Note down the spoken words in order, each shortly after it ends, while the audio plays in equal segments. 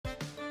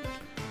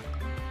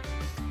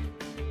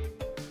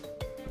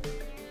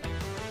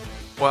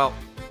Well,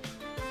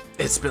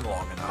 it's been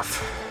long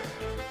enough.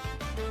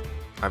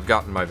 I've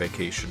gotten my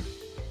vacation.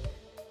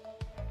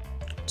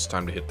 It's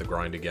time to hit the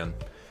grind again.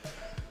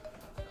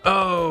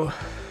 Oh,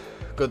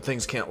 good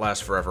things can't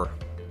last forever.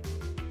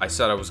 I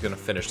said I was gonna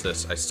finish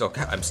this.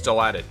 I'm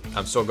still at it.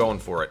 I'm still going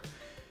for it.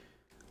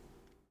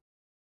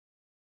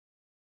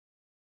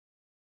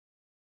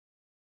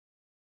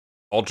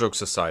 All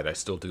jokes aside, I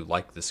still do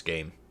like this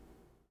game,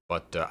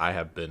 but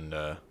I've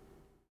been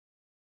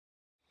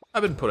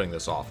putting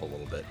this off a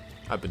little bit.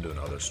 I've been doing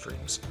other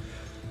streams,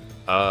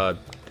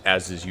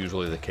 as is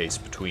usually the case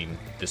between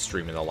this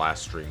stream and the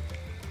last stream.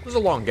 It was a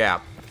long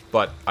gap,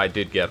 but I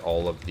did get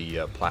all of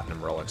the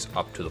platinum relics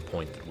up to the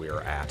point that we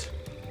are at.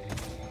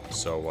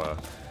 So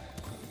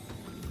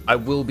I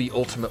will be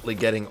ultimately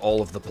getting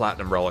all of the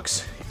platinum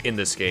relics in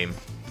this game.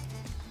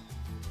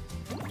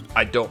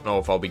 I don't know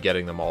if I'll be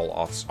getting them all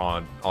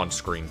on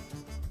stream.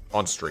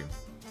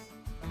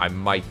 I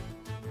might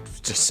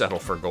just settle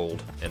for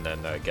gold and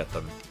then get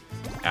them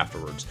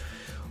afterwards.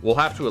 We'll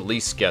have to at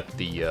least get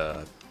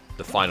the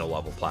final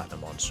level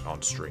platinum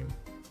on stream.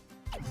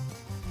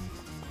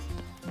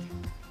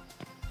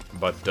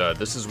 But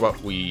this is what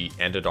we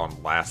ended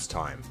on last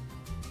time,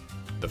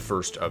 the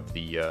first of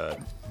the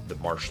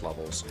marsh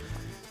levels,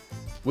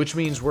 which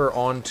means we're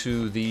on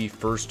to the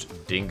first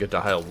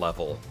Dingodile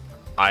level.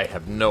 I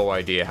have no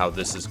idea how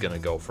this is gonna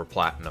go for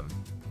platinum.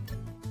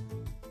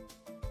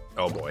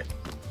 Oh boy.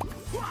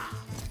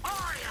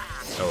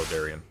 Oh,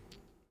 Darian.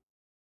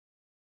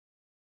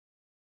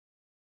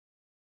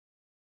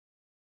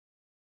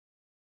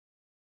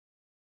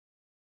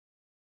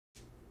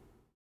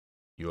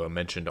 You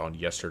mentioned on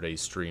yesterday's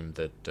stream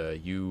that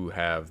you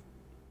have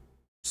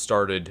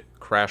started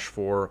Crash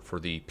 4 for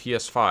the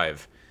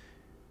PS5.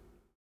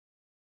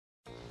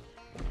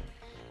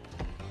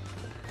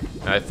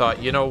 And I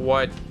thought, you know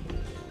what?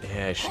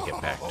 Yeah, I should get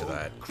back to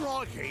that.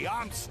 Crikey,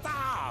 I'm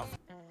starved.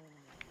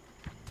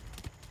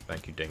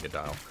 Thank you,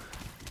 Dingodile.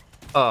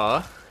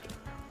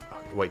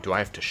 Wait, do I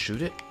have to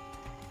shoot it?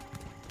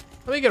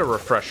 Let me get a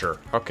refresher.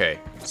 Okay,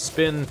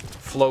 spin,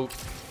 float,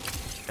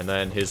 and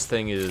then his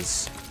thing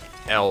is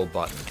L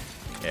button.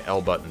 Yeah,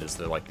 L button is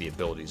the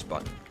abilities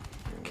button.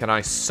 Can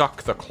I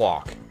suck the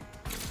clock?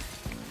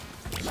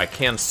 I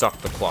can suck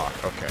the clock,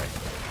 okay.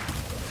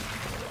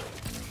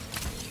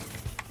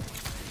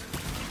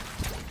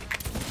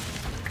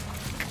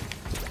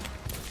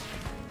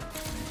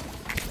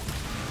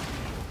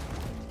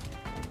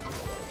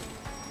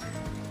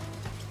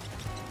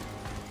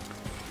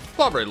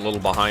 Probably a little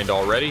behind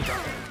already.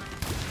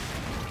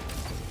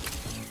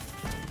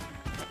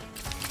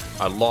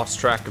 I lost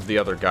track of the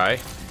other guy.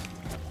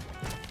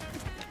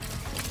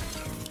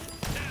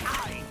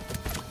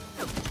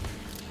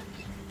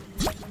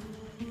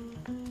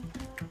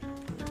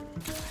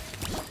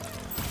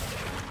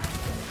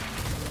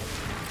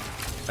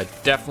 I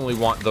definitely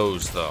want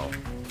those, though.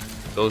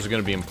 Those are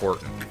going to be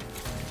important.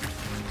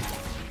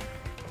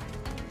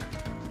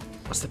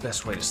 What's the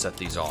best way to set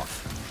these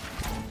off?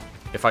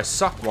 If I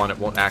suck one, it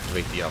won't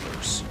activate the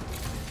others.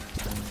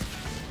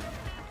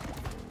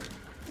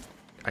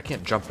 I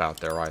can't jump out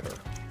there either.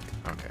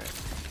 Okay.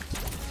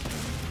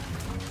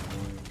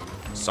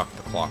 Suck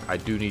the clock. I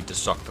do need to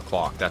suck the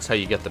clock. That's how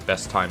you get the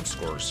best time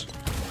scores.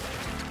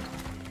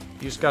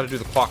 You just gotta do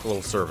the clock a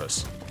little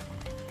service.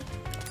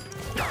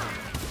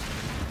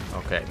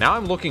 Okay, now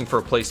I'm looking for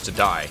a place to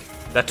die.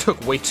 That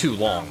took way too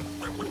long.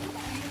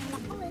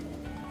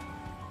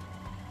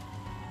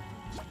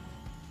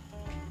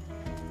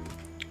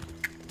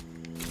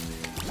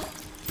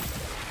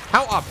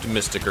 How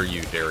optimistic are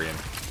you, Darian?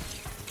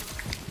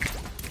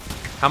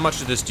 How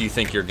much of this do you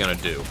think you're gonna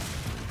do?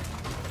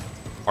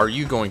 Are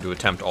you going to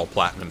attempt all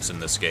platinums in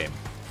this game?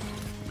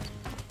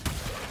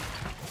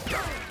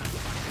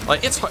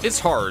 Like, it's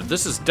hard.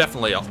 This is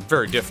definitely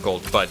very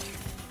difficult, but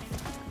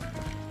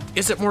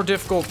is it more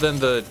difficult than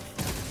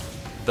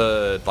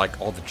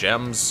like all the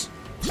gems?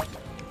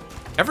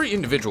 Every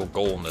individual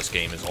goal in this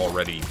game is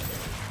already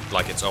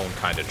like its own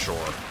kind of chore.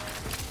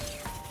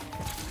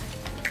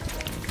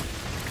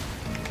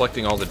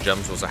 Collecting all the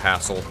gems was a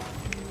hassle.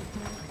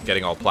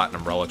 Getting all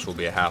platinum relics will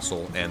be a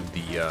hassle, and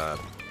the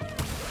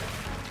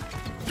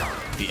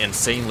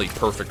insanely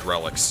perfect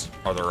relics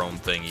are their own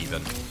thing,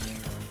 even.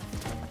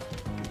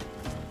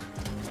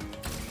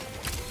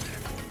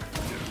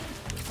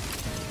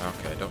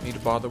 Okay, don't need to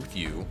bother with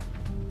you.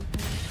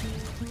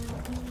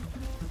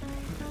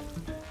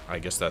 I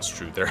guess that's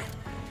true there.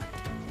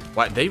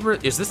 What,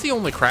 is this the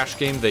only Crash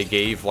game they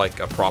gave, like,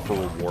 a proper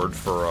reward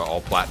for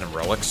all platinum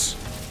relics?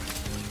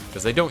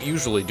 Because they don't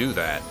usually do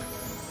that.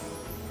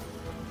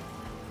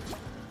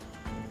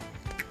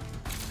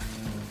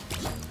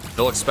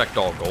 They'll expect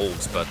all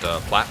golds, but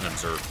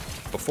platinums are,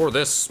 before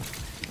this,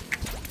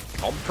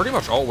 pretty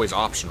much always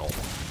optional.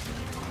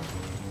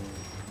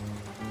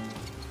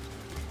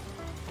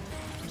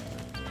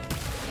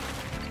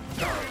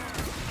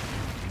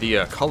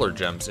 The color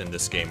gems in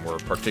this game were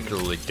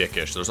particularly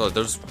dickish. There's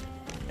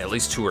at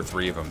least 2 or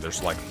 3 of them.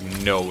 There's like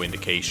no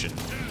indication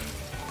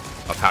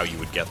of how you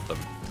would get them.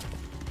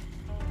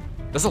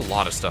 There's a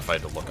lot of stuff I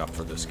had to look up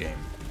for this game.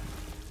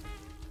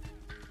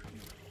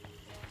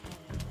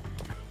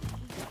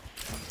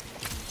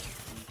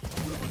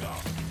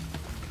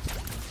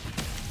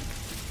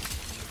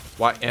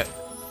 Why?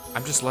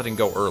 I'm just letting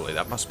go early.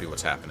 That must be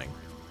what's happening.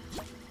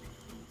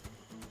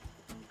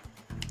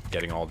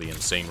 Getting all the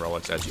insane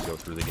relics as you go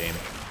through the game.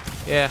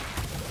 Yeah.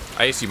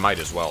 I guess you might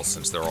as well,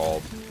 since they're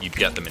all... You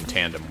get them in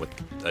tandem with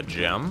a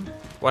gem.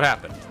 What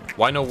happened?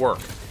 Why no work?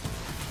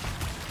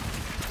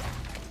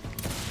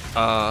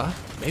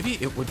 Maybe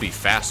it would be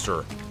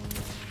faster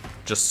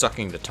just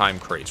sucking the time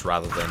crates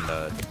rather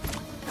than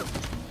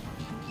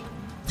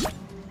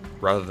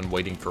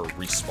waiting for a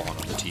respawn on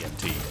the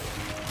TNT.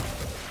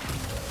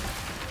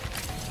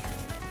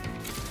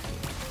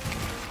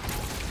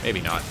 Maybe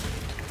not.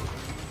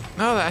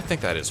 No, I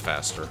think that is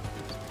faster.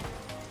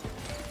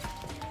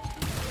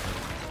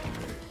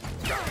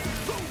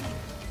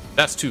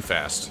 That's too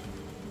fast.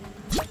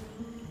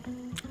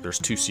 There's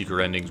 2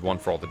 secret endings, one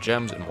for all the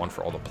gems and one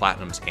for all the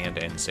platinums and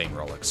insane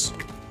relics.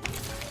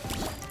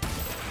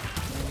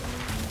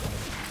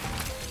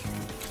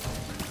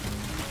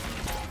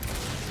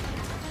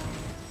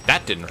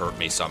 That didn't hurt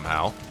me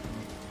somehow.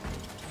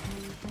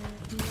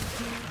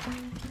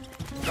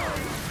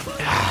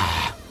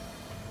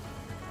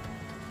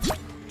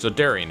 So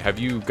Darian, have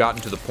you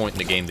gotten to the point in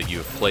the game that you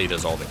have played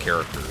as all the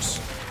characters?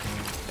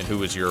 And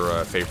who is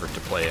your favorite to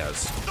play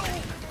as?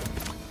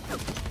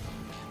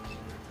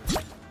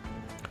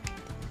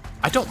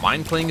 I don't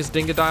mind playing as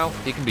Dingodile.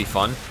 He can be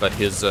fun, but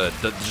his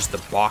just the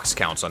box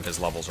counts on his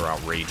levels are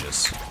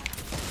outrageous.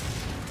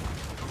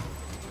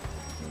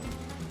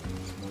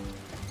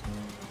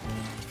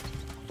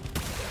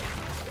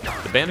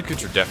 The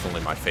Bandicoots are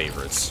definitely my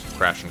favorites,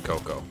 Crash and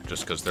Coco,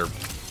 just because they're,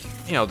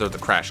 you know, they're the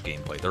Crash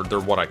gameplay.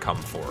 They're what I come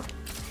for.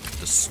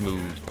 The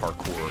smooth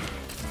parkour.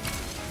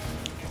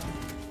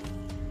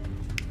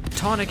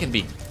 Tawna can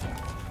be...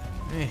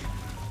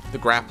 The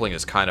grappling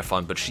is kind of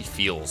fun, but she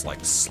feels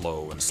like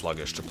slow and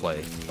sluggish to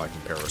play by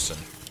comparison.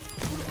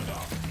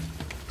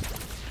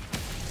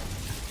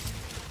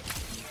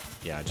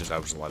 Yeah, I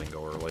was letting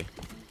go early.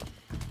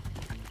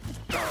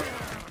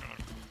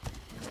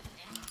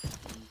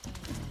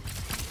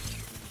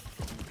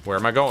 Where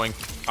am I going?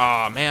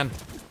 Aw, man.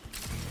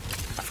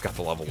 I forgot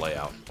the level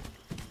layout.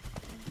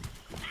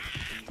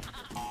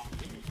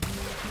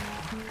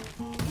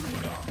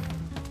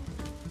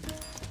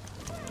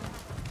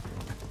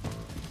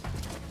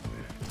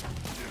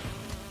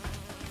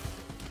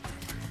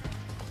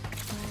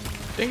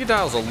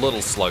 Dingodile's a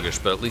little sluggish,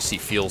 but at least he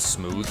feels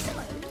smooth.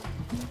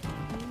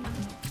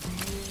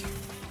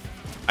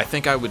 I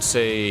think I would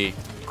say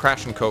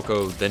Crash and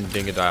Coco, then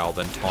Dingodile,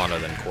 then Tawna,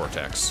 then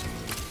Cortex.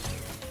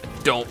 I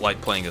don't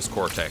like playing as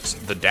Cortex.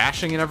 The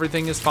dashing and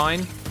everything is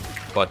fine,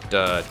 but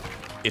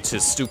it's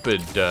his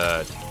stupid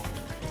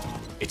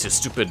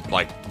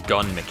like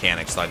gun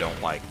mechanics that I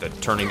don't like. The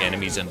turning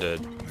enemies into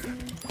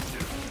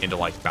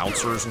like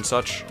bouncers and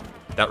such.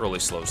 That really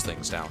slows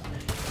things down.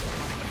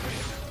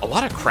 A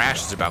lot of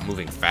Crash is about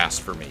moving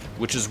fast for me,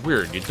 which is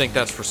weird. You'd think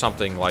that's for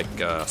something like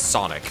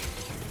Sonic,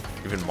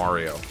 even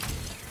Mario.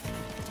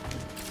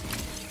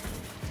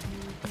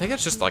 I think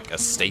that's just like a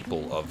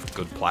staple of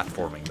good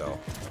platforming, though,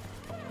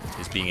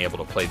 is being able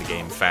to play the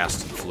game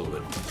fast and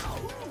fluid.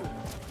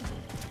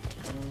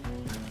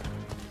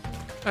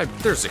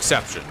 There's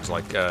exceptions,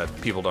 like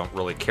people don't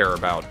really care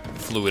about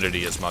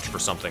fluidity as much for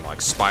something like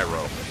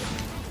Spyro,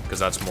 because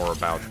that's more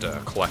about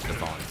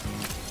collectathon.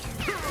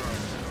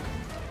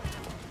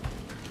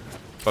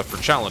 But for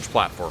challenge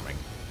platforming.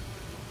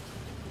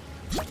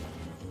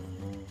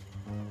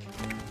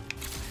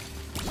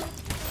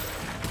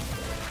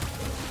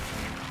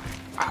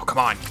 Oh, come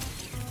on.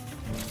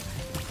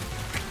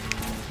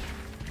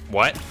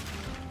 What?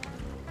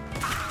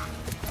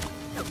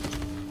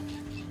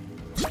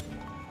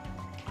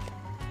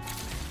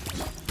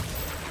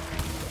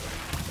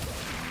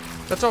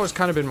 That's always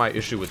kind of been my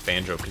issue with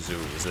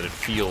Banjo-Kazooie, is that it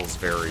feels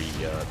very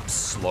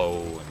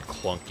slow and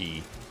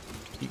clunky.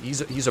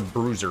 He's a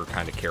bruiser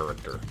kind of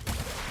character.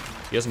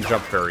 He doesn't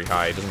jump very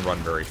high, he doesn't run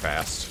very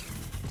fast.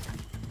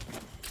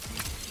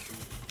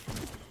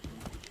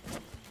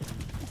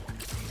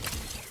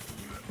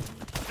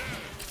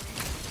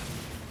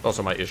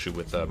 Also my issue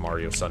with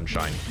Mario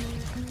Sunshine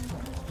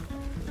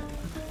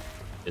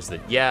is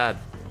that, yeah,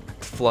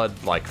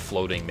 FLUDD, like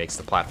floating, makes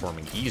the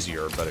platforming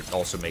easier, but it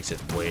also makes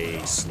it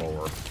way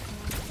slower.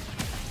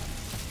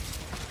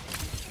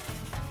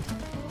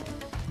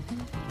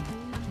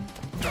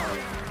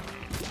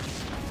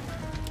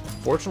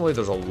 Fortunately,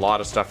 there's a lot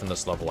of stuff in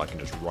this level I can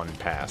just run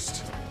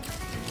past.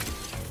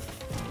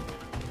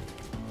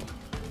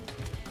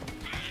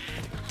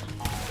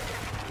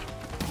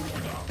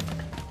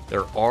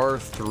 There are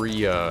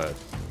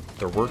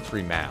there were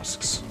 3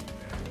 masks.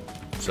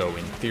 So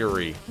in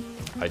theory,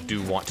 I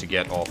do want to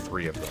get all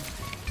 3 of them.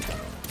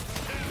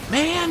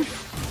 Man!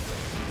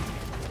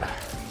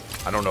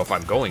 I don't know if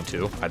I'm going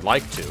to. I'd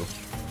like to.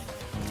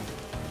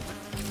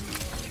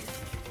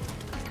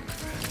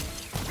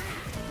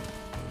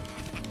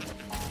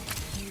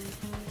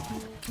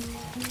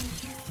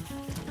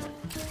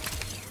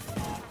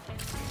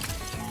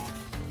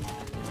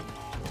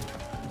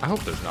 I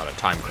hope there's not a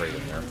time crate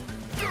in there.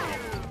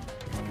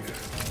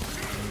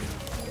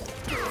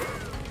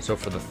 So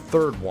for the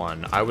third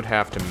one, I would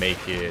have to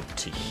make it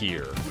to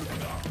here.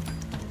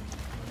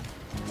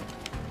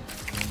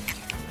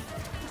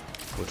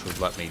 Which would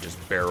let me just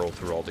barrel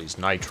through all these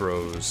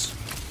nitros.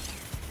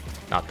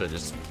 Not that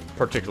it's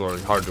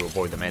particularly hard to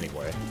avoid them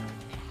anyway.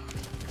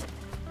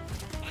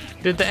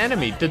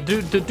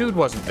 The dude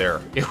wasn't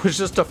there. It was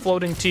just a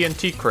floating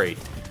TNT crate.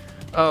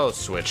 Oh,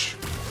 switch.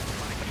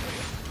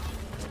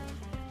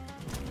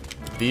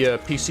 The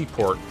PC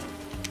port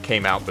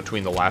came out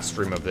between the last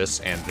stream of this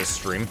and this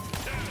stream.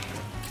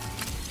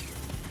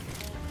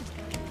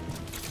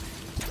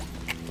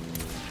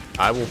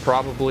 I will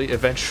probably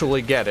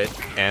eventually get it,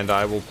 and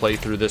I will play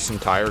through this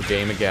entire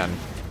game again,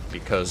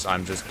 because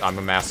I'm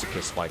a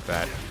masochist like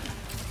that.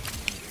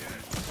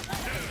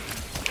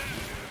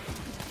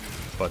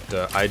 But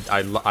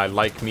I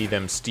like me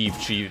them Steve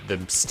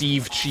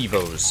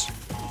Chivos.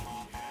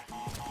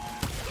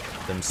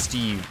 Them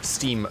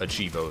Steam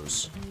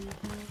Achievos.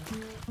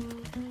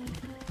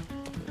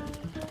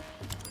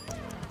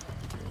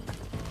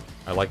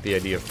 I like the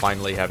idea of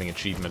finally having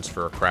achievements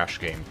for a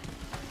Crash game.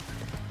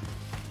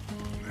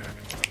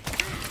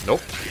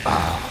 Nope.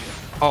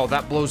 Oh,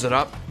 that blows it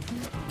up.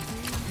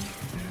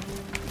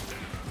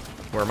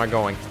 Where am I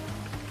going?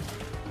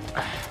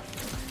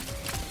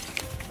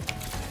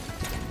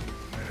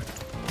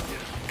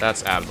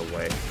 That's out of the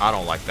way. I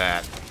don't like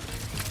that.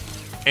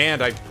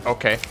 And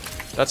okay.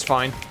 That's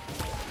fine.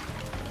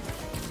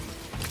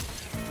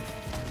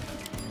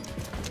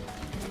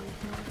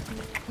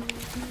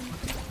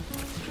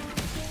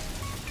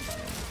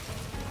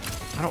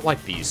 I don't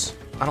like these.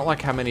 I don't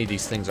like how many of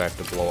these things I have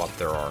to blow up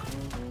there are.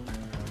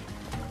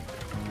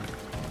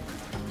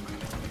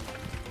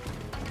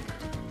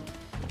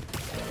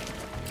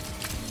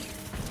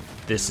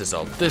 This is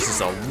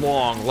a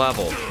long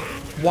level.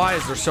 Why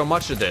is there so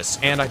much of this?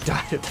 And I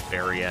died at the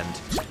very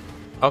end.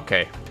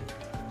 Okay.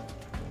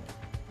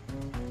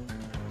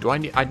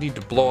 I need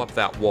to blow up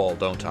that wall,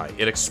 don't I?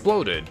 It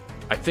exploded.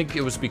 I think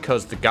it was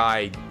because the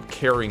guy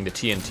carrying the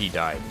TNT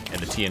died,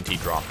 and the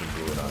TNT dropped and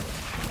blew it up.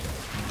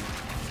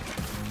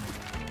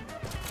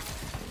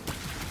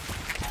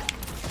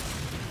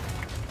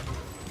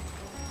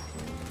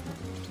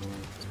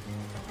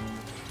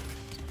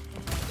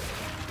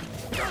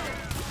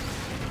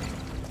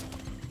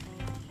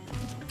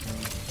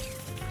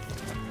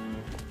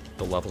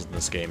 The levels in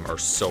this game are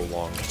so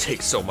long. They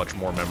take so much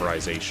more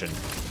memorization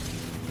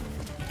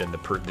than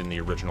the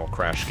original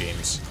Crash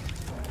games.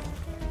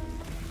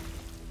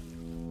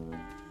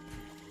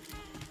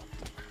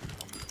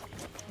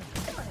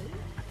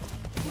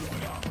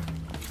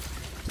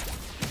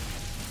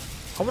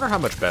 I wonder how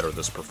much better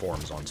this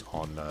performs on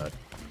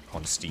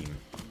Steam.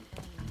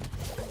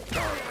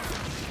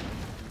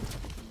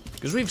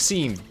 Because we've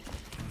seen,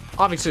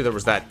 obviously there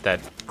was that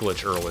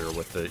glitch earlier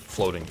with the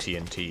floating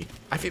TNT.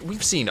 I think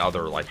we've seen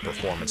other like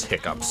performance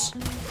hiccups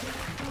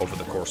over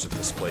the course of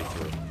this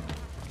playthrough.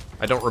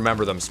 I don't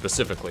remember them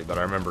specifically, but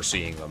I remember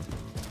seeing them.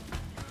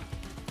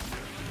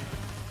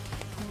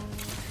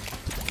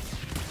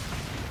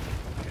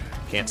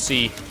 Can't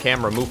see.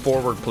 Camera, move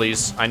forward,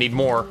 please. I need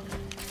more.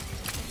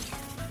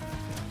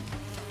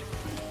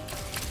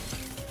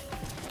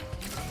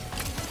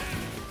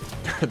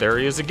 There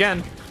he is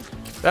again.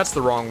 That's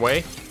the wrong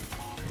way.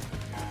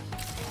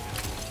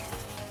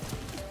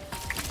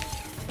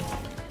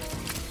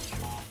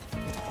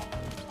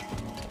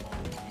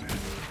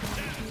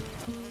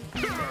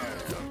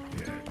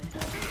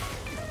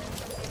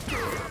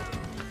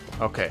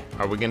 Okay,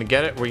 are we gonna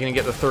get it? We're gonna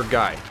get the third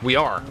guy. We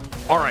are.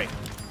 Alright.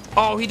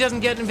 Oh, he doesn't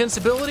get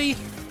invincibility?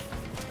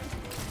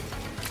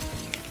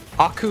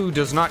 Aku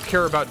does not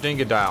care about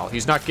Dingodile.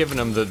 He's not giving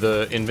him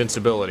the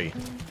invincibility.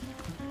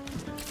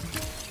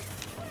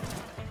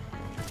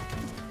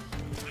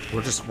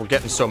 We're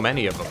getting so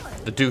many of them.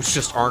 The dudes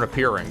just aren't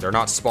appearing. They're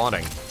not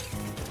spawning.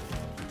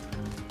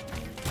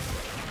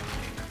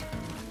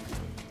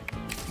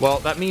 Well,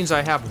 that means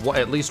I have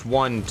at least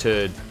one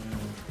to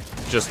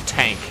just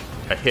tank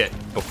a hit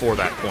before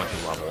that point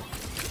in the level.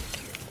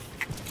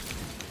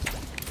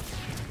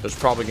 There's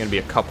probably going to be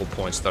a couple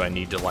points that I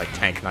need to, like,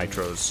 tank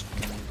nitros.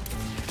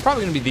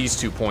 Probably going to be these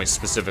 2 points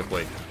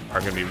specifically are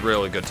going to be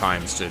really good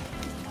times to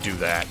do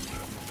that.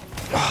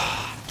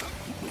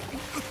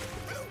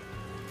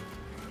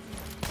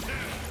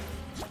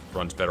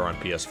 Runs better on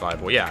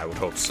PS5. Well, yeah, I would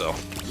hope so.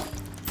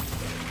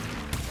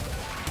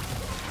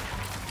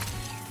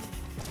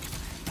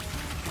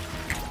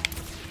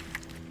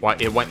 Why,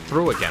 it went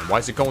through again. Why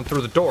is it going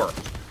through the door?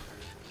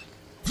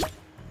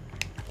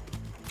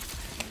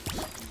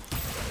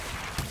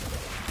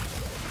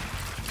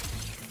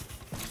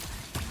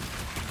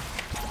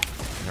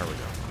 There we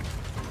go.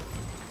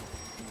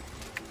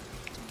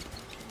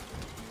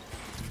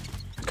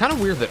 It's kind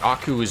of weird that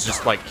Aku is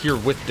just, like, here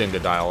with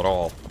Dingodile at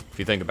all, if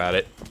you think about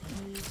it.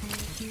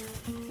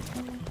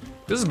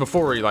 This is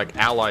before he, like,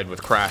 allied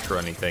with Crash or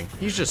anything.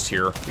 He's just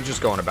here. He's just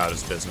going about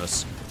his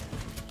business.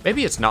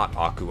 Maybe it's not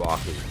Aku.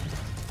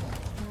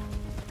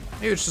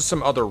 Maybe it's just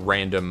some other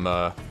random,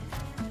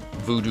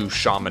 voodoo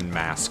shaman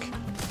mask.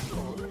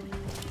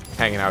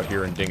 Hanging out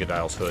here in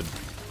Dingodile's hood.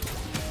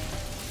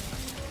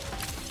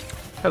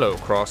 Hello,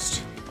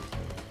 Crossed.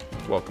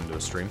 Welcome to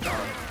the stream.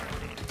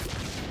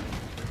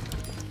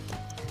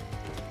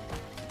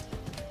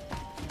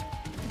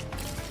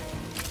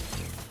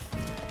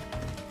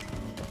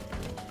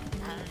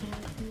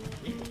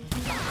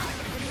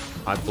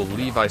 I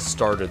believe I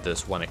started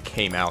this when it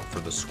came out for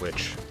the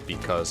Switch,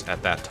 because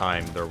at that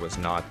time there was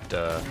not,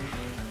 there's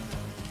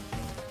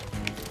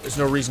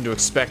no reason to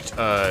expect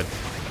a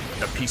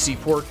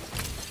PC port.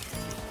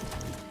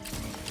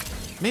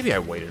 Maybe I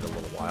waited a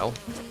little while.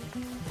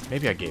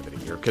 Maybe I gave it a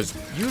year, because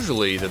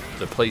usually the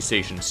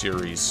PlayStation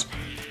series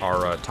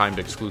are timed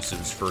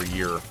exclusives for a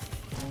year,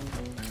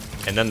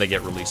 and then they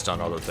get released on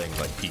other things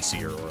like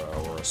PC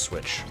or a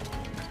Switch.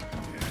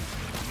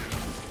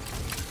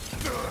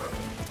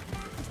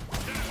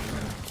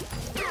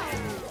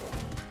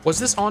 Was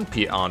this on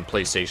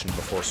PlayStation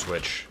before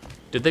Switch?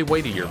 Did they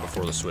wait a year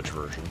before the Switch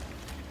version?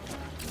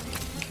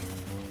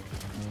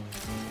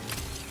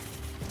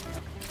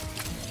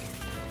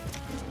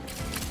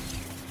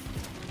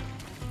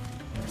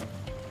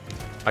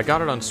 I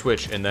got it on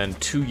Switch, and then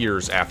 2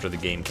 years after the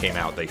game came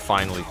out, they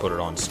finally put it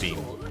on Steam.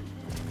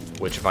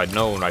 Which, if I'd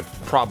known, I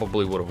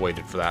probably would have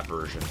waited for that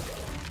version.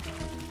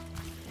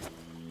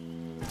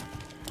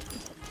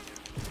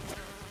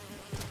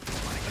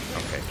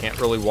 Okay, can't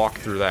really walk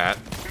through that.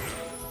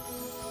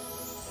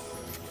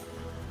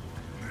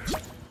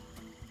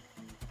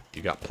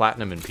 You got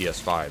Platinum and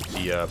PS5.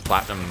 The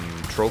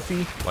Platinum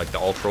Trophy, like the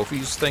All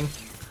Trophies thing.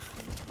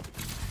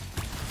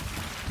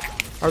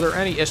 Are there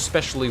any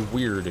especially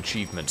weird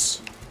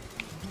achievements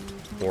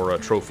or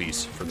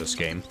trophies for this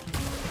game?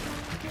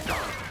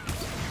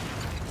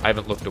 I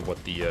haven't looked at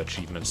what the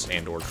achievements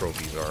and or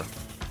trophies are.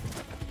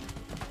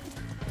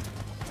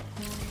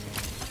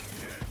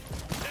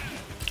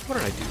 What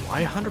did I do?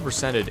 I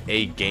 100%ed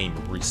a game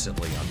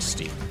recently on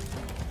Steam.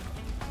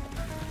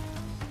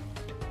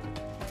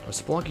 It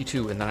was Spelunky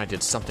 2, and then I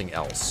did something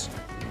else.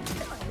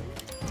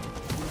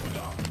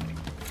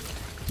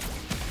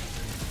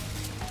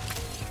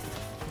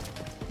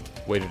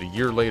 Waited a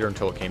year later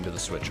until it came to the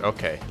Switch.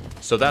 Okay.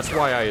 So that's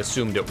why I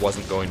assumed it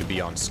wasn't going to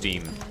be on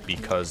Steam,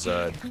 because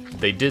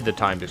they did the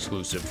timed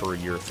exclusive for a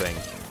year thing.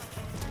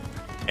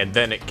 And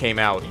then it came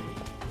out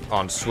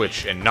on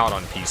Switch and not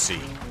on PC.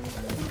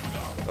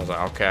 I was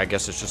like, okay, I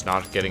guess it's just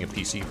not getting a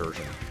PC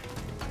version.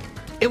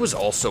 It was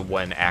also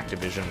when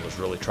Activision was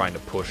really trying to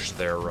push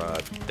their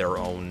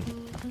own...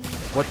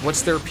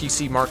 What's their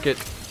PC market?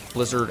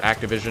 Blizzard,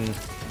 Activision?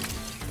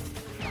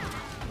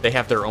 They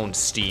have their own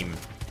Steam.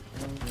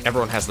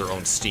 Everyone has their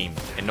own Steam,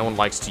 and no one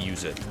likes to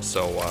use it,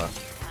 so,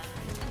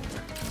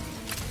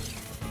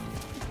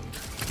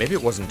 maybe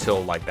it wasn't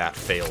until, like, that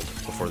failed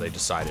before they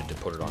decided to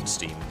put it on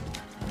Steam.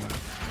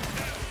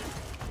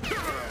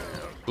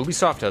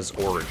 Ubisoft has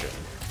Origin.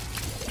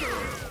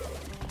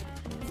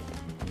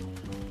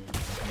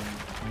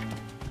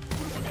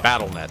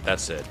 Battle.net,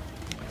 that's it.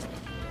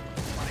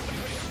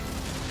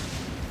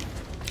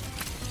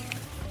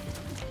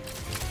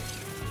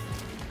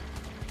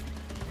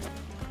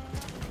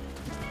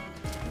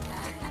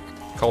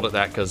 Called it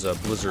that because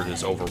Blizzard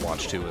is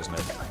Overwatch 2, isn't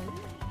it?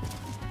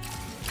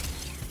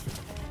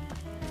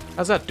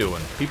 How's that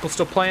doing? People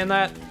still playing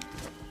that?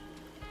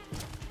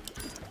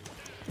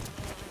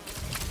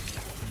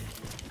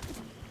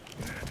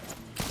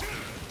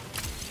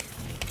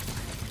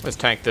 Let's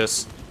tank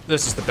this.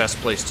 This is the best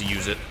place to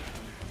use it.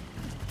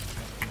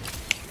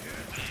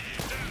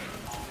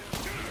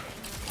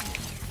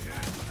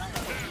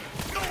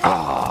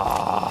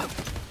 Ah!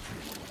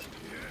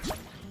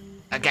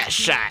 I got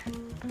shot.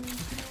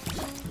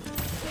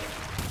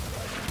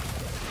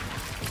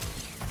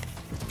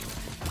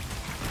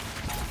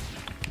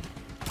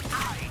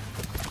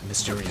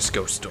 Mysterious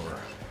ghost store.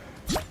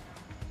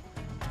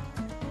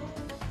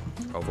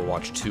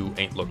 Overwatch 2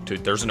 ain't looked to.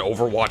 There's an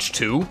Overwatch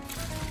 2?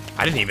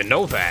 I didn't even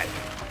know that.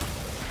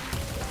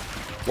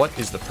 What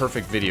is the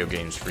perfect video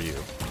games for you?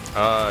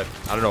 I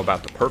don't know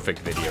about the perfect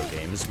video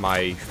games.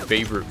 My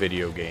favorite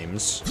video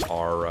games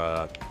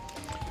are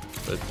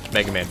the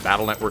Mega Man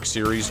Battle Network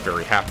series.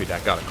 Very happy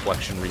that got a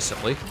collection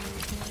recently.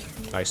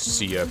 Nice to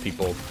see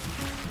people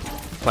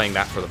playing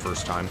that for the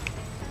first time.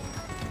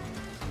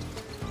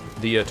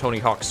 The Tony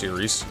Hawk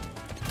series.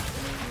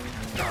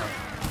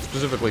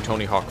 Specifically,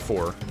 Tony Hawk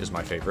 4 is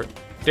my favorite.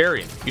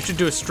 Darian, you should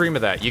do a stream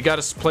of that. You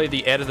gotta play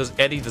the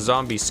Eddie the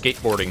Zombie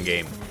skateboarding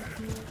game.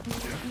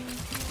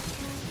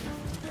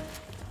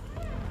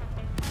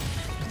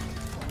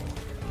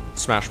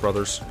 Smash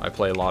Brothers, I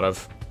play a lot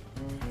of.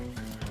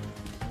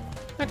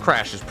 And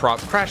Crash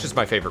is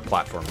my favorite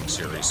platforming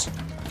series.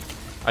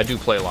 I do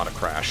play a lot of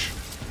Crash.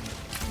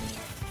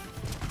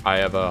 I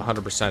have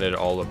 100%ed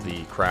all of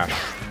the Crash,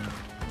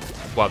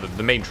 well,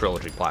 the main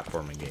trilogy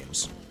platforming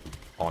games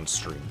on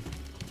stream.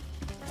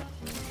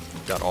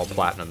 Got all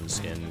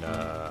platinums in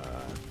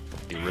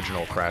the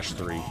original Crash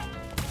 3.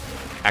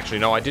 Actually,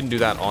 no, I didn't do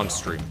that on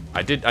stream.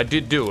 I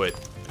did do it.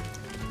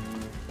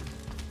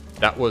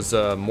 That was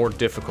more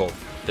difficult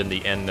than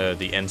the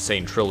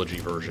Insane Trilogy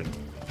version.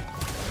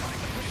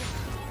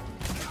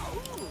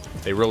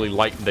 They really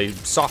they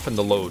softened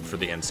the load for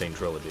the Insane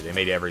Trilogy. They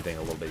made everything a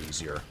little bit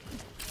easier.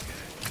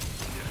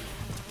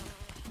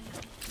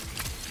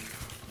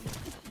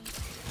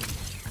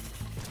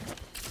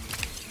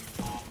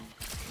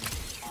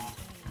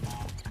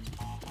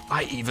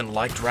 I even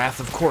liked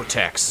Wrath of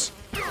Cortex.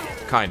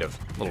 Kind of,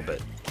 a little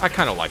bit. I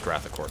kind of liked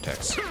Wrath of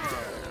Cortex.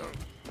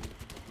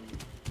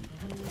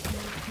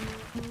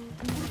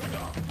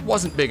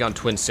 Wasn't big on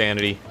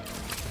Twinsanity.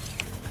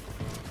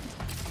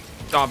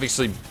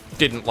 Obviously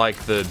didn't like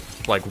the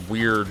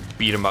weird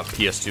beat-em-up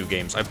PS2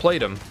 games. I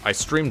played them, I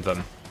streamed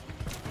them.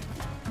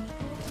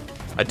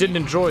 I didn't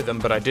enjoy them,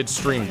 but I did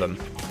stream them.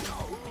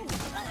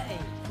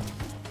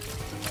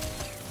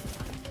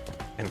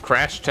 And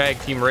Crash Tag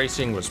Team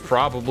Racing was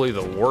probably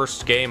the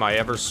worst game I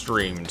ever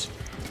streamed.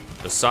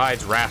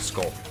 Besides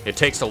Rascal. It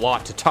takes a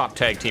lot to top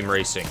Tag Team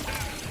Racing.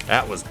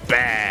 That was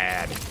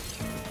bad.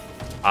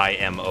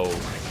 IMO.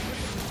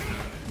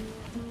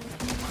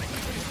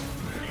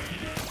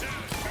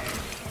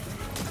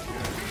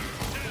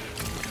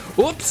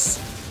 Whoops!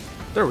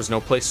 There was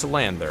no place to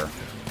land there.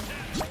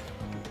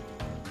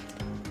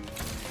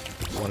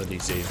 One of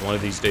these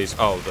days.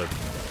 Oh, the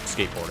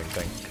skateboarding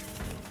thing.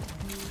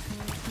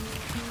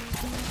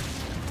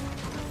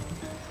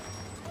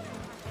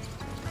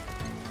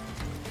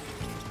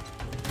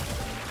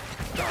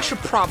 I should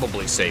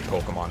probably say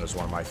Pokemon is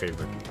one of my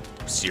favorite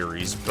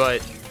series,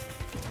 but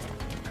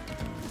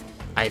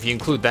if you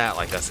include that,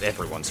 like, that's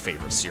everyone's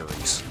favorite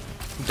series.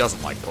 Who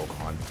doesn't like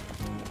Pokemon?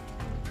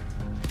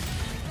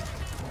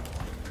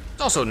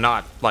 It's also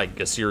not, like,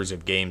 a series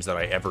of games that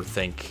I ever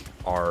think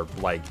are,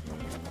 like,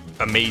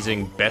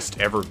 amazing, best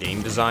ever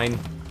game design.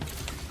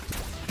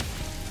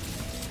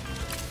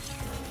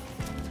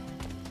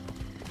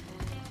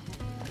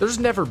 There's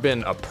never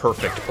been a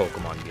perfect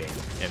Pokemon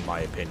game, in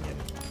my opinion.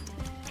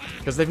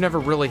 Because they've never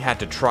really had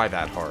to try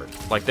that hard.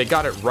 Like, they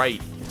got it right.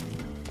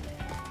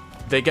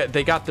 They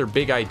got their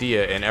big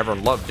idea and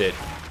everyone loved it.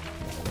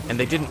 And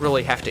they didn't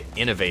really have to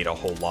innovate a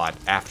whole lot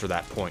after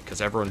that point,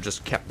 because everyone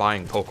just kept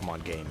buying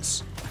Pokemon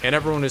games. And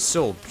everyone is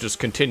still just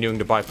continuing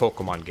to buy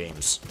Pokemon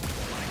games.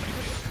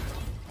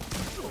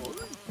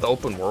 The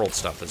open world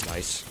stuff is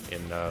nice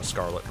in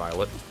Scarlet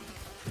Violet.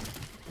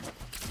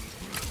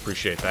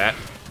 Appreciate that.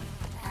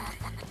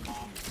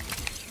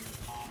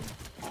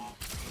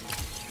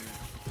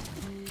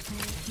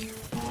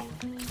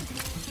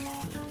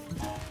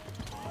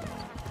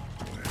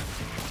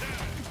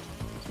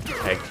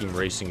 Tag Team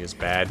Racing is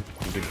bad.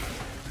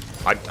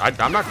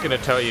 I'm not gonna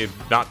tell you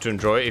not to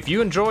enjoy it. If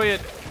you enjoy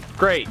it,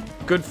 great.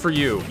 Good for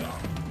you.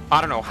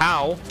 I don't know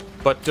how,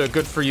 but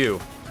good for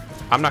you.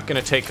 I'm not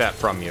gonna take that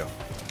from you.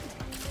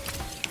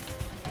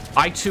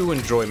 I too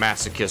enjoy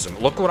masochism.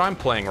 Look what I'm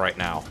playing right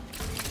now.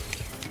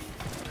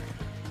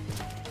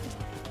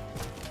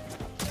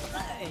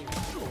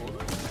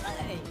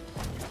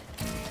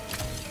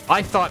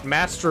 I thought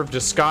Master of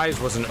Disguise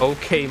was an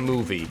okay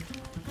movie.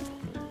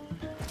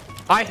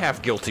 I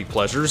have guilty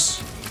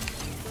pleasures.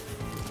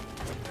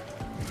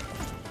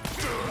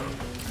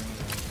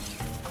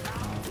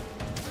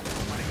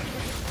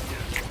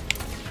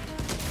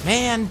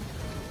 Man.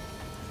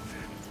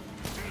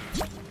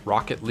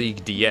 Rocket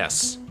League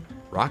DS.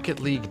 Rocket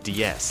League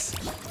DS.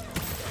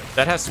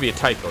 That has to be a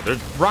typo.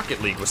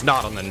 Rocket League was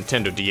not on the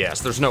Nintendo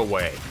DS. There's no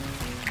way.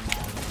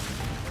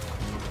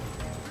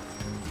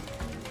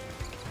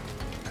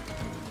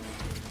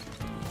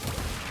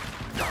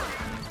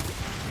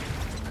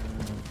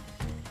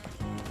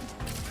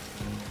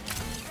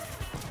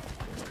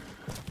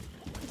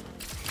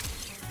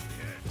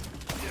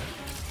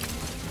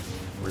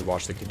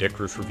 Rewatch the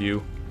Cadicrus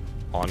review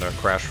on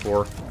Crash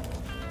 4.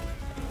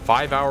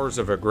 5 hours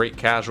of a great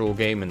casual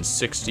game and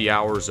 60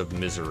 hours of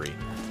misery.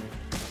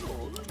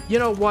 You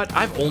know what?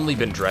 I've only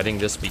been dreading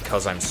this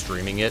because I'm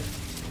streaming it.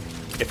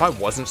 If I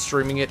wasn't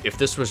streaming it, if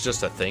this was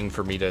just a thing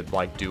for me to,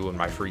 like, do in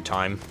my free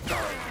time,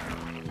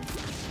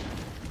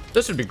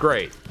 this would be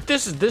great.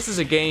 This is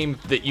a game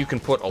that you can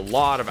put a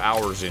lot of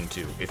hours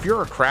into. If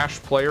you're a Crash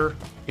player,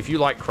 if you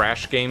like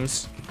Crash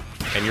games,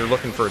 and you're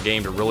looking for a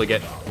game to really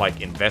get,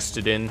 like,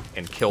 invested in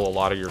and kill a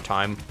lot of your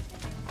time,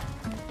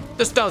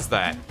 this does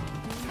that.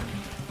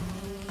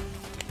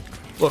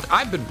 Look,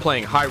 I've been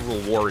playing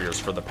Hyrule Warriors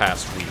for the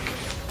past week.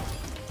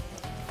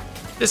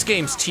 This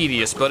game's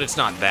tedious, but it's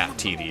not that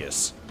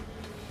tedious.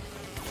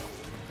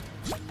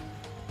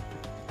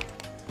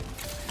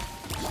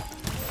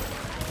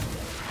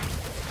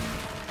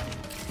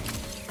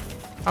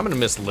 I'm gonna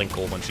miss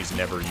Linkle when she's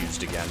never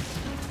used again.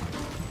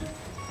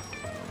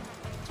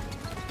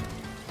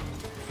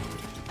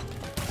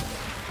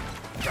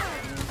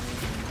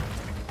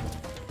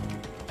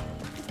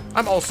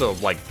 I'm also,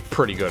 like,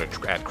 pretty good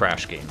at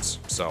Crash games,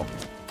 so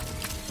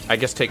I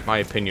guess take my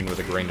opinion with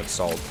a grain of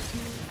salt.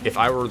 If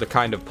I were the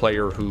kind of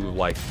player who,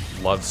 like,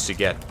 loves to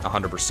get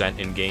 100%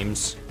 in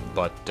games,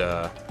 but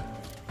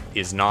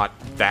is not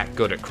that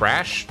good at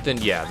Crash, then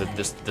yeah,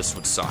 this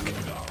would suck.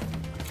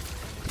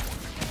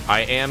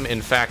 I am,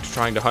 in fact,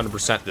 trying to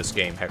 100% this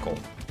game, Heckle.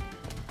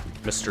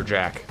 Mr.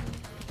 Jack.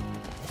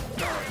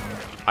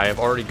 I have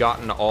already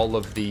gotten all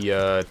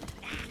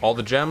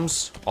the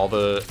gems, all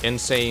the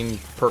insane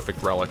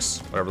perfect relics,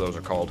 whatever those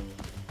are called.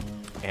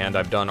 And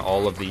I've done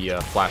all of the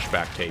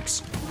flashback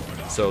tapes.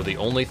 So the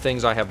only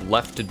things I have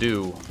left to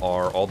do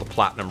are all the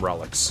platinum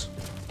relics.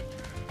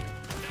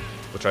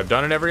 which I've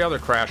done in every other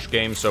Crash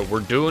game, so we're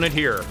doing it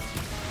here.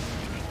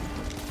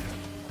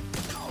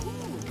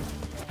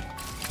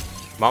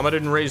 Mama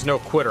didn't raise no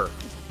quitter.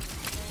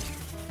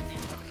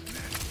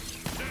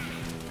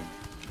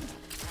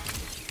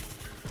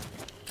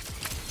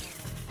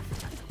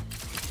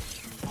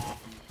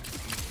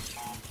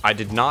 I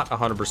did not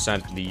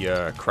 100%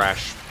 the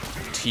Crash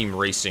Team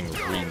Racing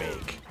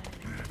remake.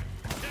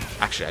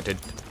 Actually, I did.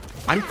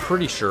 I'm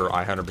pretty sure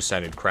I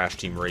 100%ed Crash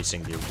Team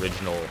Racing, the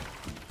original,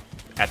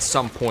 at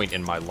some point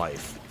in my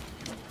life.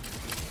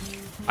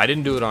 I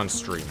didn't do it on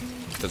stream,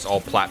 because all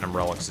Platinum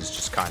Relics is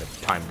just kind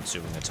of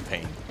time-consuming. It's a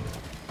pain.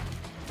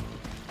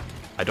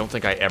 I don't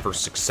think I ever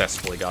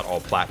successfully got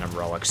all Platinum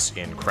Relics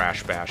in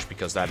Crash Bash,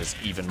 because that is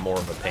even more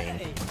of a pain.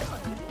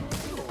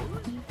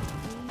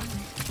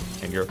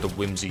 And you're at the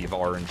whimsy of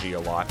RNG a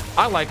lot.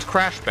 I liked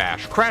Crash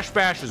Bash. Crash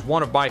Bash is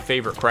one of my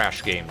favorite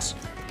Crash games.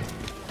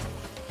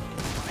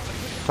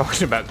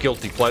 Talking about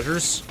guilty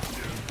pleasures.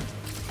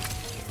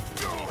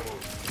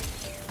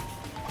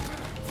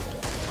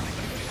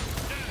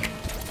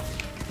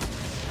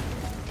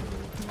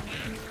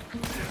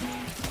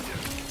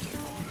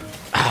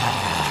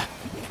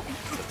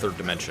 The third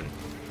dimension.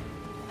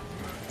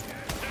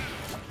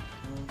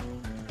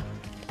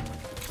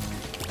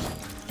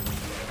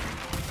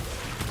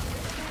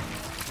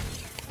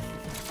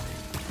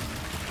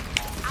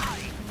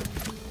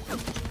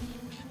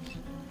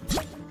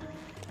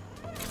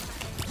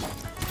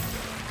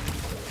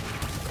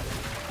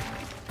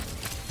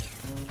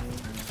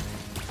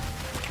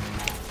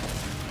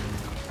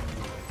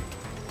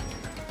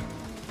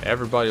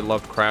 Everybody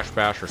loved Crash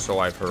Bash, or so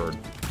I've heard.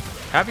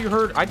 Have you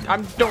heard? I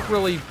don't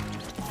really...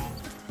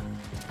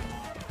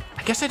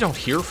 I guess I don't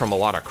hear from a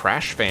lot of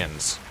Crash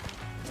fans.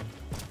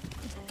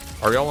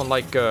 Are y'all in,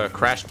 like,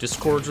 Crash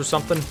Discords or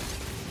something?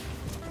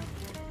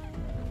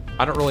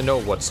 I don't really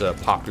know what's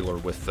popular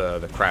with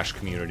the Crash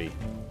community.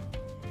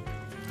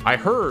 I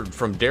heard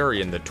from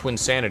Darian that Twin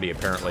Sanity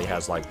apparently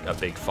has, like, a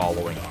big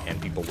following,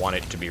 and people want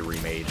it to be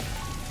remade.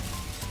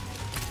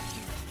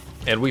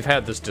 And we've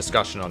had this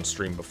discussion on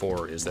stream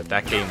before, is that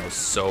that game was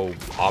so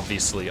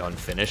obviously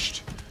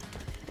unfinished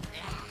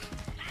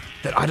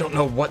that I don't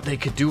know what they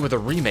could do with a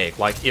remake.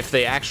 Like, if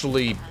they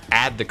actually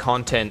add the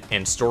content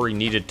and story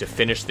needed to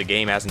finish the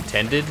game as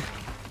intended,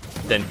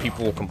 then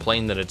people will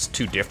complain that it's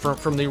too different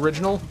from the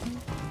original.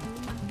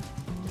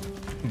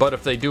 But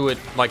if they do it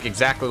like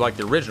exactly like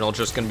the original, it's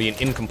just going to be an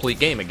incomplete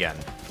game again.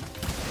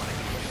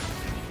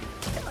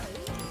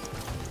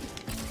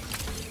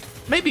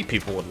 Maybe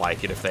people would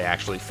like it if they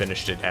actually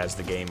finished it as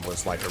the game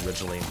was, like,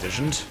 originally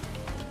envisioned.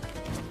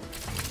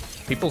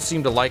 People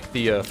seem to like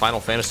the Final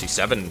Fantasy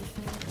VII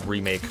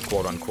remake,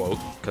 quote-unquote,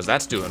 because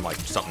that's doing, like,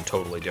 something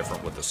totally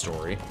different with the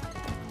story.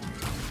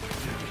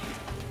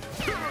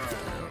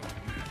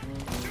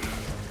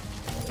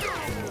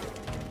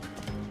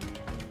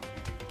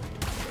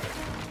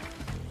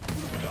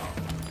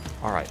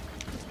 Alright.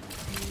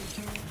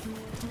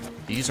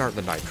 These aren't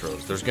the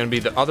Nitros. There's gonna be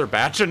the other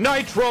batch of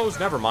Nitros!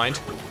 Never mind.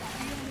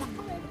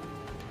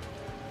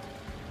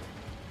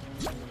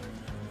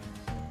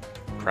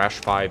 Crash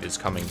 5 is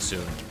coming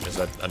soon. Is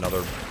that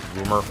another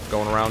rumor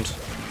going around?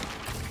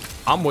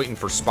 I'm waiting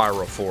for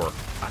Spyro 4.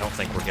 I don't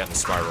think we're getting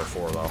Spyro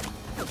 4, though.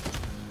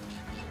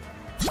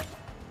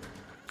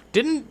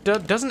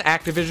 Doesn't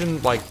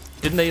Activision, like,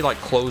 didn't they, like,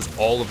 close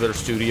all of their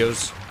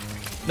studios?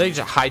 They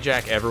just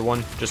hijack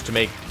everyone just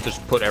to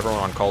put everyone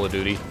on Call of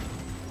Duty?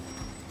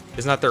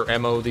 Isn't that their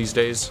MO these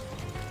days?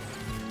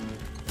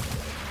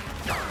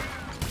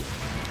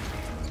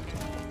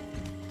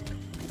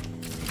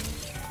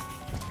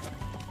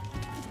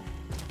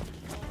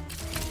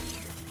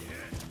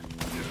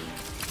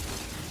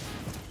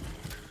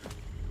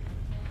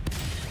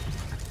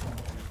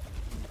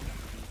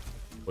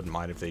 Wouldn't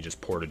mind if they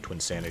just ported Twin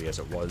Sanity as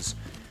it was.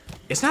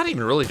 It's not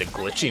even really the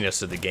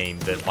glitchiness of the game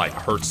that, like,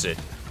 hurts it.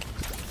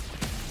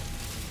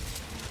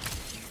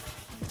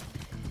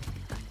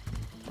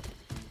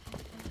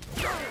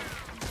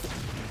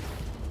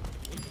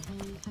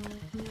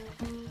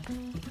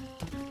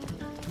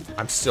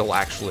 I'm still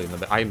actually in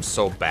the... I am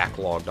so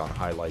backlogged on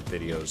highlight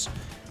videos.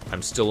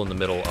 I'm still in the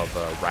middle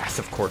of Wrath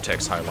of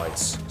Cortex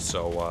highlights,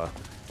 so,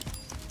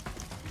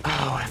 oh,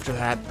 after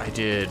that, I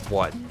did,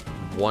 what,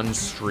 one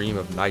stream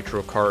of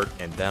Nitro Kart,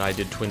 and then I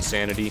did Twin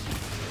Sanity.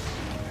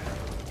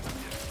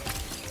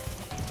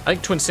 I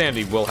think Twin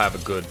Sanity will have a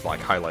good,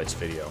 like, highlights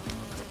video.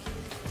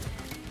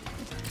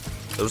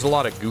 There was a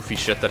lot of goofy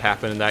shit that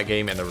happened in that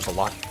game, and there was a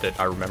lot that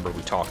I remember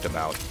we talked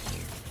about.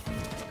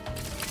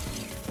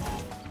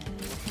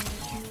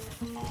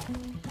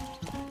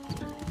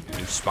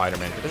 New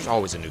Spider-Man. There's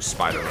always a new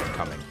Spider-Man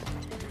coming.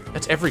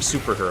 That's every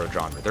superhero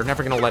genre. They're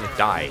never gonna let it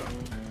die.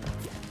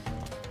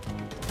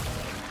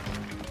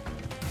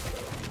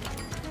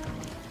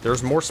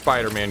 There's more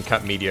Spider-Man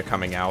cut media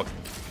coming out.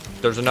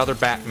 There's another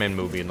Batman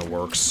movie in the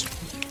works.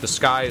 The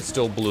sky is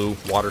still blue,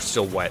 water's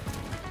still wet.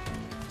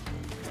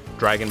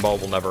 Dragon Ball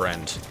will never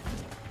end.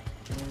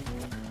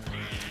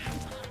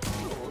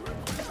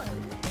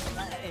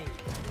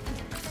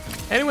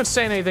 Anyone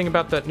saying anything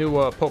about that new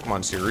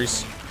Pokemon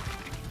series?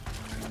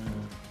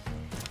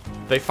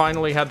 they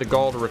finally had the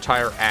gall to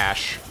retire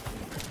Ash.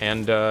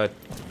 And,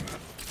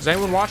 is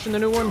anyone watching the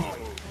new one?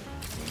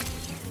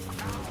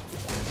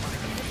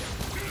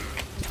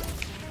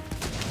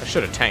 I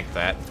should have tanked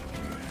that.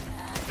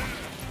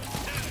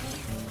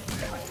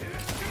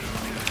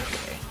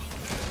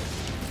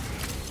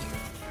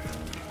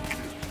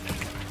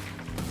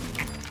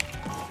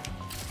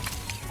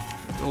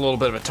 A little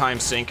bit of a time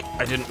sink.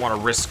 I didn't want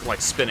to risk,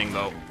 like, spinning,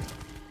 though.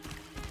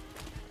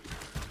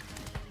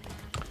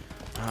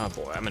 Oh,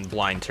 boy, I'm in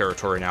blind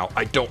territory now.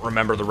 I don't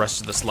remember the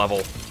rest of this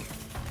level.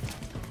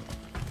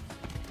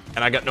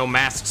 And I got no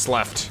masks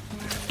left.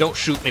 Don't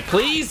shoot me,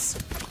 please!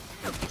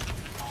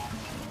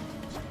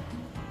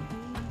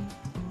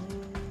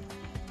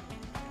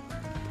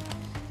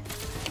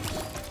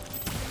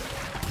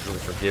 Usually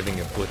forgiving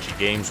of glitchy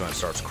games when it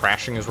starts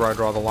crashing is where I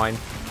draw the line.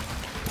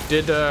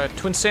 Did,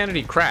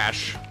 Twinsanity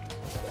crash?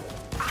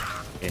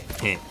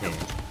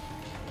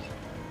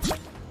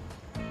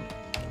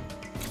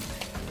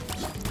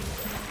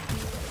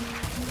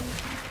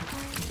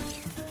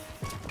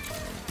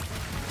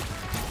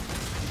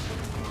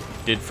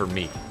 Did for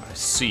me. I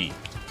see.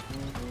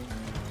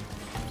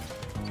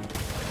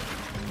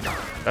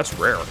 That's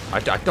rare. I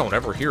don't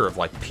ever hear of,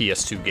 like,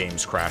 PS2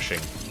 games crashing.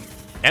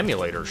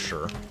 Emulators,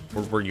 sure.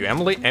 Were you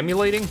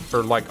emulating?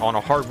 Or, like, on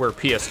a hardware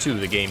PS2,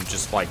 the game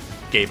just, like,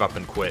 gave up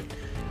and quit?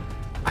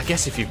 I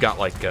guess if you've got,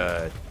 like,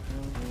 you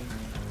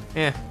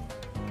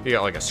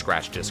got, like, a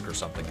scratch disc or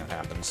something that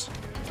happens.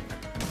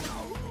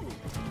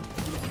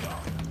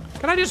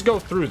 Can I just go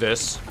through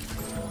this?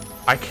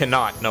 I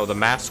cannot. No, the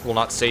mask will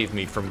not save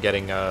me from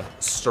getting,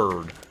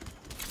 stirred.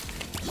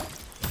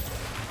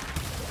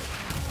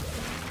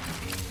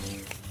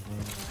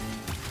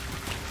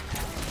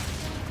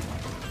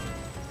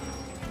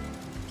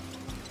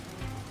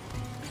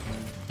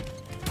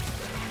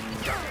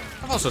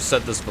 I've also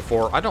said this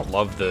before, I don't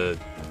love the,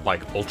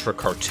 like, ultra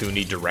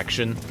cartoony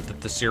direction that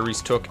the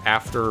series took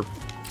after...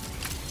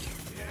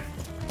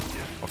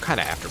 Well, kind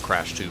of after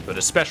Crash 2, but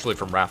especially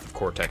from Wrath of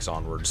Cortex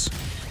onwards.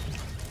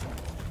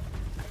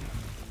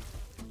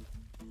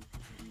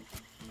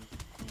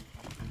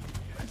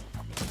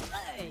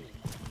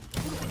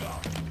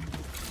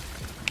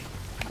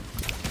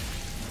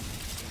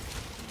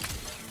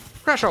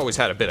 Crash always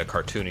had a bit of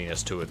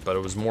cartooniness to it, but it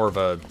was more of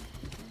a...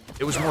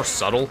 It was more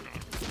subtle.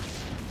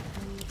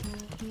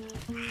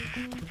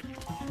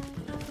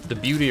 The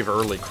beauty of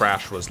early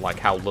Crash was, like,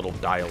 how little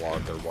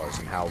dialogue there was,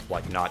 and how,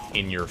 like, not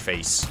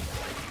in-your-face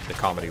the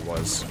comedy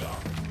was.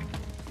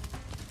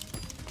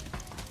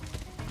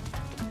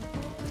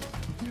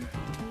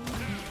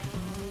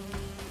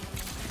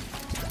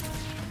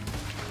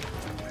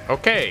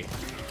 Okay.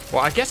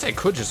 Well, I guess I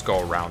could just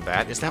go around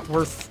that. Is that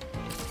worth...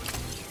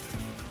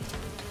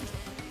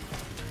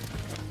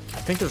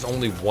 I think there's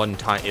only one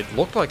time... It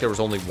looked like there was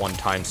only one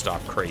time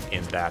stop crate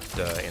in that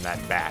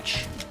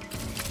batch.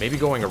 Maybe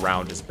going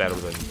around is better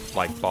than,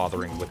 like,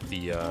 bothering with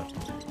the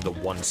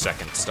 1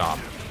 second stop.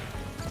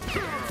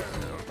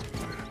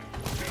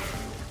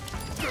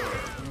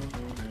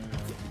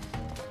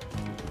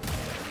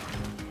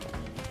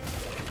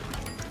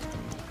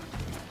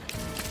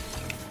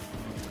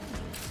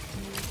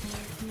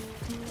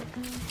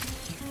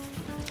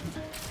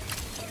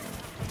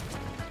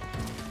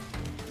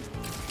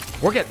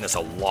 We're getting this a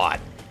lot.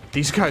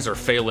 These guys are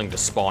failing to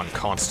spawn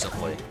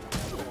constantly.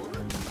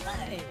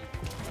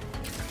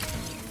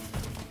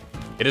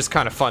 It is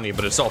kind of funny,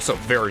 but it's also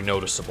very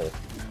noticeable.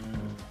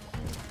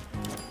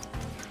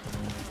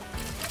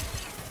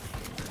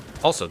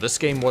 Also, this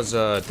game was,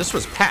 this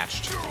was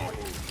patched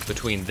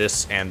between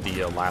this and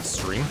the last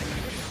stream.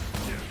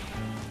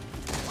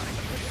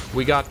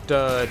 We got,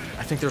 I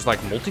think there's, like,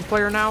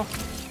 multiplayer now?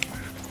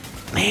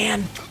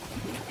 Man!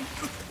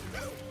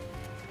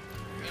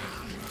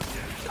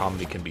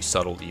 Comedy can be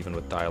subtle even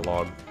with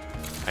dialogue.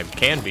 It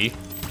can be.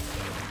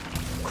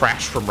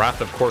 Crash from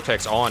Wrath of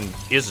Cortex on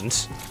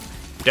isn't.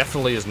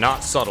 Definitely is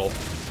not subtle.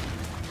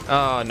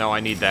 Oh, no, I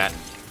need that.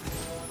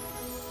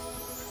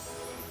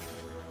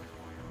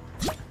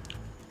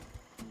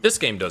 This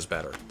game does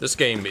better. This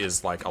game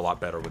is, like, a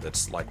lot better with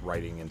its, like,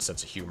 writing and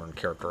sense of humor and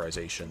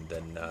characterization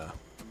than,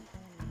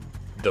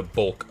 the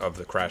bulk of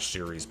the Crash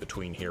series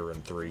between here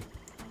and 3.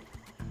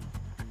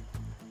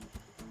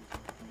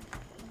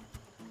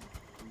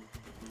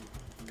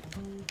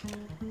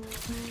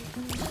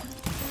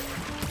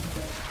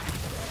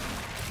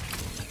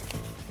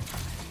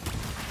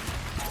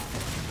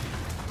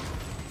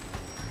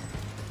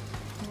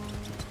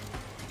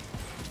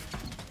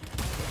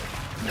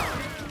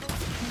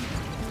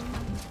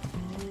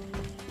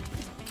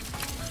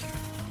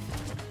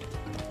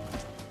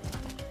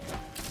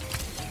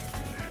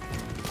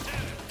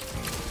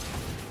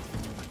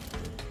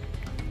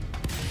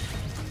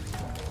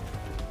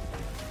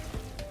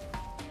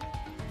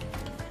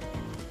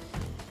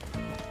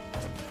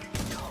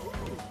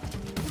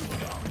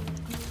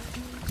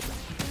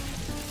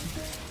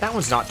 That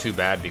one's not too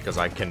bad because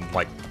I can,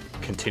 like,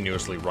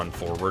 continuously run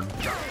forward.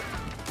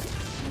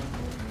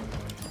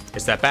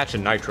 It's that batch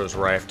of nitros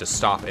where I have to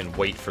stop and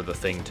wait for the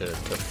thing to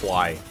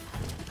fly.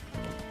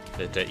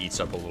 It eats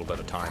up a little bit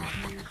of time.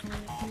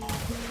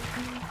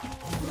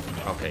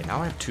 Okay,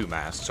 now I have 2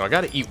 masks, so I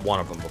gotta eat one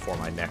of them before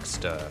my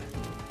next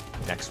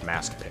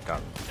mask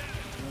pickup.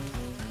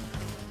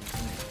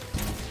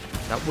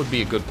 That would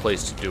be a good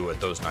place to do it,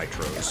 those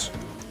nitros.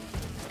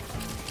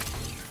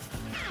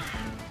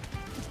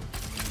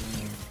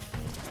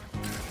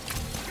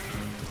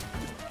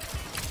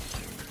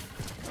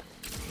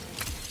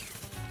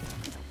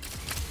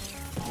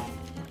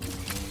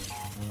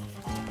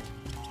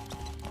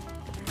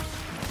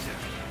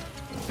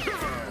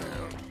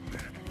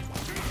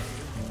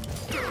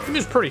 He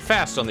moves pretty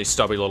fast on these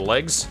stubby little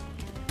legs.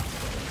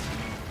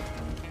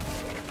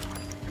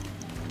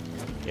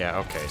 Yeah,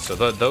 okay, so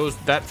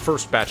that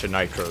first batch of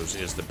nitros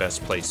is the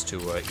best place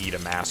to eat a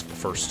mask the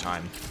first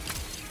time.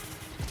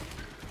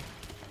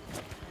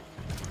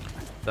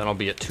 Then I'll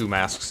be at 2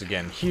 masks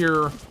again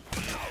here.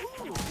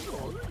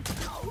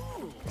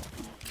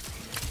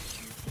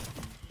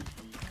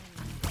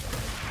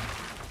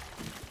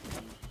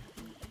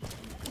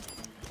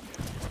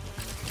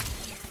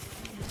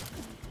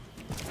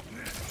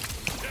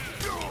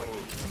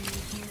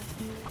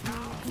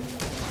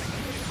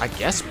 I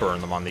guess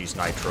burn them on these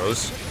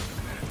nitros.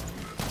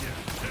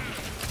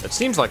 It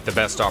seems like the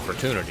best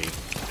opportunity.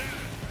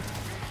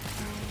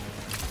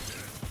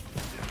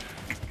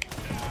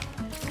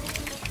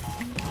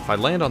 If I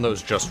land on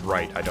those just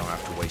right, I don't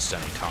have to waste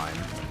any time.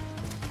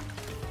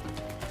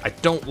 I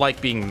don't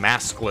like being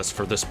maskless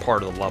for this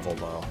part of the level,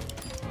 though.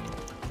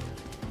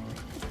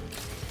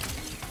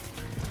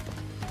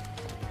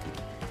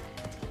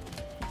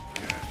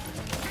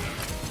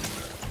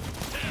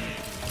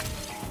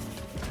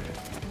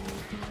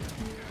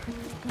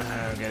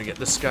 Gotta get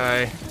this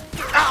guy.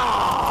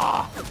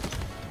 Ah!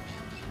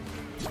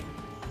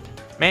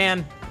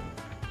 Man.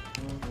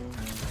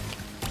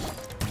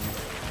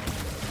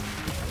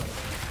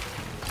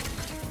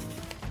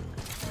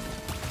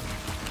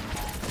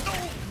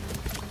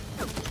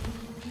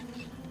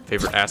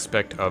 Favorite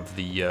aspect of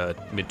the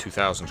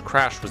mid-2000s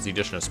Crash was the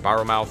addition of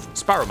Spiral Mouth.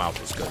 Spiral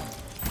Mouth was good.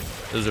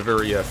 It was a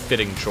very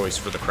fitting choice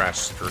for the Crash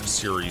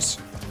series.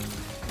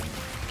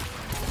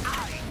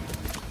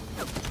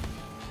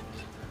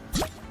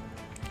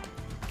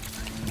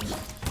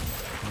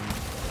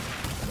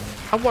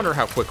 I wonder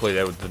how quickly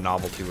the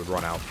novelty would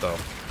run out, though.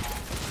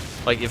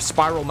 Like, if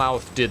Spiral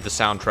Mouth did the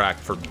soundtrack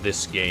for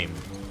this game,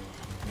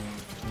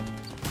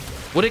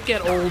 would it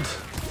get old?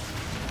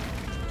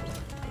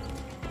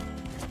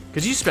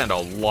 Because you spend a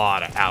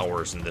lot of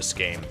hours in this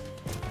game.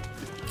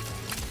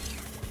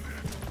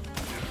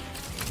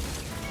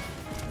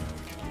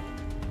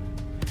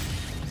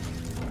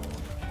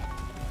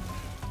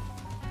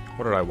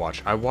 What did I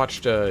watch? I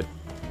watched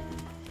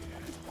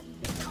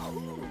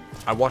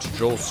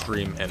Joel's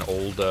stream an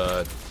old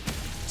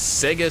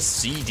Sega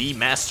CD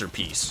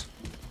masterpiece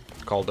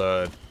called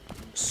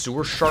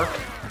Sewer Shark.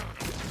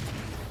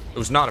 It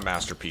was not a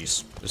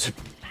masterpiece. It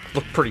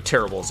looked pretty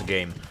terrible as a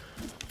game,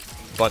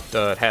 but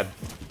it had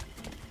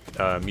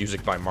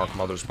music by Mark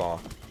Mothersbaugh,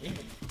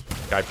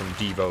 guy from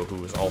Devo, who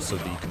was also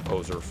the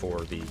composer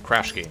for the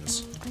Crash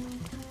games,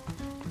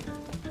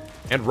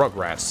 and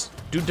Rugrats.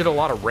 Dude did a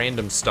lot of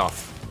random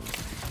stuff.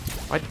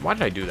 Why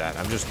did I do that?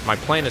 My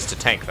plan is to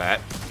tank that.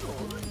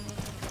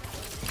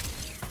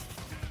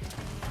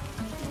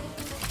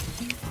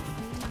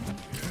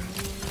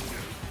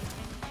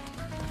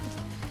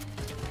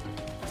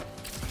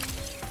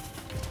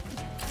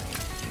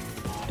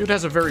 Dude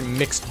has a very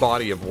mixed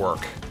body of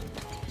work.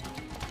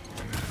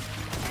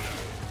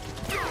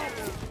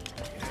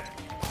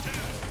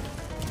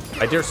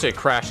 I dare say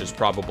Crash is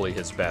probably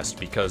his best,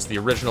 because the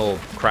original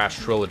Crash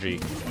trilogy,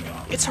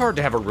 it's hard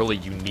to have a really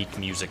unique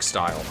music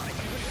style.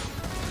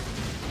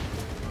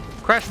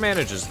 Crash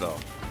manages, though.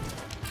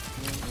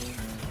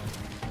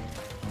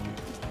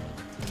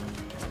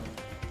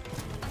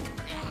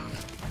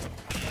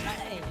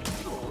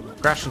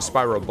 Crash and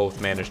Spyro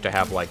both managed to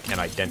have, like, an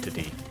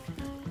identity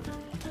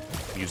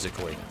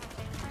musically,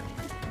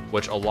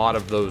 which a lot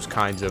of those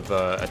kinds of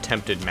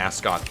attempted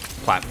mascot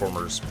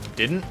platformers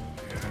didn't.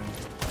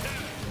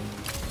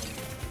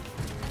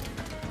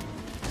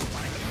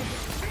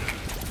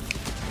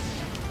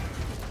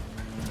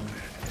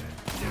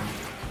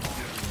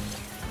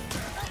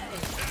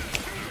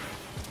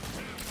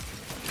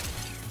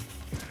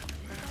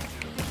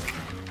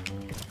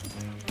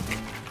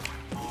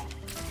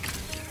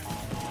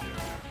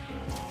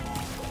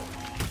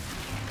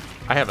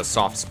 I have a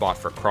soft spot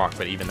for Croc,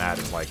 but even that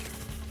is like,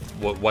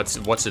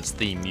 what's its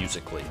theme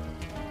musically?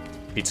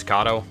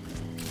 Pizzicato?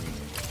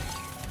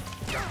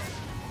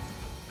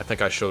 I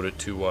think I showed it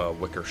to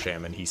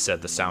Wickersham, and he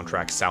said the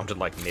soundtrack sounded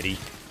like MIDI.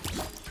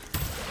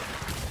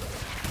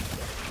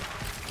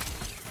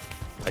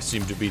 I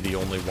seem to be the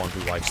only one who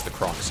likes the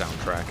Croc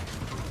soundtrack.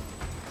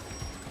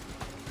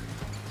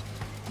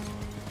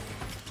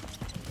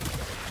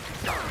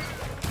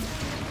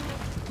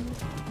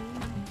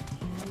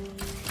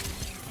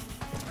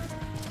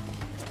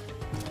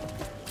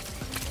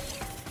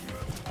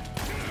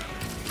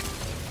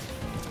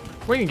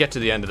 We're gonna get to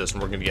the end of this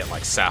and we're gonna get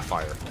like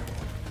Sapphire.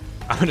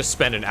 I'm gonna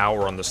spend an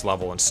hour on this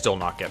level and still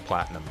not get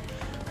platinum.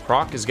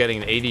 Croc is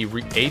getting an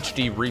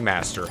HD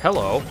remaster.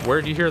 Hello,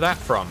 where did you hear that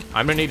from?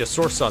 I'm gonna need a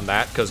source on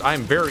that, because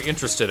I'm very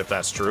interested if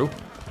that's true.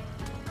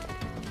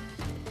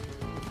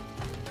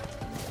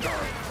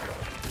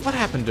 What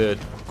happened to...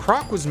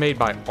 Croc was made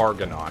by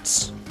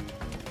Argonauts,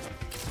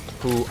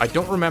 who I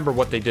don't remember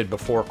what they did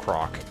before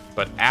Croc,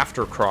 but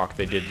after Croc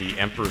they did the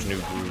Emperor's New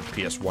Groove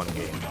PS1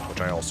 game, which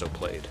I also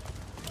played.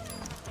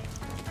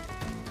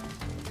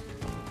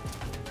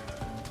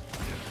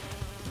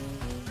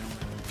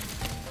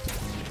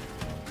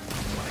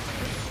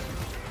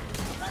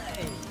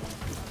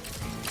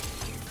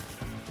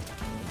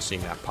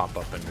 Seeing that pop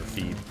up in your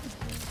feed.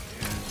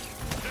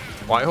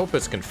 Well, I hope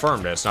it's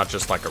confirmed and it's not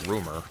just like a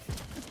rumor.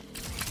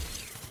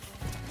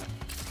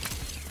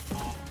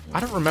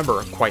 I don't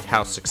remember quite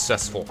how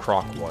successful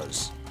Croc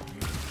was.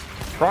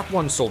 Croc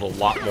 1 sold a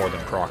lot more than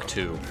Croc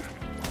 2,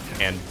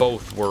 and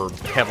both were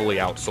heavily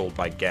outsold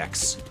by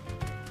Gex.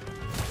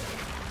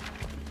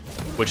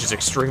 Which is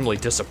extremely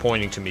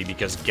disappointing to me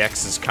because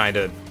Gex is kind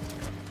of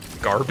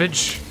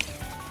garbage.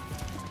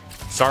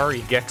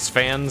 Sorry, Gex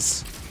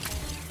fans.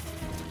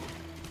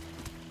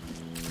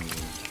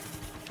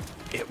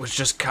 It was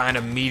just kind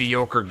of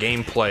mediocre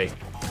gameplay,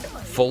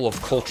 full of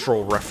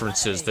cultural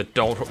references that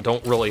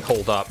don't really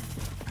hold up.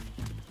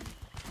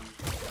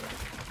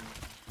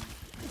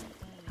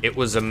 It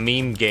was a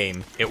meme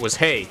game. It was,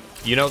 hey,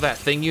 you know that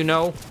thing you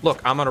know?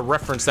 Look, I'm gonna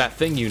reference that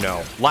thing you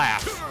know.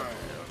 Laugh.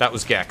 That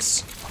was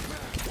Gex.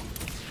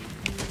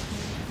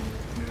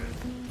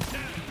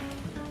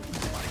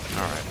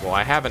 Alright, well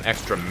I have an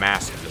extra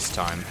mask this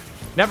time.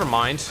 Never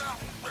mind.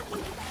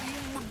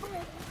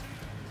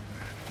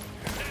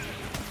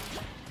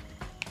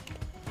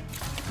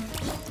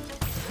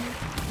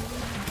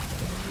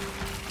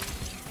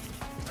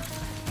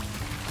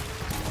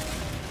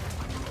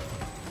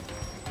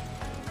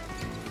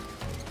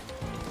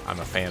 I'm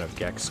a fan of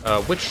Gex.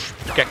 Which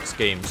Gex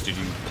games did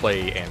you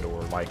play and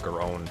or like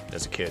or own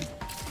as a kid?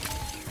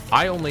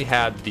 I only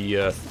had the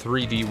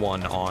 3D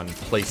one on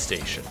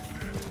PlayStation.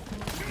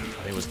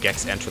 I think it was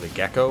Gex Enter the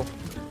Gecko.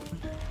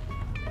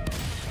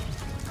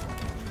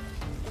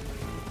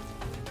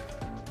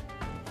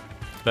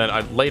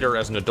 Then later,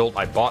 as an adult,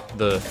 I bought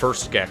the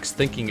first Gex,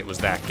 thinking it was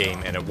that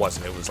game, and it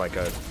wasn't. It was like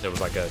a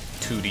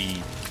 2D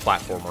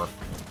platformer.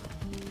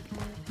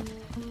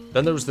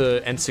 Then there was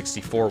the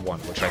N64 one,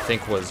 which I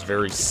think was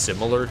very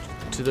similar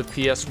to the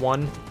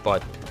PS1,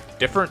 but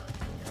different.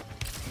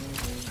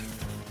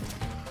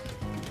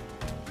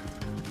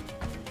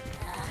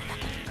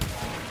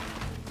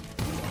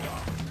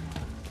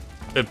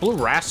 It blew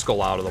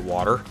Rascal out of the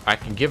water. I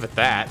can give it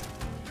that.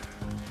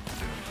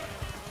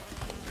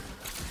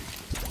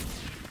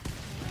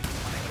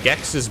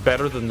 Gex is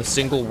better than the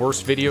single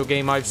worst video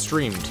game I've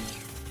streamed.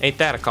 Ain't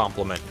that a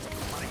compliment?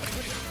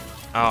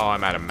 Oh,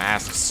 I'm out of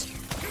masks.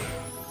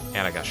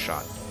 And I got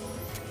shot.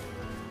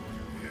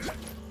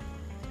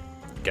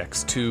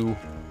 Gex 2.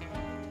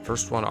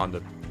 First one on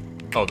the...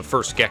 Oh, the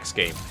first Gex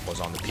game was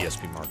on the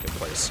PSP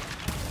Marketplace.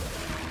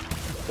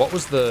 What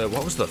was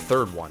the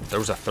third one? There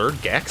was a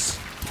third Gex?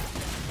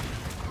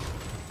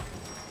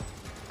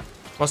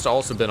 Must have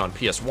also been on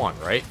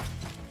PS1, right?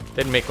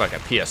 They didn't make like a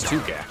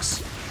PS2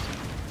 Gex.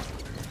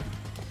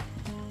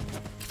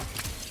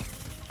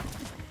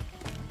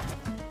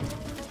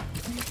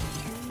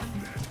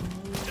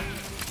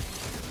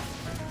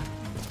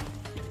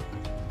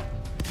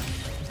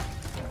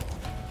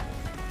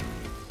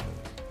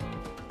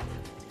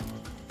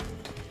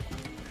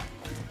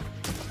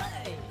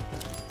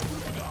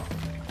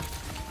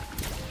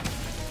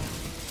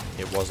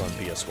 It was on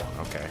PS1,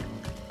 okay.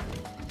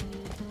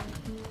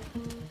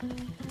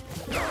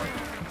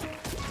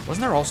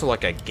 Wasn't there also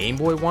like a Game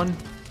Boy one?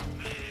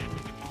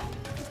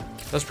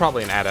 That's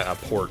probably a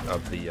port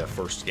of the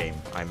first game,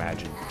 I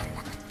imagine.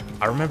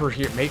 I remember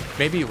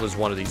maybe it was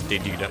one of these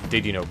Did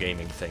You Know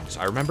Gaming things.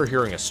 I remember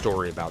hearing a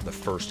story about the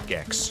first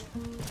Gex,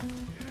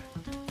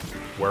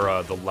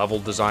 where the level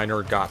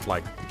designer got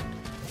like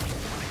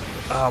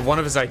one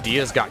of his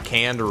ideas got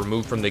canned or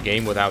removed from the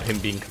game without him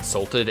being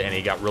consulted, and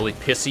he got really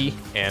pissy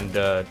and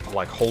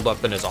like holed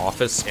up in his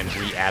office and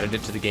re-added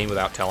it to the game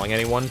without telling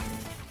anyone.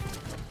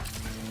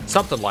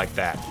 Something like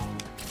that.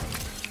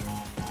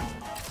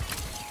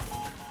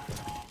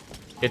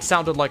 It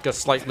sounded like a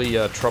slightly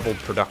troubled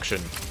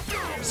production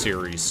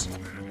series.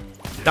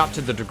 Not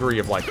to the degree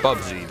of like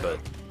Bubsy, but...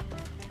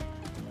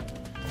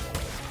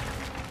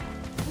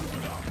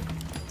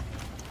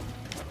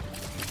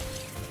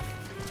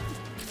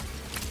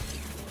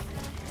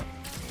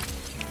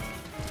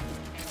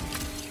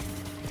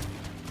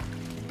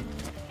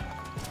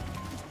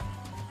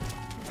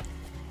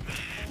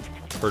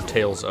 Heard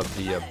tales of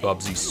the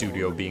Bubsy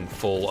studio being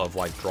full of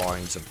like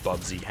drawings of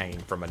Bubsy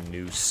hanging from a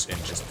noose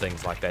and just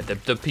things like that.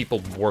 The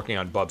people working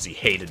on Bubsy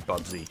hated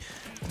Bubsy.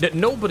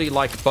 Nobody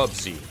liked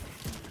Bubsy.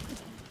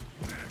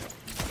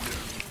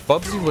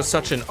 Bubsy was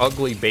such an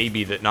ugly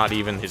baby that not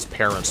even his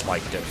parents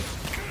liked him.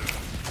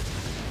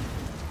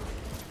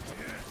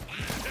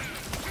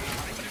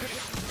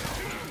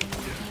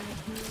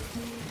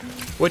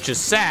 Which is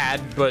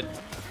sad, but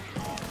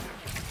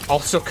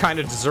also kind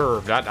of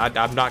deserved.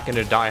 I'm not going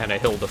to die on a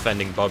hill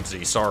defending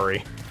Bubsy,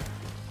 sorry.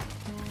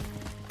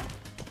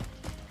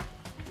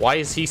 Why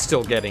is he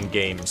still getting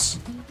games?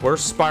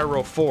 Where's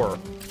Spyro 4?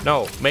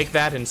 No, make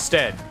that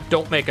instead.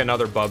 Don't make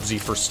another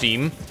Bubsy for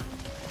Steam.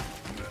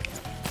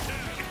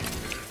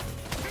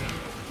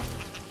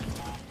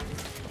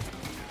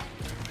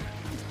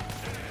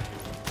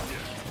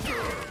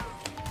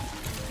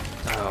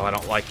 Oh, I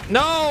don't like...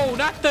 No,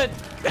 not the...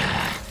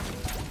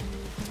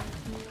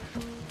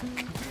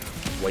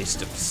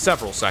 Waste of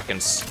several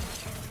seconds.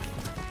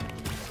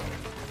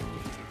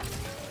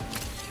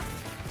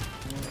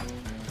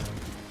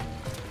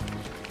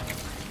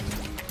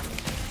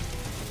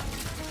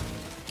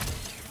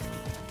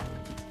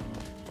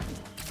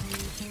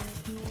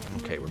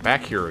 Okay, we're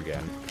back here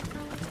again.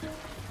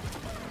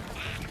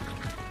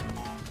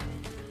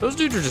 Those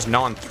dudes are just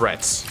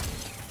non-threats.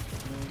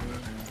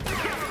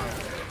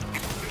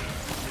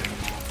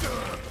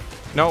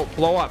 No,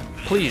 blow up,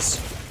 please.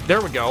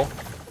 There we go.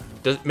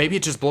 Maybe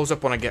it just blows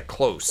up when I get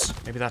close.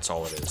 Maybe that's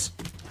all it is.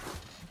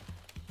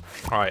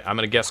 Alright, I'm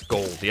gonna guess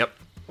gold. Yep.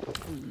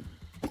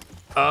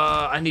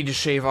 I need to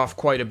shave off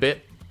quite a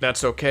bit.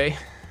 That's okay.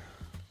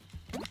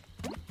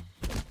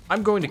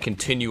 I'm going to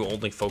continue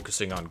only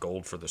focusing on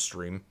gold for the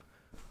stream.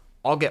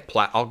 I'll get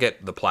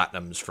the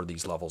platinums for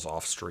these levels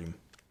off stream.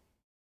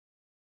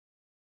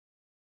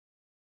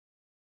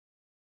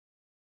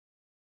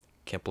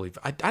 Can't believe...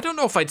 I don't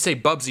know if I'd say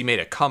Bubsy made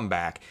a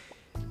comeback.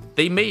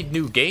 They made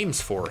new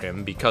games for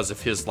him because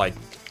of his, like,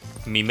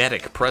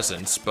 mimetic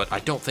presence, but I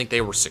don't think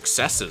they were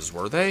successes,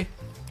 were they?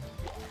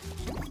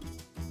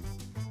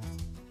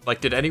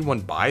 Like, did anyone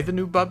buy the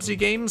new Bubsy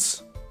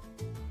games?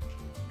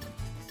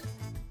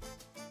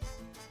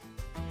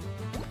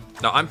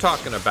 No, I'm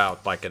talking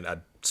about, like,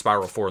 a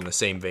Spyro 4 in the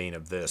same vein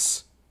of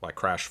this, like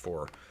Crash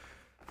 4.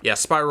 Yeah,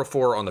 Spyro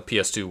 4 on the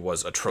PS2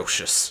 was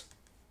atrocious.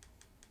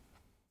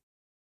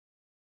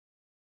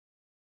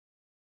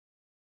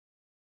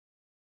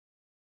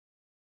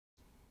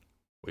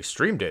 We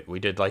streamed it.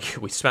 We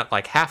spent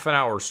like half an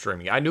hour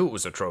streaming. I knew it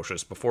was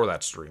atrocious before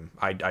that stream.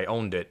 I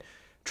owned it,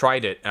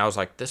 tried it, and I was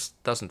like, this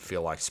doesn't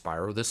feel like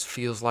Spyro. This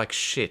feels like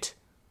shit.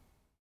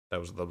 That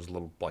was a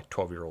little, like,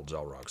 12-year-old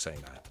Xelrog saying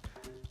that.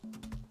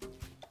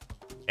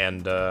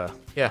 And,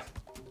 yeah.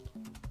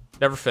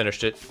 Never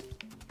finished it.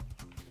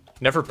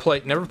 Never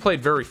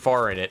played very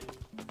far in it.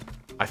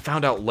 I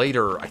found out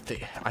later,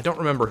 I don't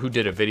remember who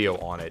did a video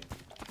on it,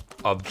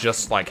 of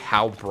just, like,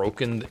 how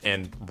broken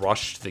and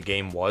rushed the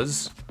game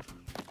was.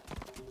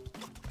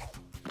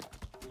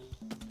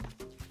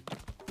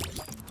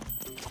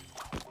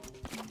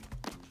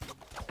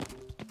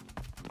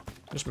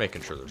 Just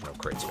making sure there's no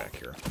crates back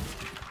here.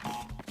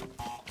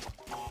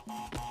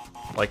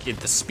 Like, in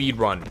the speed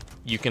run,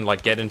 you can,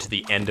 like, get into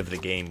the end of the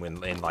game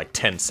in like,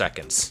 10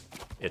 seconds.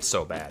 It's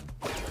so bad.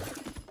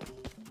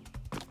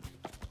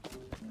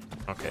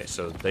 Okay,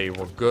 so they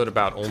were good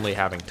about only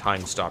having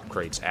time stop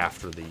crates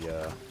after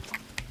the,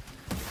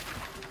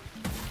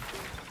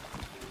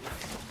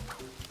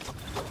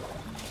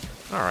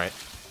 Alright.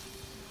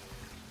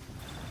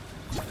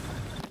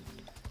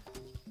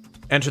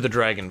 Enter the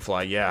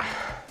Dragonfly, yeah.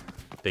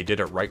 They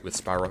did it right with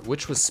Spyro.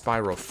 Which was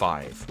Spyro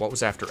 5? What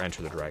was after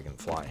Enter the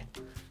Dragonfly?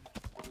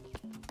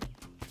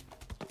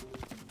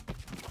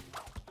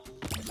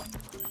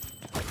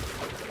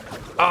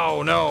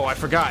 Oh no, I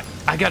forgot.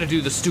 I gotta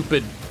do the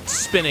stupid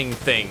spinning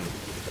thing.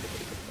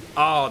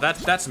 Oh,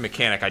 that's a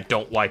mechanic I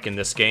don't like in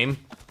this game.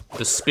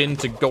 The spin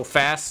to go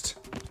fast.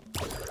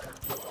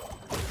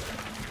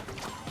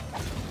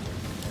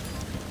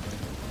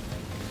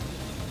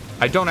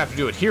 I don't have to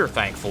do it here,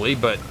 thankfully,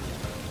 but...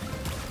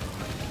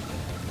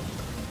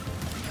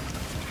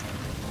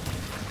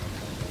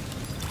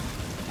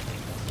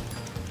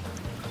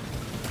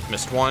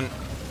 Missed one.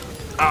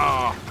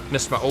 Ah,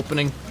 missed my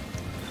opening.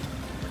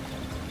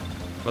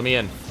 Let me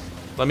in.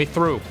 Let me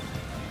through.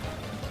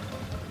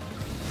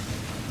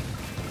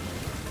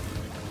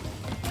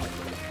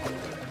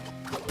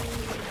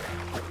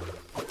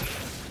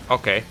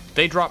 Okay,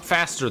 they drop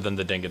faster than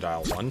the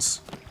Dingodile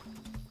ones.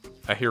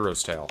 A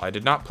Hero's Tale. I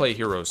did not play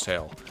Hero's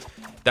Tale.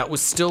 That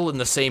was still in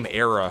the same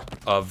era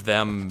of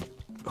them...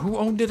 Who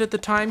owned it at the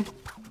time?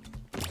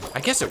 I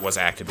guess it was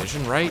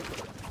Activision, right?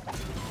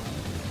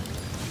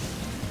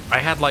 I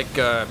had, like,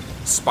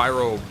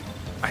 Spyro...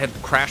 I had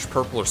Crash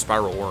Purple or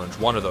Spyro Orange,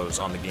 one of those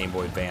on the Game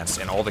Boy Advance,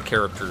 and all the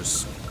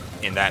characters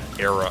in that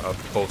era of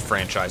both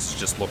franchises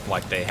just looked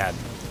like they had,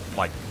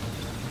 like,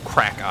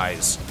 crack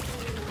eyes.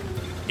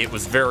 It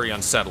was very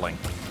unsettling.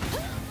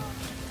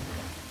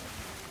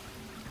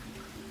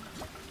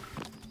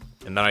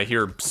 And then I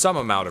hear some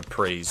amount of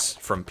praise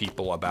from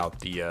people about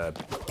the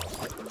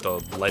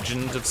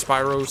Legend of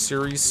Spyro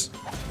series.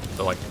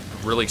 The, like,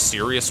 really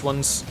serious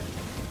ones.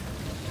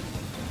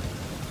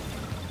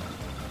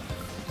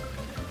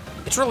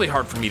 It's really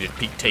hard for me to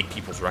take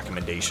people's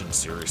recommendations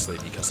seriously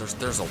because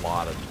there's a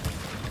lot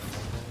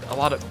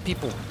of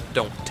people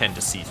don't tend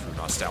to see through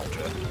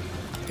nostalgia.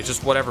 It's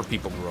just whatever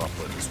people grew up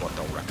with is what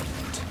they'll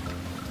recommend.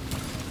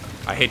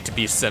 I hate to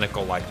be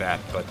cynical like that,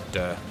 but,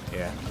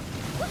 yeah.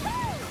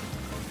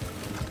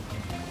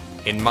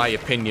 In my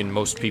opinion,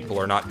 most people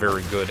are not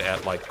very good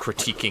at, like,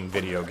 critiquing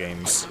video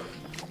games.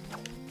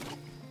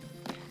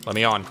 Let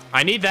me on.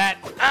 I need that!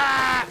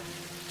 Ah!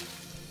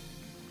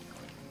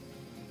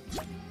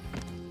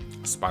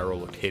 Spyro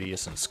looked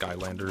hideous in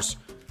Skylanders.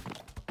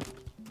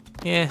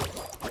 Yeah.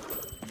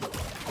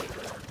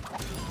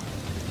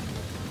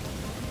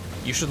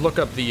 You should look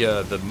up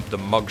the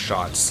mug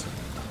shots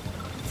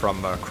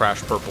from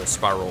Crash Purple,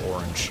 Spyro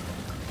Orange.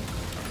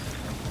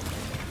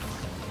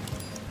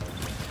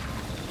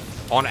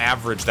 On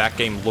average, that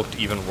game looked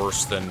even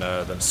worse than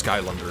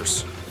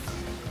Skylanders.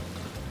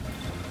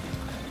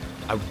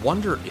 I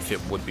wonder if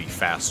it would be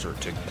faster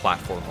to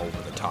platform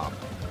over the top.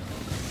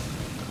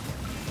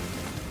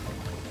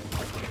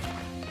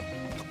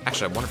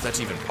 Actually, I wonder if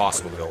that's even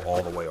possible to go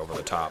all the way over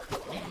the top.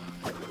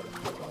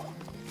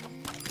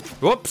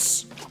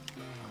 Whoops!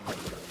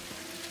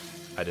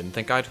 I didn't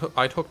think I'd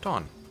hooked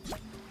on.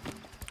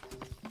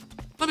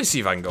 Let me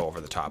see if I can go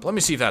over the top. Let me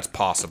see if that's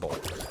possible.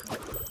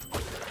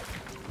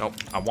 Nope,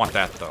 I want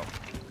that, though.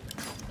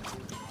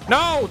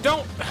 No,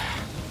 don't!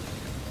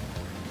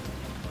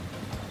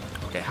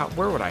 Okay,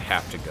 where would I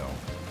have to go?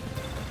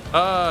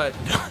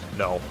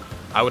 No.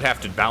 I would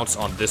have to bounce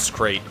on this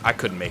crate. I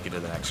couldn't make it to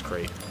the next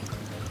crate.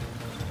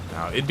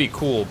 Now, it'd be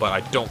cool, but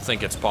I don't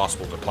think it's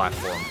possible to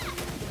platform.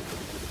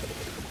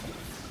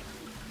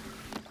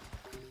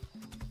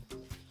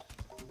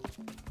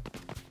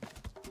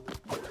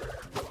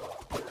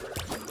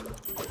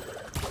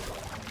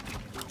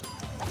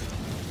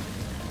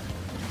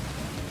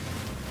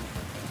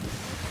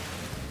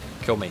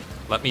 Kill me.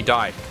 Let me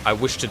die. I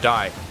wish to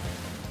die.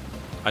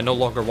 I no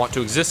longer want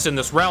to exist in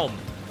this realm.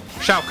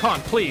 Shao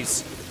Kahn,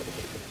 please.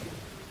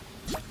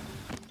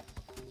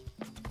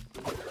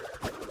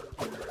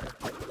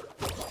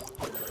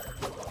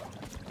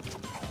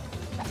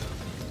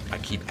 I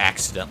keep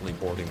accidentally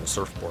boarding the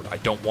surfboard. I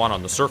don't want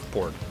on the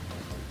surfboard.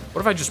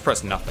 What if I just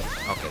press nothing?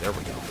 Okay, there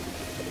we go.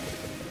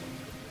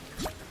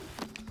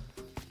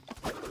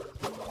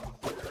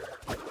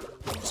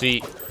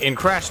 See, in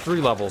Crash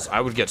 3 levels, I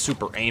would get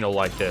super anal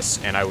like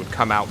this, and I would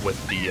come out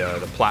with the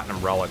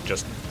Platinum Relic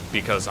just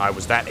because I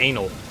was that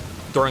anal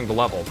during the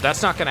level.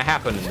 That's not going to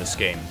happen in this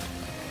game.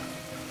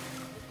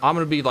 I'm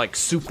going to be, like,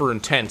 super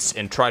intense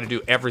and try to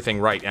do everything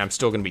right, and I'm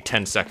still going to be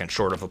 10 seconds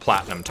short of a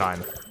Platinum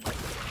time.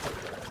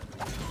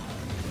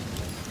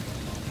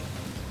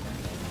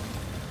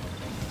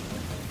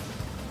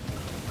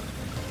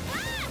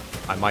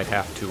 I might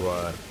have to,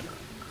 I'm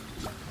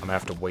gonna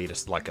have to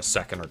wait like a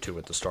second or two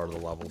at the start of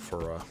the level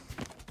for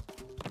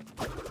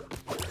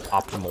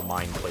optimal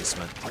mine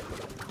placement.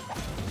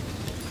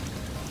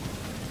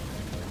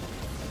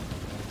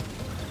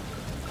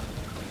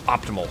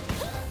 Optimal.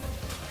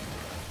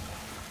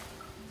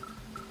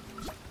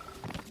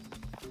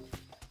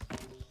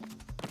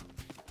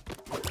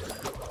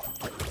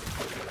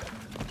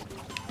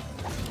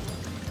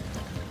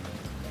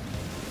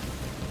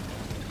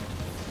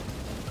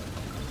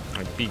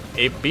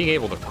 Being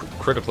able to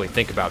critically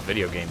think about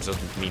video games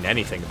doesn't mean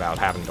anything about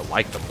having to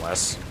like them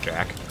less,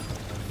 Jack.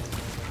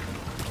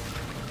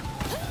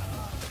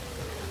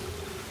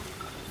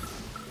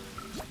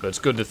 But it's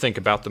good to think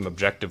about them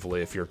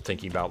objectively if you're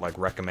thinking about, like,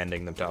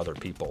 recommending them to other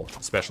people,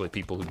 especially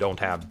people who don't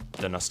have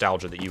the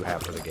nostalgia that you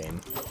have for the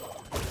game.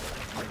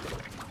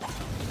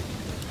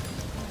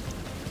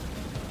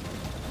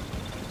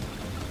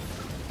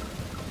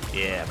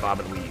 Yeah,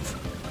 bob and weave.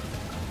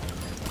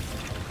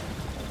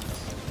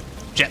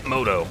 Jet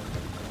Moto.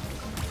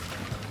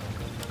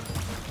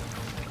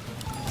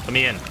 Let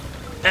me in.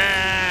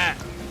 Ah!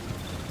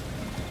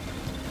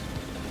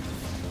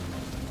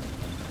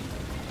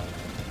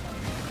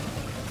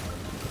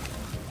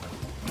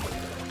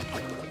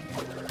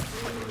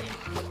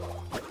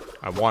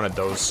 I wanted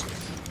those.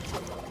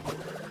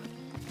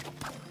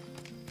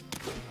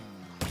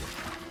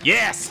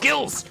 Yeah,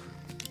 skills!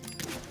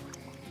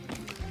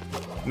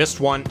 Missed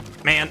one.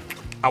 Man,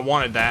 I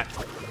wanted that.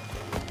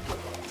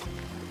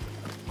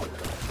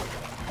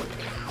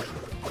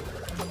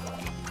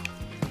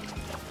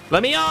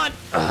 Let me on!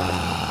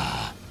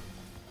 Ugh.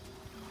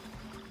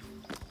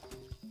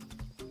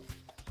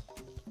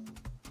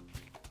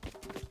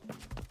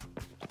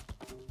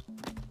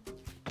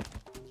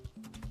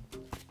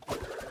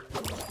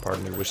 Part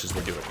of me wishes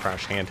they do a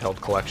Crash handheld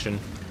collection.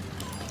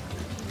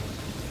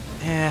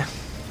 Eh.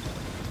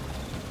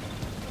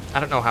 I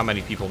don't know how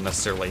many people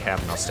necessarily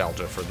have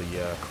nostalgia for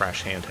the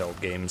Crash handheld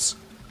games.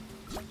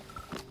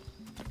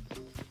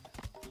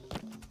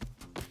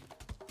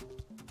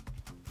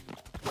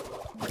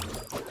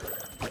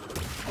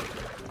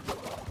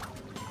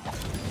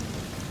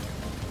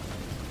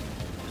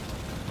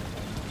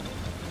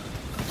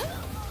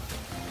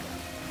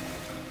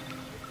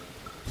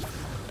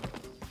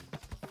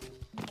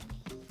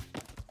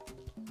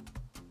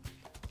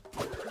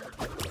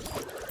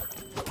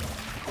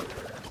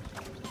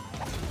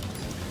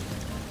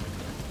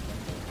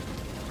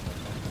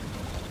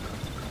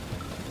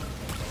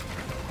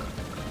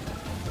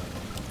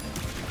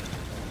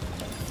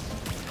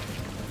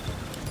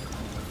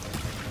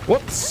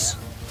 Whoops!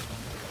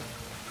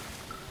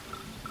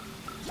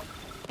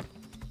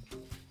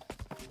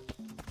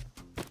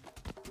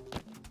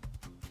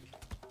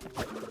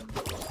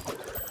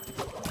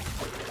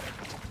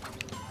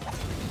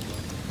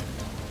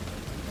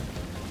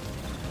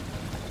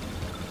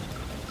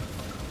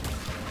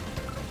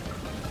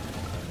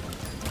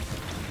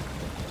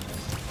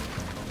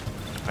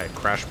 I had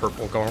Crash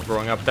Purple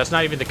growing up. That's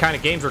not even the kind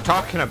of games we're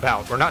talking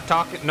about. We're not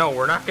talking. No,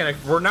 we're not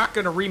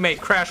gonna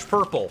remake Crash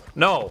Purple.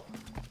 No.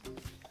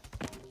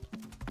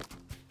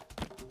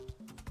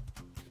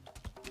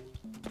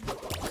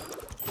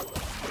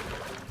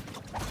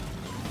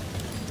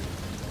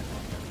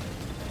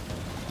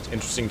 It's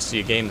interesting to see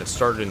a game that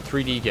started in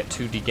 3D get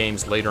 2D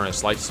games later in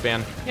its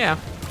lifespan. Yeah.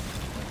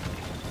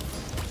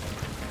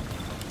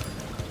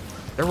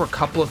 There were a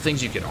couple of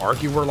things you could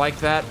argue were like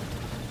that,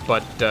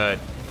 but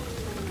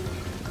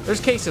there's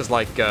cases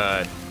like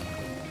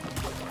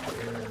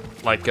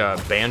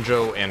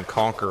Banjo and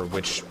Conquer,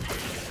 which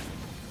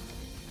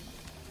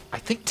I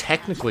think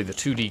technically the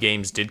 2D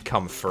games did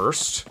come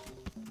first.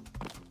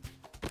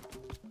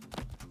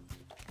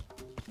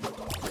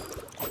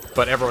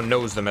 But everyone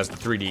knows them as the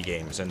 3D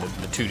games, and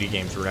the 2D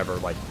games were never,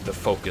 like, the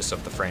focus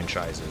of the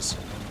franchises.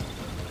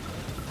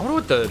 I wonder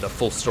what the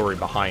full story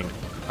behind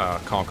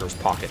Conker's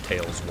Pocket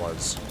Tales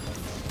was.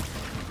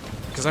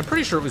 Because I'm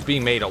pretty sure it was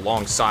being made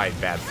alongside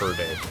Bad Fur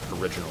Day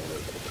originally.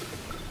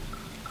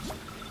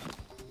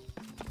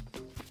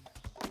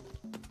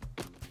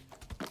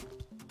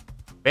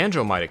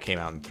 Banjo might have came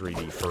out in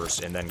 3D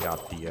first and then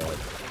got the,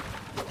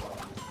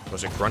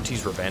 was it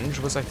Grunty's Revenge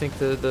was, I think,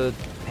 the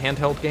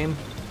handheld game?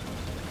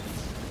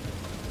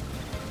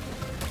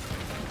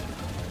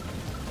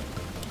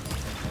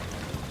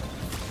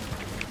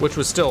 Which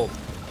was still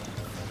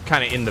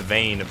kind of in the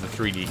vein of the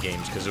 3D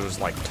games, because it was,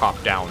 like,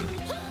 top-down.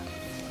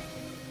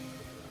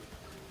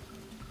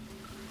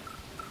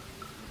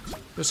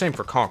 The same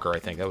for Conker, I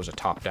think. That was a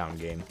top-down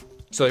game.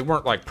 So they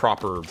weren't, like,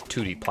 proper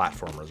 2D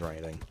platformers or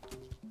anything.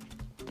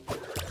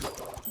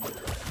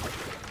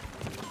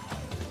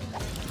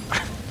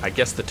 I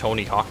guess the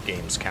Tony Hawk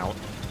games count.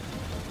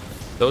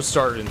 Those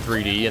started in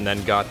 3D and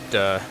then got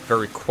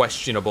very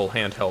questionable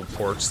handheld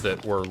ports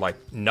that were, like,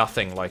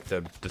 nothing like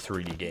the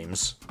 3D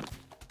games.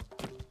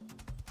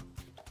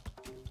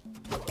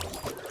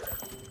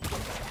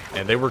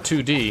 And they were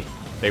 2D.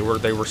 They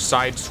were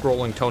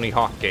side-scrolling Tony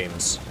Hawk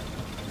games.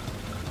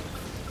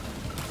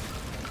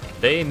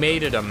 They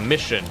made it a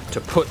mission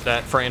to put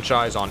that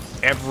franchise on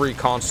every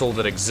console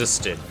that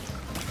existed.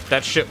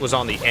 That shit was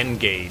on the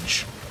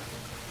N-Gage.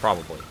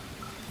 Probably.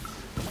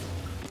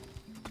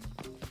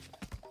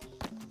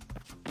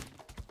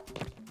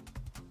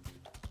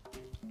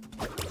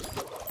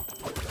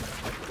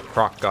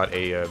 Croc got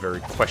a very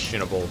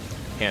questionable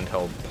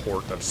handheld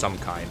port of some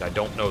kind. I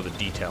don't know the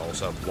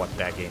details of what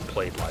that game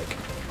played like.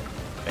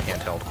 The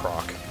handheld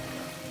Croc.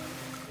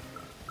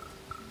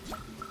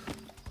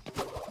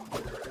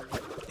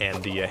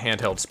 And the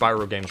handheld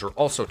Spyro games were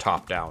also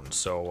top-down,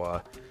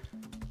 so,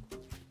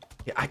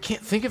 yeah, I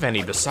can't think of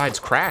any besides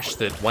Crash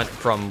that went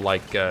from,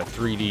 like,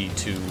 3D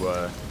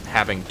to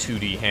having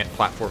 2D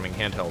platforming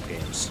handheld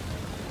games.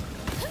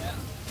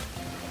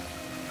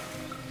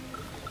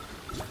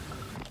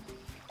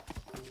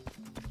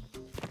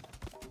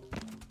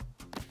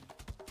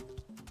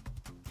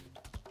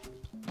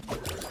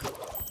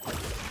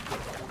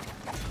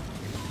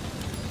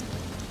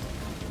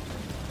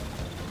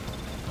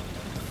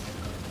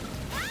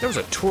 There was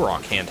a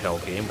Turok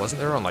handheld game, wasn't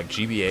there, on, like,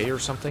 GBA or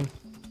something?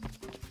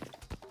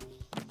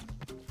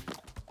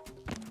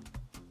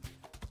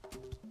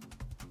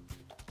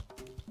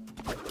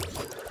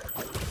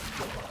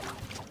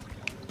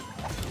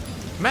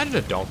 Imagine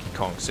a Donkey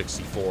Kong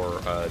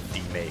 64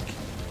 remake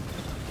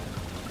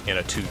in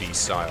a 2D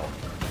style.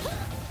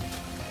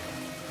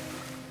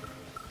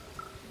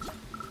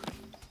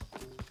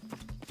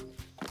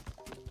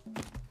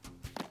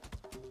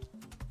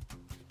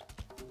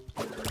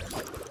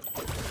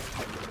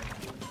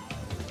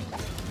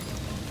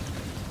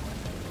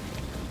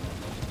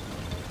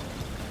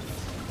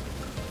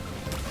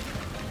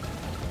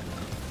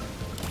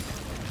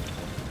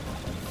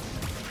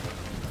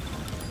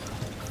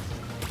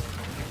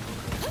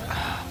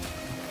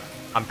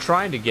 I'm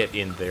trying to get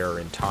in there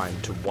in time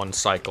to one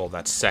cycle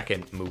that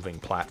second moving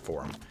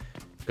platform,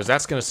 because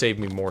that's going to save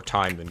me more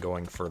time than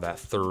going for that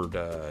third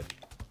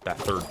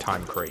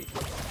time crate.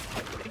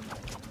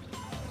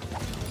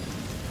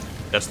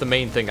 That's the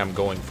main thing I'm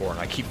going for, and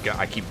I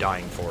keep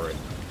dying for it.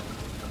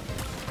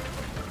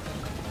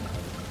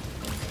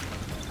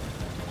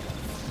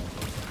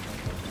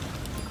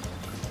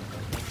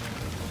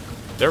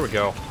 There we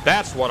go.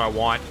 That's what I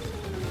want.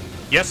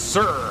 Yes,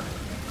 sir.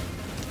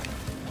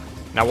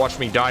 Now watch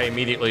me die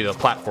immediately to the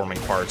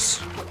platforming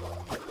parts.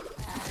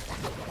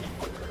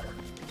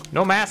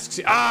 No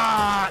masks.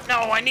 Ah,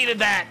 no, I needed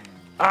that.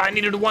 I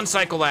needed to one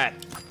cycle that.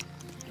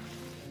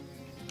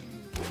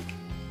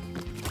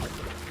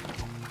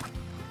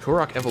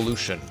 Turok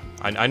Evolution.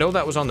 I know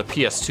that was on the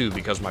PS2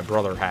 because my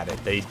brother had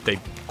it. They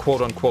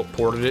quote-unquote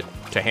ported it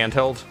to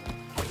handheld.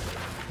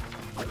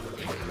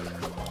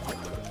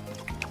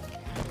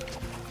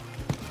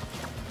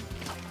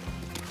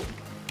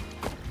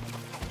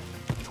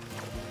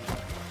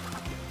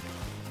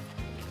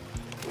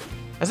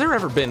 Has there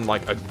ever been,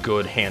 like, a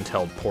good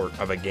handheld port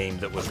of a game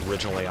that was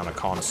originally on a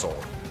console?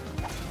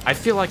 I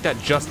feel like that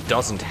just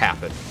doesn't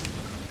happen.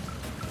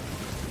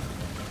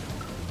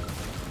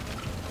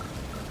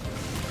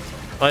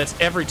 Well, it's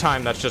every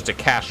time that's just a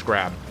cash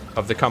grab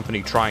of the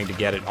company trying to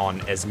get it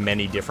on as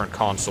many different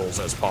consoles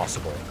as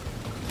possible.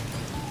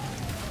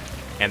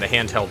 And the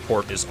handheld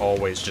port is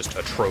always just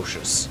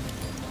atrocious.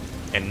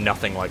 And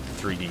nothing like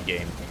the 3D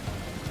game.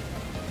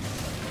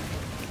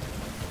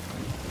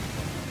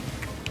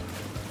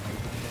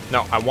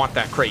 No, I want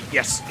that crate.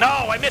 Yes. No,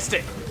 I missed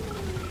it!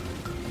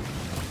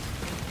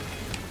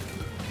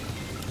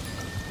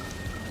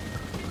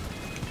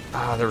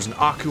 Ah, there was an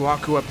Aku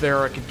Aku up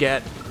there I could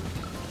get.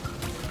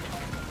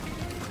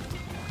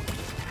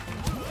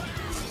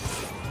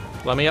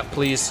 Let me up,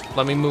 please.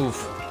 Let me move.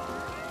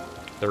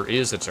 There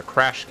is. It's a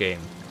Crash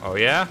game. Oh,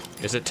 yeah?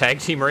 Is it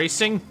tag team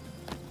racing?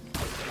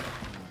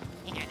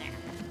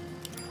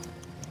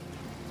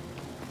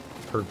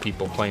 Heard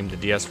people claim the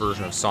DS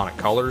version of Sonic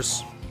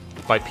Colors.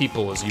 By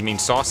people, as you mean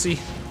Saucy?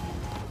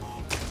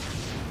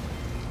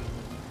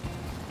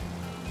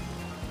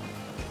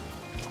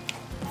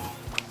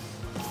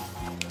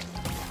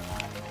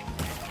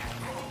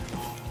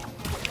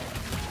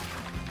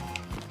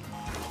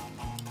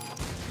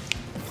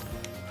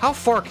 How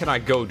far can I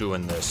go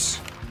doing this?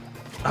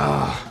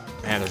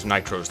 Man, there's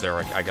nitros there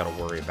I gotta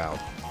worry about.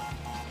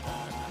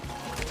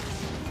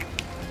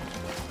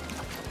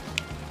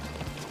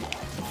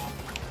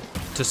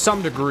 To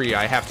some degree,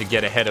 I have to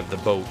get ahead of the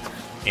boat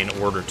in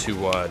order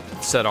to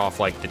set off,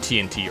 like, the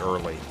TNT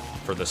early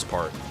for this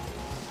part.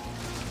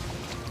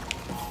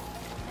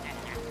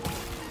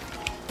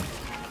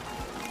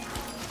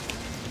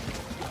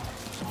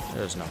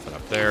 There's nothing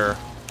up there.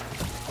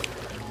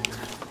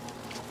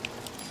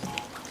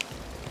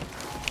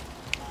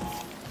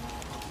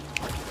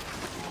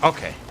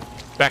 Okay,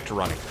 back to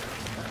running.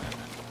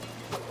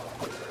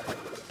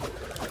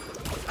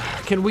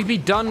 Can we be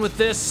done with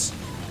this?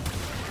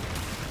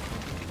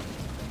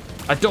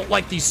 I don't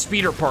like these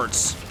speeder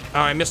parts. Oh,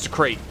 I missed a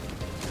crate.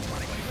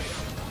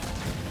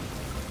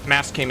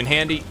 Mask came in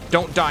handy.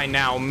 Don't die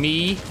now,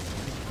 me.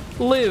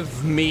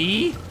 Live,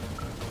 me.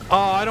 Oh,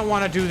 I don't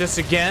want to do this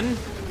again.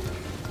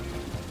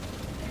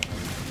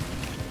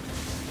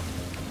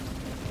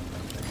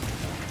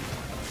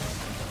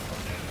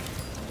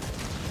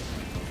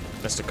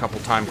 Missed a couple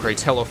time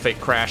crates. Hello,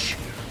 fake Crash.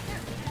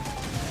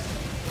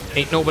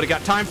 Ain't nobody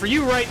got time for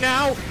you right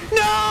now.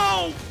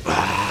 No!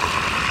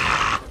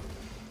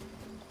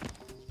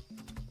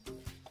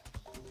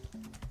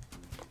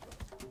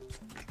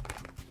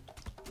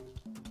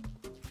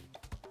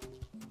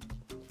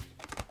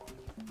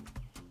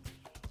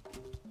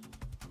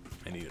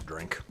 I need a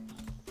drink.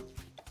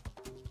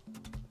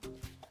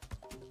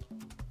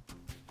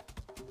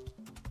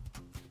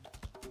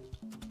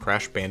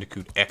 Crash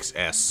Bandicoot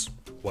XS.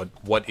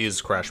 What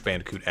is Crash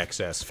Bandicoot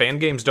XS? Fan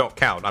games don't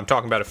count. I'm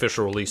talking about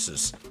official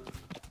releases.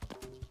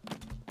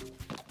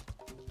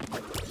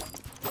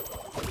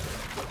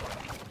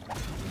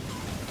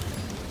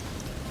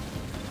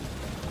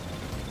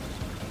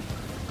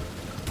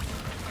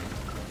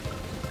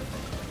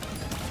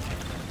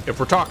 If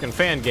we're talking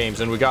fan games,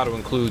 then we got to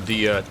include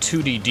the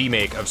 2D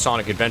remake of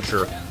Sonic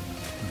Adventure,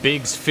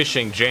 Big's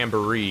Fishing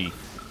Jamboree,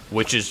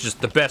 which is just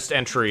the best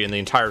entry in the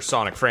entire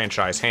Sonic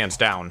franchise, hands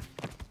down.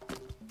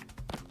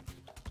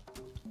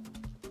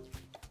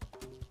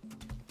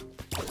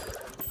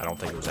 I don't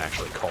think it was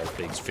actually called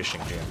Big's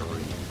Fishing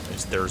Jamboree.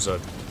 There's a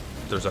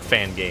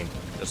fan game.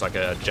 There's like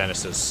a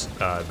Genesis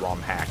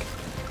ROM hack.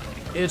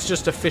 It's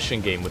just a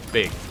fishing game with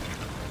Big.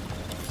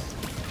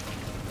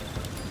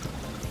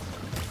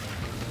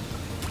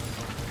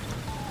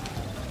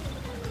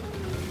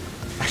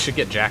 I should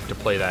get Jack to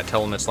play that.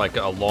 Tell him it's like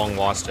a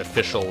long-lost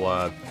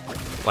official,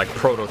 like,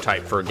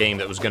 prototype for a game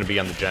that was going to be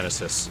on the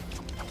Genesis.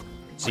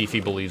 See if he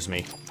believes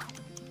me.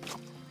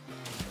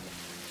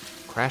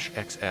 Crash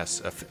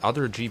XS,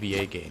 other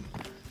GBA game.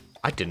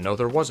 I didn't know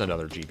there was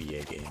another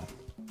GBA game.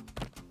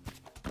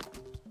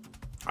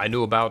 I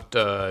knew about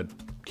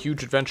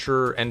Huge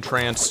Adventure,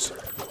 Entranced,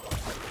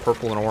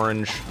 Purple and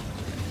Orange.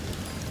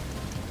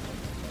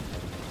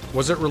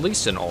 Was it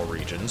released in all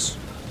regions?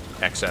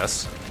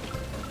 XS.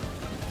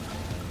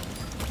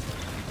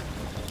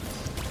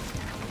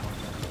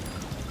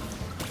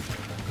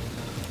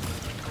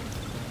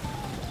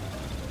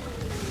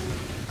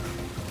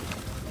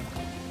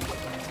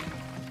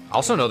 I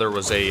also know there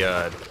was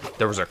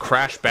a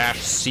Crash Bash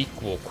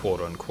sequel,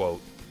 quote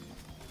unquote.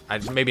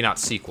 Maybe not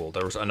sequel.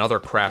 There was another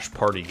Crash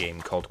party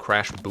game called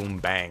Crash Boom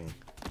Bang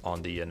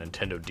on the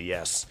Nintendo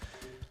DS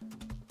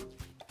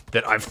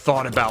that I've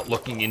thought about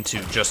looking into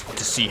just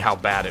to see how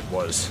bad it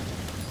was.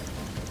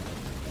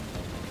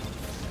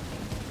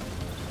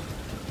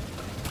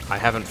 I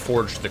haven't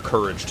forged the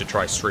courage to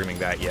try streaming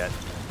that yet.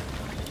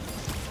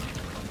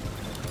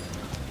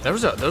 There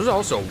was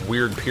also a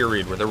weird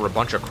period where there were a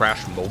bunch of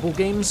Crash mobile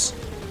games.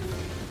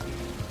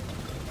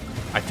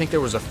 I think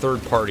there was a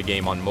third-party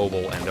game on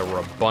mobile, and there were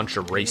a bunch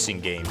of racing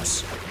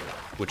games,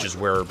 which is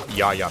where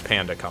Yaya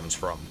Panda comes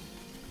from.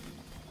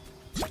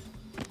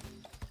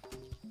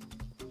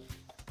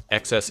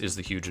 XS is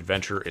the huge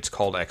adventure. It's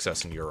called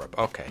XS in Europe.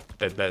 Okay,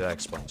 that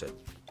explains it.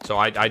 So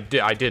I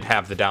did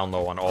have the down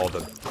low on all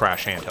the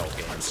Crash handheld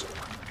games.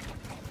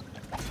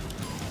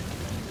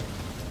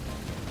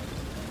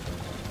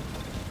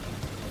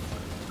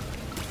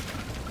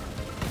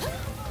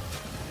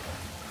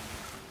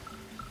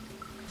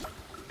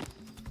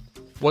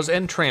 Was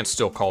Entranced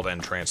still called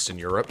Entranced in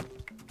Europe?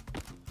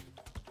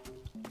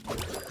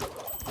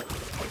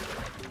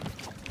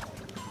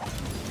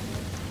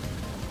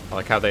 I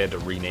like how they had to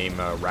rename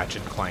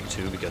Ratchet & Clank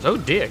 2 because, oh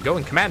dear,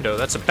 going commando,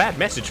 that's a bad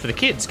message for the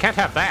kids, can't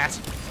have that.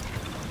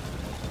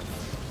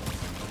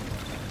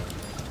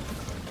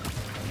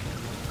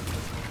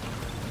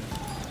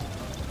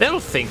 They'll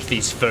think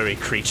these furry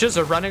creatures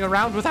are running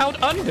around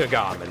without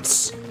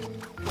undergarments.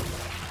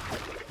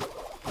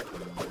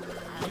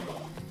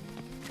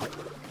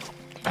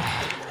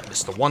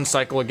 Missed the one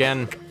cycle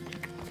again.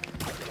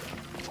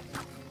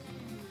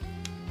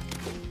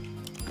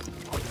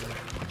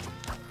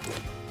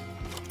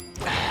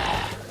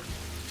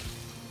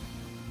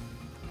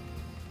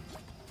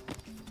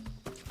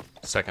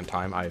 Second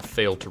time, I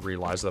failed to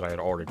realize that I had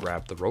already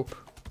grabbed the rope.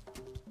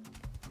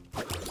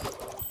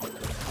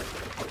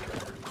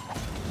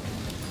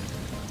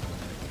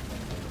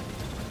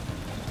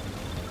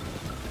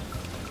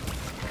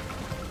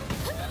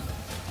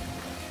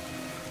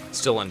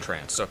 Still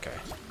entranced, okay.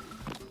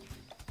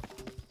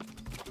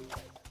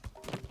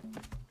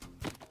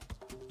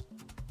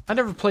 I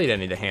never played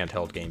any of the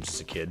handheld games as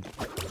a kid.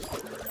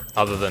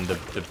 Other than the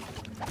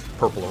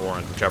purple or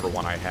orange, whichever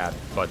one I had,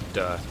 but,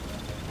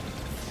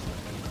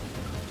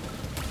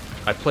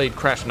 I played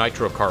Crash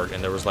Nitro Kart,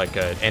 and there was, like,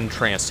 an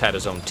Entranced had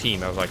his own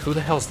team. I was like, who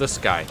the hell's this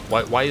guy?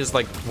 Why is,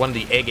 like, one of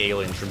the egg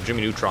aliens from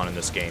Jimmy Neutron in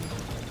this game?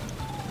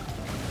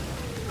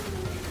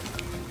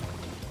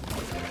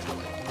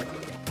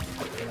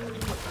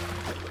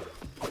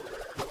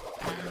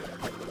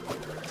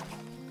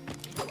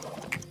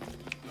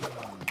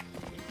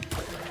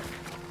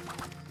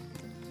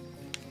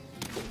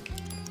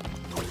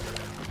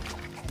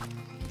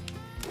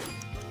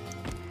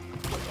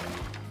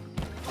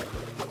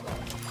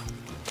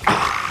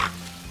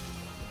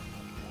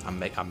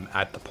 I'm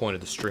at the point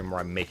of the stream where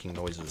I'm making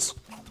noises.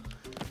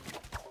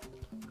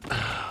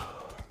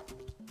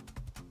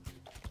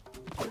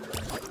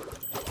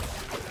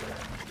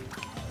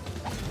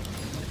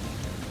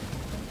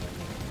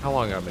 How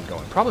long have I been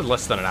going? Probably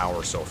less than an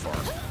hour so far.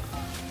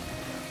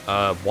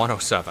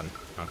 107.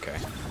 Okay.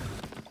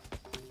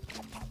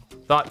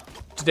 Thought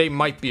today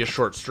might be a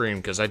short stream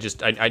because I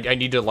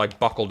need to like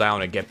buckle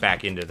down and get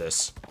back into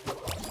this.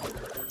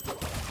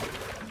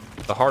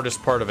 The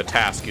hardest part of a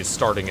task is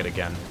starting it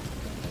again.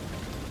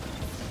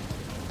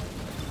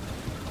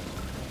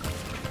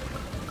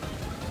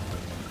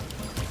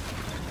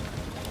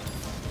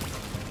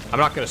 I'm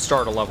not going to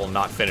start a level and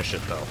not finish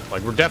it, though.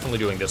 Like, we're definitely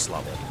doing this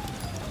level.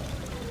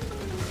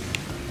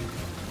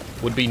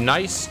 Would be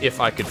nice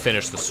if I could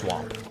finish the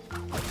swamp.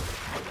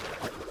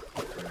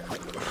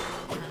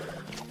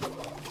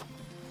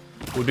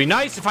 Would be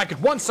nice if I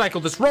could one-cycle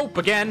this rope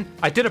again.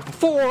 I did it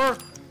before.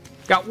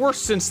 Got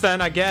worse since then,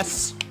 I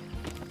guess.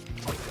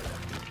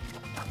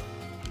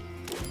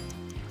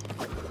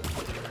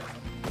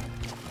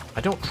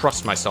 I don't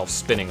trust myself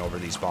spinning over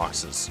these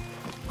boxes.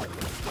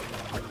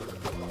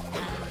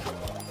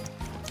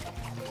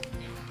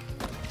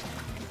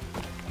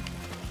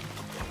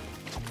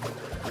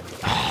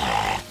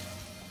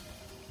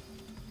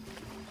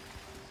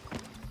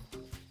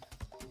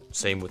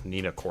 Same with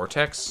Nina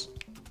Cortex.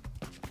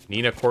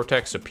 Nina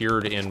Cortex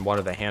appeared in one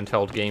of the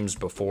handheld games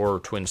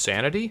before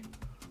Twinsanity.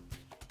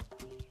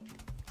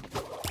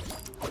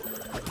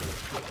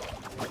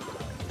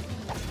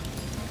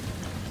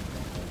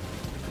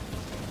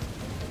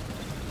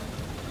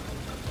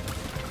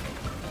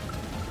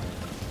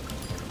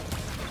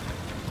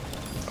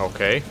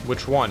 Okay,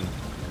 which one?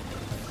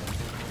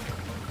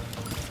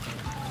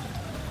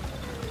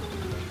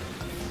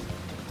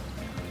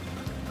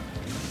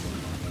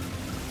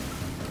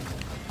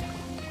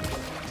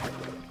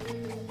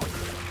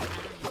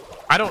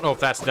 I don't know if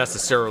that's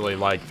necessarily,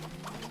 like...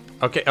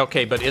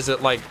 Okay, but is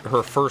it, like,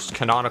 her first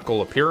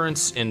canonical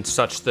appearance in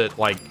such that,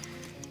 like,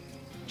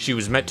 she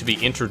was meant to be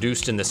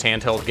introduced in this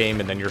handheld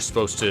game and then you're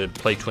supposed to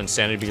play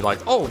Twinsanity and be like,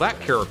 oh, that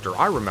character,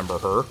 I remember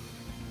her.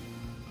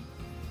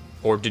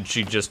 Or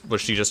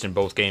was she just in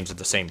both games at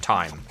the same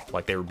time?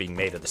 Like, they were being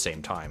made at the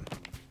same time?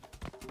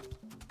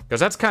 Because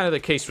that's kind of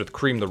the case with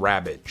Cream the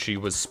Rabbit. She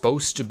was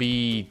supposed to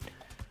be...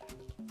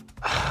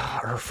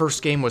 her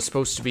first game was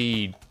supposed to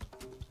be...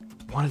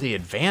 one of the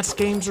advanced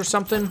games or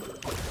something?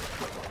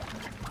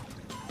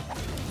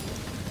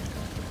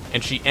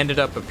 And she ended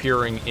up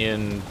appearing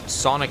in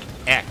Sonic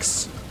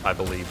X, I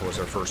believe, was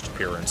her first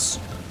appearance.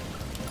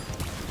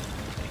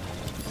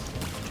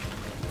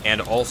 And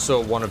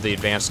also one of the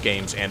advanced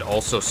games, and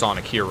also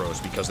Sonic Heroes,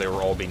 because they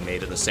were all being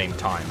made at the same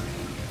time.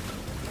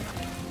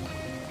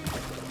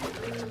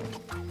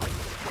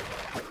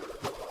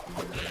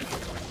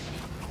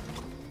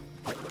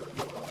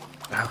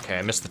 Okay,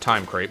 I missed the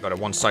time crate, but I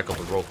one-cycled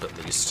the rope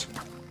at least.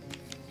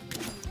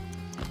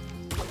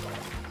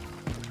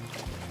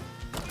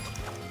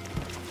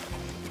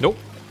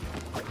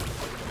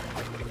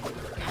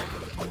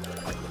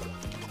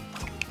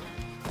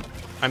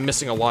 I'm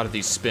missing a lot of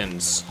these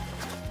spins.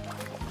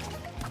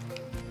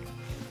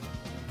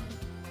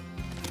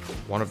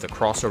 One of the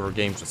crossover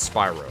games with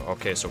Spyro.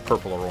 Okay, so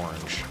purple or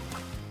orange.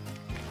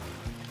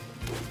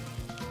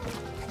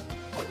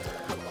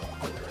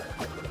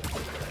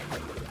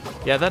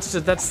 Yeah, that's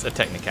a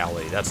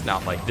technicality. That's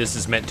not like this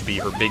is meant to be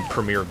her big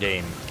premiere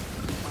game.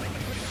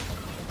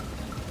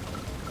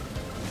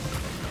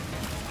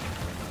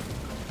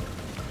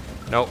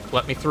 Nope,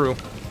 let me through.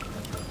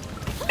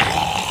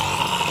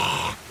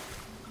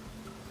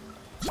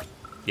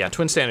 Yeah,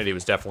 Twinsanity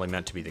was definitely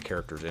meant to be the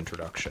character's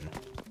introduction.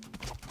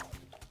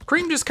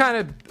 Cream just kind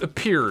of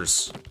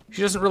appears.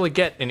 She doesn't really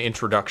get an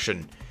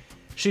introduction.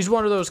 She's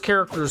one of those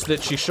characters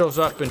that she shows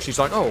up and she's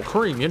like, oh,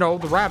 Cream, you know,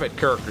 the rabbit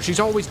character. She's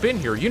always been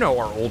here. You know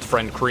our old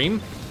friend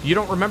Cream. You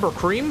don't remember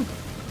Cream?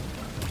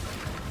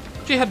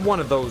 She had one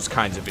of those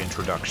kinds of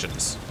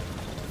introductions.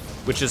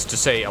 Which is to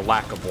say, a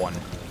lack of one.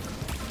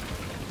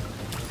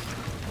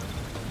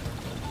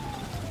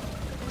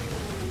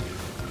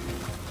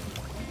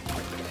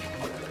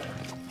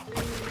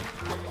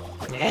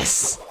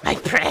 Yes, my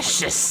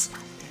precious.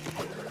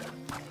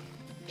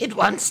 It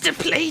wants to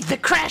play the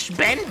Crash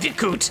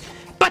Bandicoot,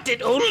 but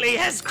it only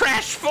has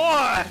Crash 4.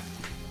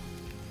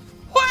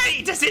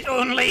 Why does it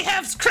only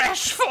have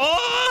Crash 4?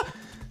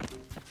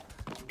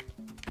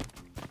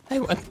 I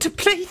want to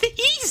play the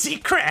easy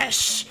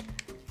Crash.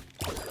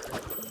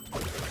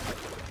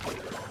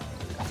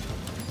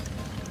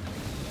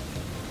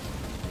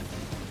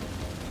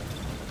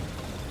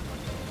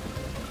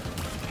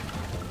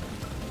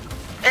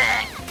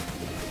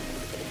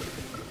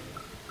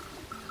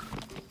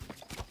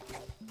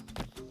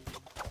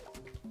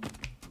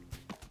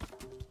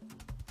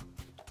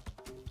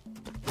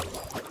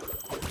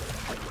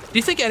 Do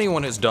you think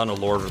anyone has done a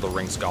Lord of the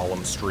Rings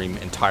Gollum stream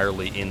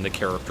entirely in the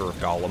character of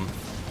Gollum?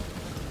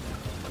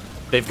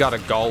 They've got a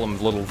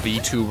Gollum little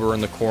VTuber in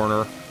the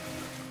corner.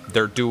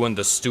 They're doing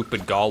the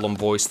stupid Gollum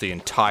voice the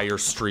entire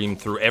stream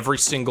through every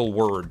single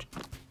word.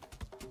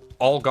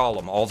 All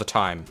Gollum, all the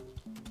time.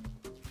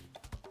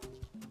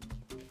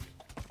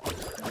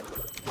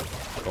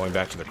 Going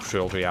back to the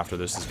trilogy after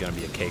this is going to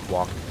be a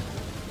cakewalk.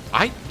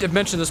 I have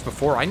mentioned this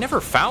before. I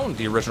never found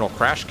the original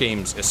Crash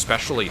games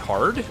especially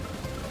hard.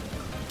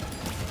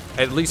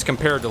 At least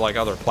compared to, like,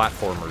 other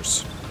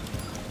platformers.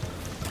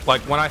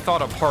 Like, when I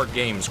thought of hard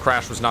games,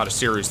 Crash was not a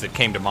series that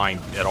came to mind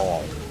at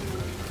all.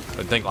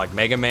 I think, like,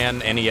 Mega Man,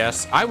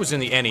 NES. I was in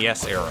the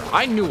NES era.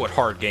 I knew what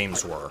hard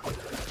games were.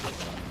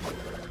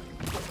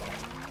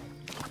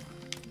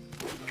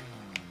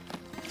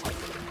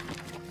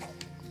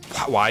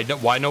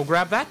 Why no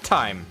grab that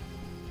time?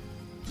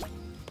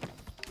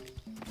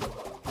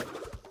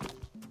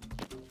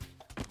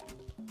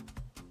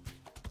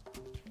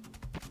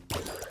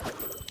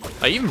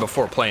 Even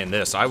before playing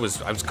this, I was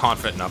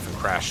confident enough in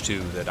Crash 2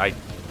 that I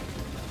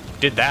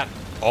did that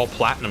all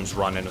platinums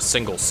run in a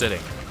single sitting.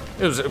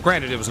 It was,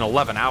 granted, it was an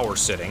 11-hour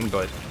sitting,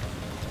 but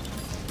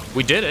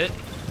we did it.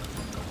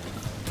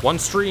 One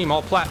stream,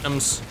 all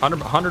platinums,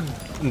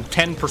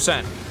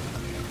 110%,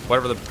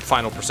 whatever the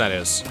final percent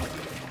is.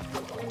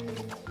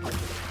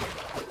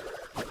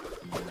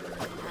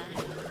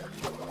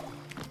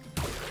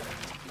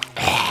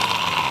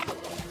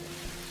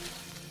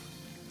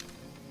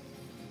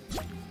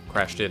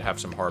 Crash did have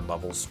some hard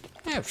levels.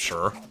 Yeah,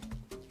 sure.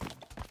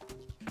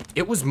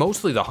 It was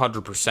mostly the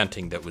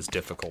 100%ing that was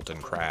difficult in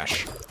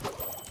Crash.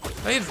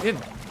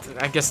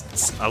 I guess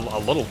it's a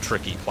little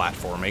tricky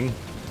platforming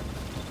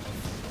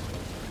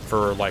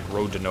for, like,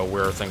 Road to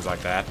Nowhere, things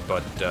like that,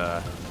 but,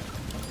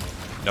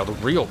 no, the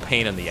real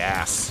pain in the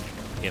ass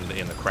in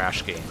the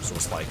Crash games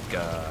was, like,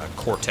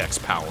 Cortex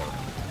Power.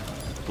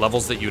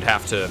 Levels that you'd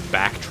have to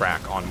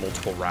backtrack on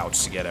multiple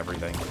routes to get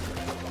everything.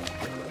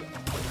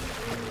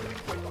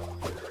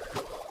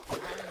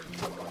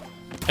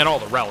 And all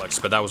the relics,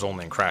 but that was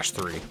only in Crash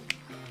 3.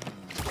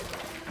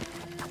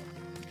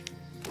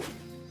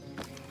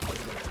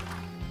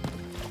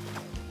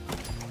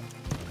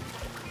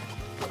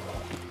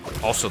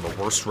 Also,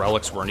 the worst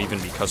relics weren't even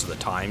because of the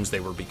times, they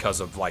were because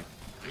of, like,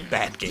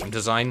 bad game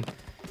design.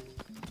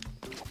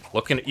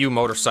 Looking at you,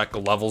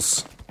 motorcycle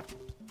levels.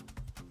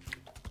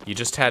 You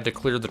just had to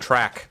clear the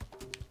track.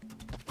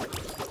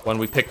 When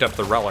we picked up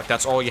the relic,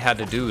 that's all you had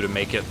to do to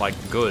make it, like,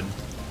 good.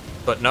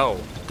 But no,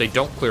 they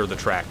don't clear the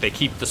track. They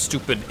keep the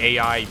stupid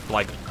AI,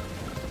 like,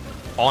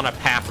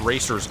 on-a-path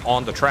racers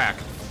on the track.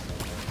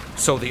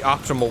 So the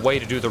optimal way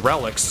to do the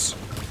relics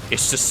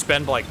is to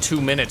spend, like, 2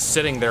 minutes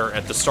sitting there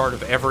at the start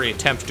of every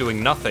attempt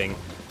doing nothing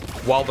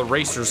while the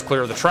racers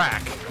clear the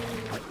track.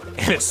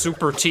 And it's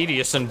super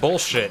tedious and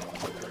bullshit.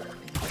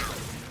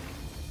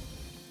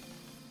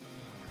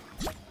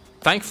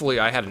 Thankfully,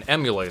 I had an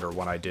emulator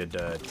when I did,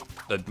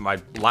 my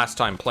last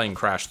time playing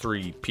Crash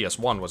 3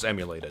 PS1 was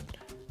emulated.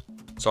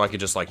 So I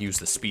could just, like, use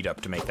the speed up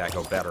to make that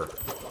go better.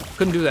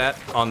 Couldn't do that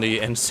on the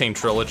Insane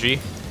Trilogy,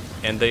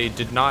 and they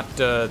did not,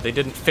 they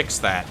didn't fix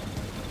that.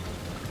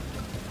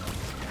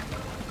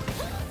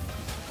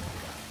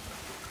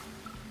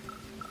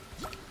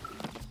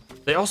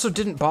 They also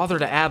didn't bother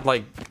to add,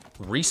 like,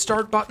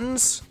 restart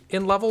buttons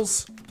in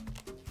levels.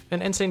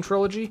 an Insane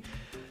Trilogy.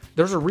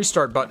 There's a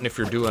restart button if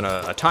you're doing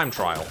a time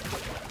trial,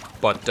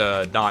 but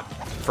not,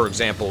 for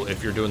example,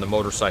 if you're doing the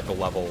motorcycle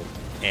level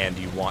and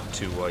you want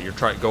to, you're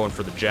going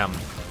for the gem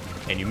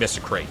and you miss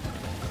a crate.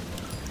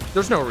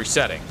 There's no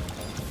resetting.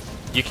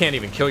 You can't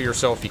even kill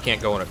yourself, you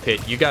can't go in a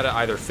pit. You gotta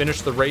either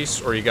finish the race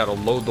or you gotta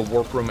load the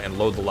warp room and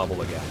load the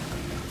level again.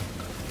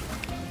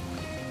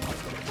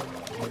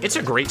 It's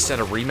a great set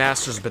of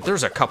remasters, but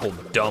there's a couple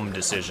dumb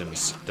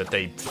decisions that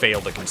they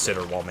failed to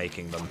consider while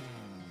making them.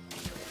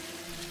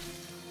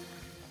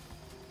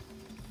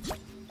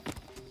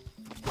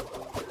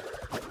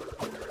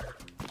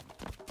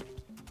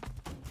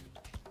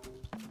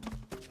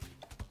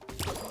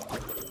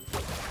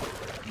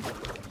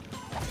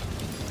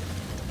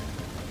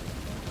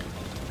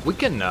 We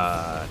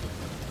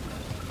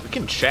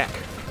can check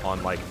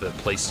on, like, the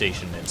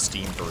PlayStation and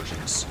Steam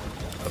versions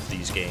of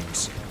these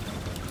games.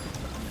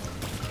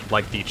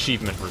 Like, the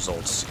achievement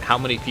results. How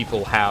many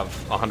people have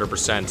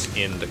 100%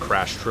 in the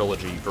Crash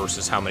Trilogy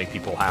versus how many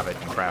people have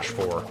it in Crash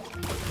 4?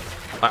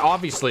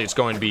 Obviously, it's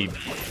going to be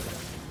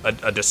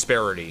a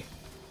disparity.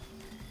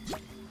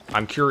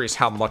 I'm curious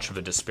how much of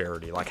a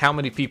disparity. Like, how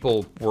many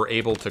people were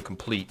able to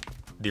complete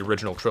the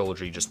original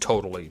trilogy, just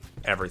totally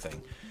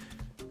everything,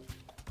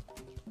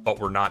 but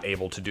were not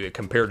able to do it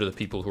compared to the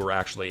people who were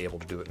actually able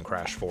to do it in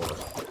Crash 4.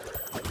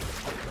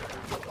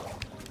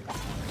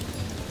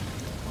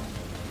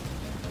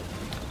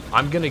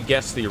 I'm gonna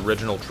guess the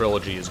original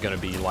trilogy is gonna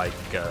be like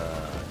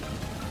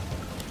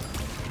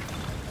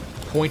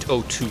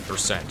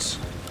 0.02%.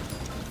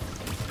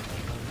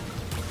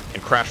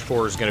 And Crash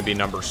 4 is gonna be a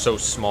number so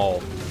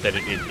small that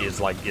it is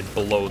like it's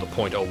below the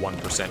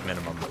 0.01%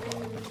 minimum.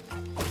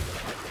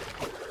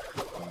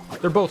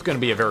 They're both gonna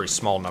be a very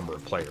small number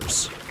of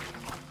players.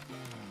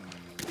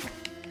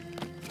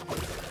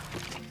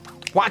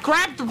 Why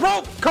grab the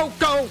rope,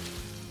 Coco?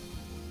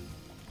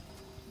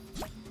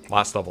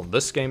 Last level in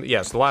this game,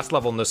 yes, the last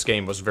level in this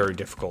game was very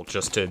difficult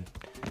just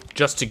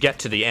to get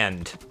to the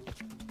end.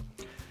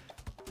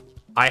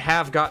 I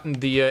have gotten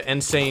the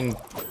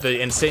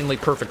insanely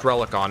perfect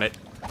relic on it.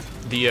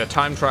 The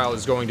time trial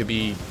is going to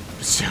be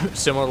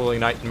similarly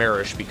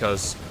nightmarish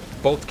because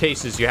both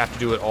cases you have to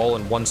do it all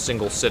in one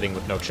single sitting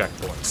with no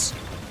checkpoints.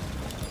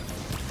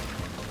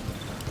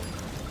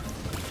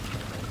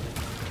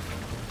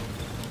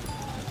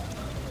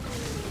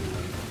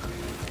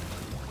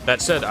 That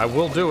said, I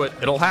will do it.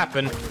 It'll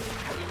happen.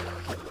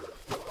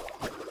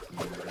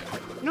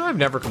 You know, I've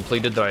never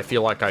completed that I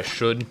feel like I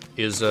should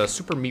is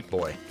Super Meat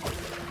Boy.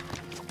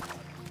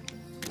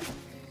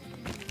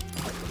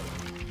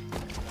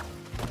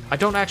 I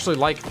don't actually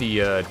like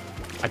the,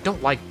 I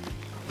don't like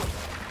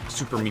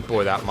Super Meat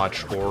Boy that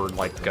much, or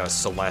like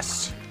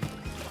Celeste,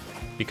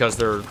 because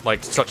they're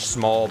like such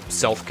small,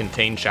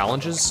 self-contained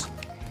challenges.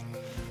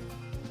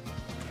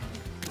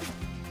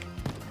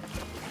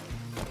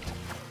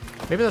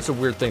 Maybe that's a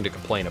weird thing to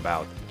complain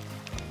about.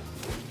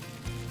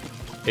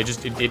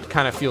 It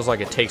kind of feels like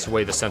it takes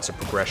away the sense of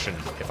progression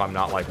if I'm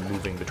not, like,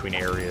 moving between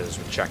areas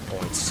with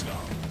checkpoints,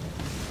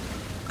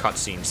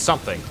 cutscenes,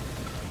 something.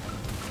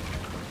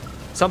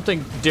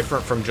 Something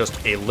different from just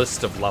a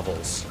list of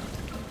levels.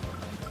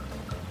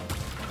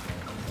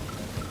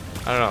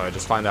 I don't know, I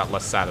just find that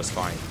less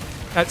satisfying.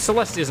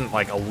 Celeste isn't,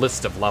 like, a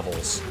list of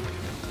levels.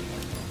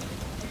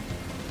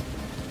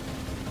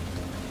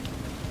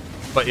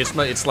 But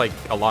it's like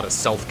a lot of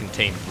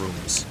self-contained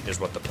rooms is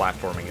what the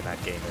platforming in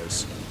that game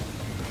is.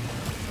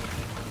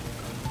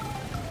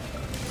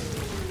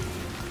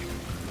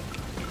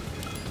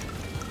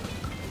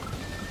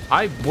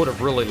 I would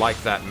have really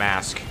liked that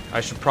mask.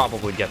 I should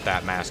probably get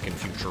that mask in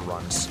future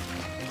runs.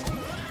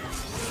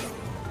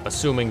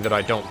 Assuming that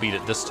I don't beat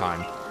it this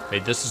time. Hey,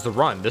 this is the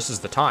run. This is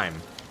the time.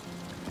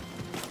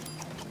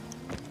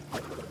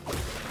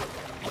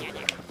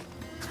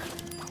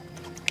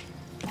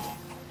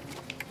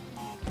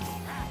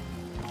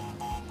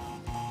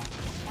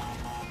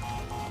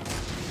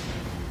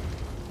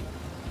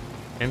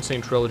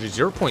 Insane Trilogy,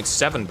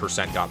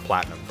 0.7% got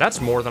platinum.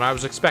 That's more than I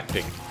was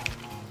expecting.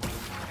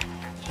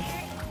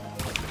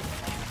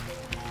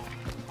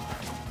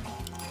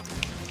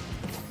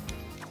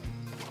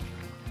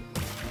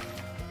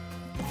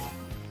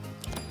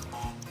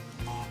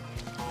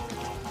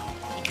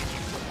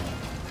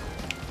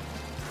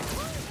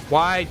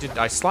 Why did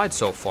I slide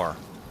so far?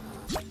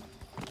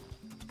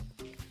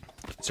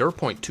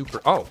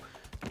 0.2%. Oh,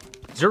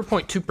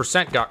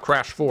 0.2% got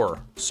Crash 4.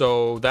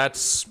 So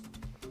that's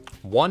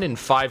 1 in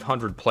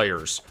 500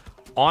 players.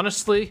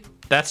 Honestly,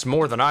 that's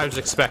more than I was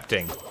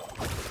expecting.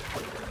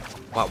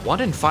 Wow,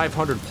 1 in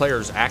 500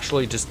 players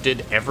actually just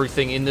did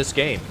everything in this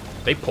game.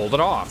 They pulled it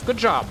off. Good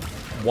job,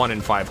 1 in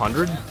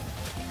 500.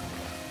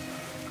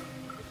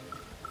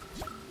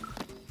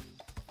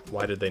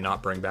 Why did they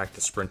not bring back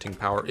the sprinting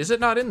power? Is it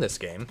not in this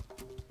game?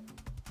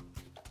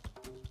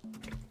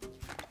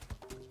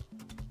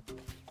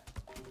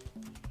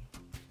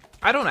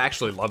 I don't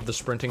actually love the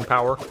sprinting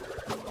power.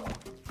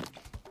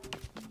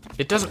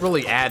 It doesn't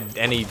really add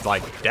any,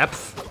 like,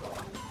 depth.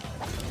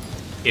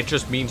 It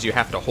just means you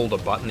have to hold a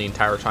button the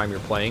entire time you're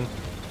playing.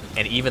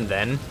 And even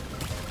then,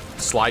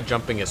 slide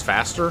jumping is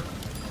faster.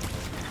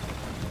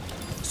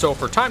 So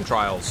for time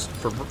trials,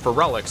 for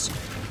relics,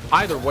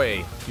 either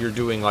way, you're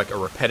doing like a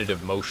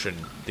repetitive motion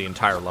the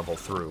entire level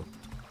through.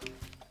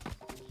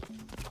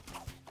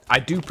 I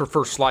do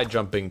prefer slide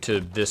jumping to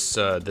this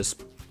this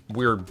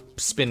weird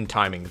spin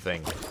timing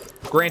thing.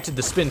 Granted,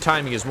 the spin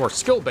timing is more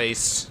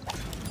skill-based.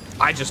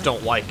 I just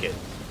don't like it.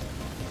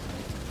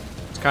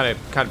 It's kind of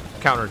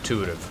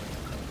counterintuitive,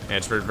 and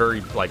it's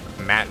very like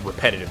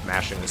repetitive,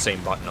 mashing the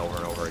same button over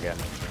and over again,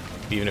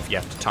 even if you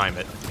have to time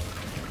it.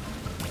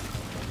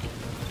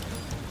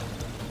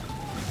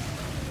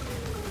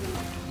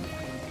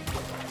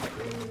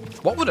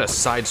 What would a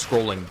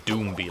side-scrolling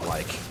Doom be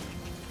like?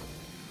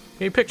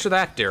 Can you picture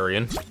that,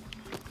 Darian?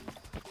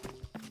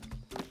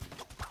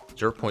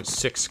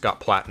 0.6 got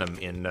platinum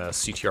in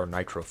CTR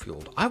Nitro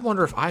Fueled. I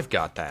wonder if I've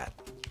got that.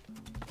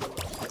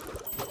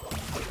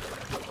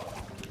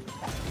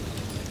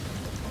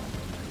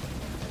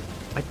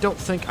 I don't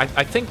think...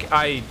 I think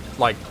I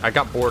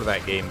got bored of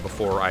that game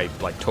before I,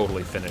 like,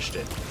 totally finished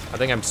it. I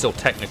think I'm still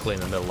technically in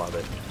the middle of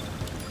it.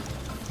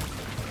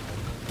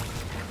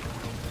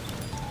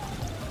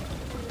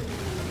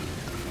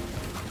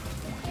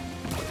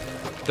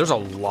 There's a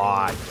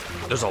lot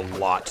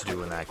to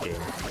do in that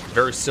game.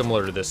 Very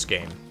similar to this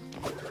game.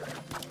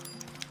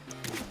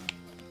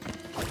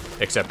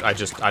 Except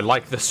I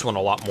like this one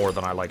a lot more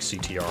than I like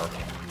CTR.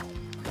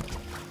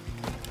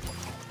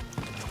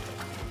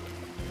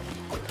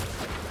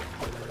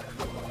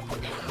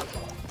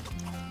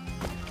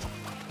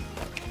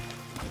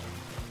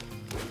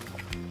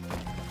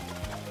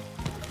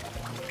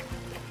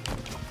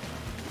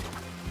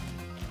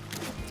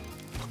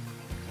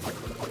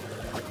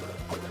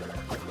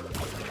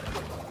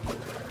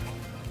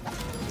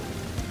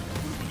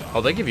 Oh,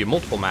 they give you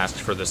multiple masks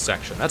for this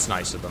section. That's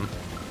nice of them.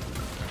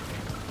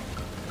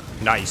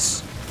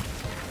 Nice.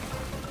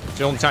 It's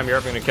the only time you're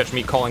ever going to catch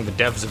me calling the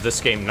devs of this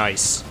game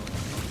nice.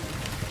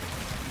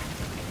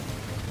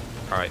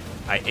 Alright,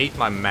 I ate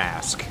my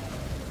mask.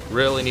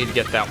 Really need to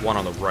get that one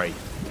on the right.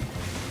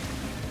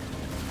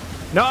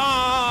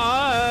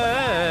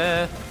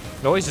 No!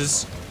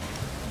 Noises.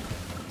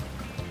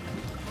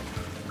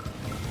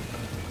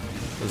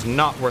 It was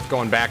not worth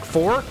going back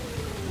for.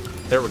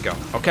 There we go.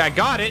 Okay, I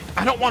got it.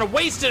 I don't want to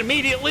waste it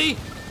immediately.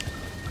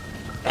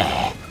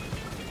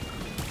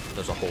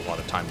 There's a whole lot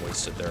of time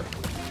wasted there.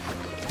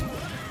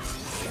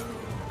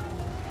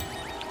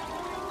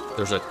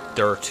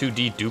 There are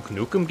 2D Duke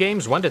Nukem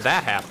games? When did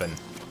that happen?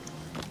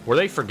 Were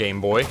they for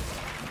Game Boy?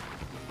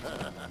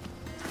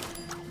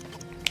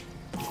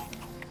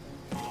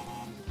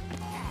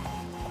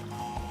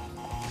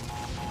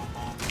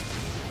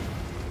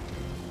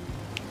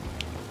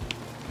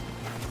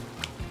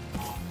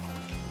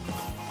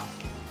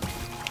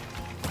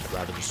 I'd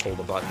rather just hold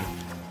the button.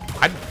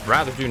 I'd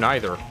rather do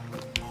neither.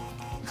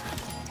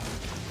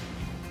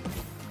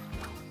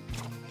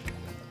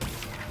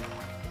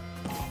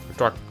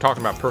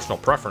 Talking about personal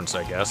preference,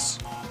 I guess.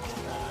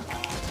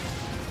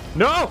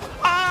 No!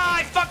 Ah,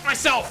 I fucked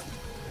myself!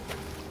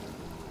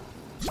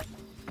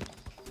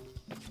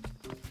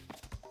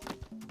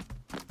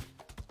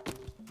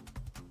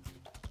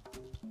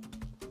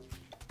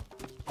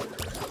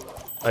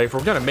 Like, if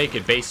we're gonna make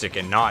it basic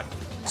and not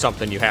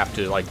something you have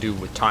to like do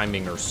with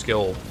timing or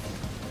skill,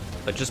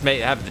 but just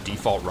have the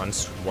default run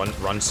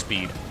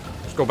speed.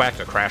 Let's go back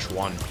to Crash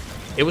 1.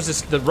 It was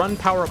just, the run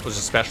power-up was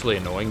especially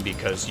annoying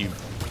because you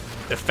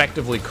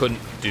effectively couldn't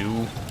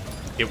do,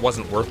 it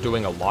wasn't worth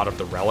doing a lot of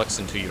the relics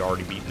until you'd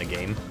already beaten the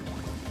game,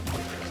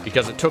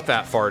 because it took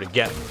that far to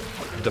get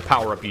the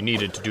power-up you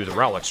needed to do the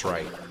relics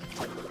right.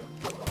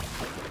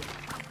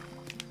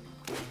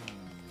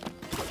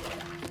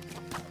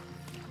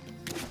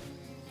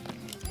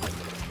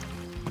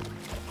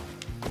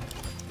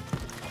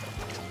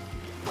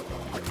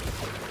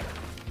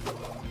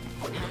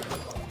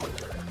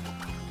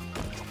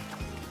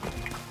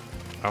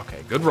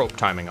 Okay, good rope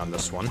timing on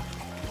this one.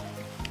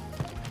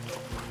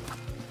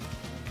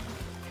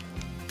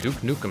 Duke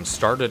Nukem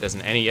started as an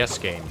NES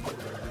game.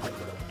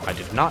 I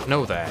did not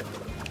know that.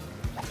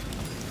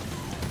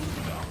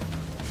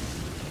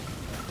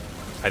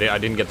 I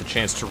didn't get the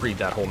chance to read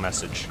that whole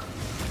message.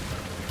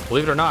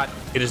 Believe it or not,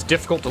 it is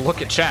difficult to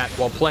look at chat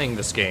while playing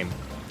this game.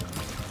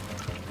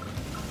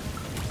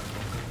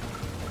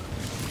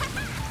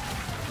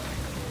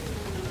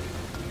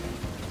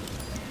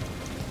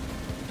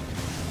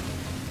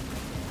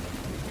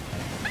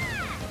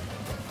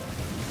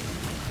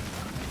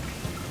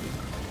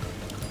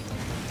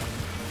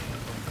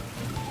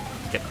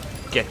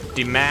 Get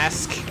the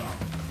mask.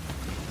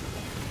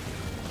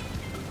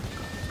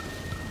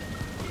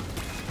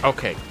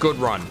 Okay, good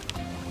run.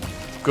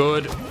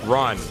 Good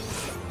run.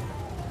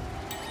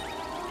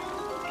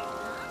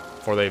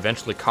 Before they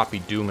eventually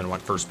copied Doom and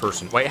went first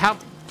person. Wait, how?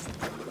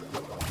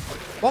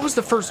 What was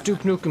the first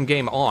Duke Nukem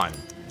game on?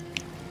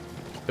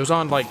 It was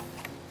on, like,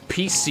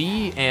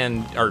 PC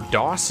or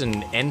DOS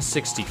and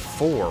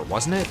N64,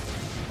 wasn't it?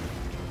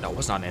 No, it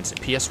wasn't on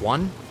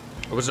PS1?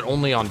 Or was it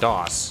only on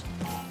DOS?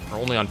 Or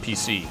only on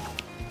PC?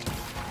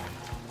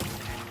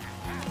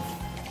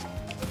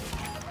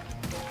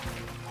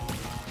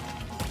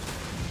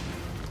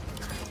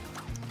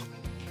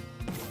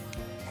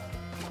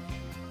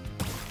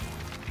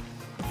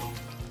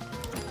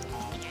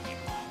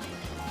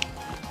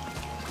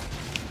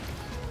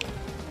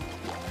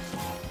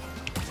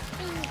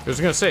 I was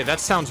gonna say, that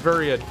sounds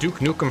very Duke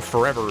Nukem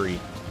Forever-y.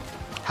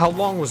 How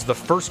long was the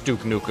first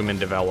Duke Nukem in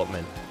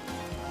development?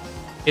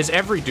 Is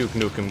every Duke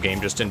Nukem game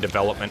just in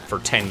development for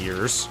 10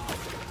 years?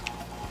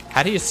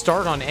 How do you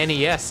start on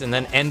NES and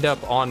then end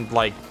up on,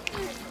 like,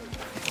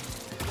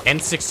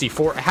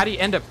 N64? How do you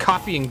end up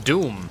copying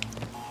Doom?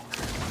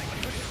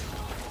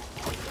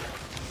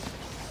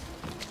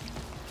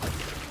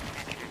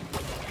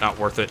 Not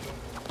worth it.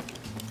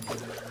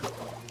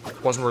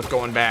 Wasn't worth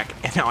going back,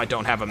 and now I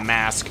don't have a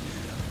mask.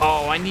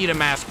 Oh, I need a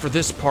mask for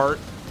this part.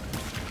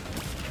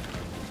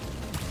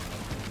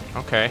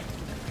 Okay.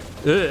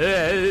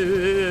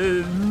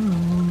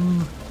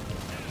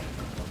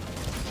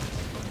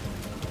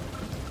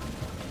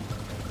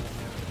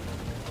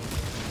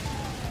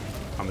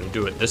 I'm gonna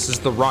do it. This is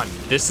the run.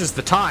 This is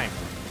the time.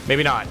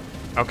 Maybe not.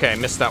 Okay, I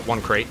missed that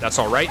one crate. That's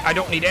alright. I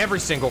don't need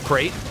every single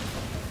crate.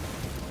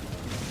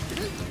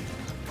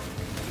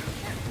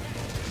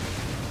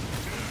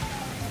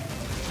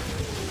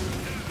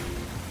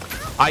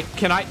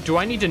 Do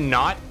I need to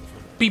not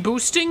be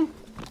boosting?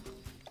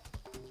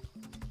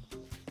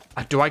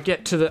 Do I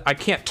get to the... I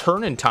can't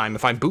turn in time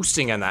if I'm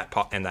boosting in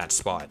that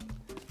spot.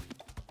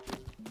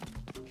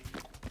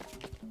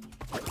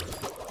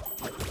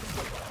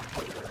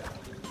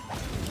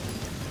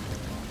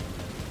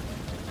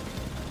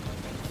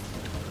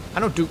 I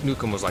know Duke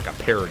Nukem was like a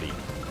parody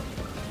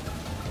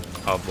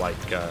of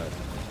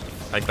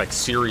like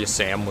Serious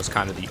Sam was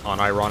kind of the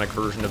unironic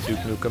version of Duke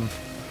Nukem,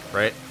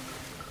 right?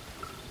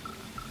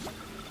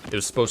 It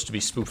was supposed to be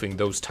spoofing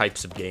those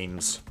types of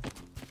games.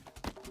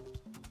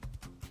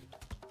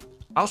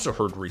 I also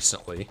heard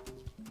recently,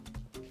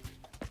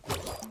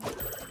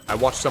 I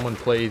watched someone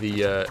play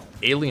the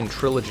Alien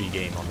Trilogy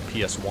game on the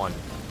PS1,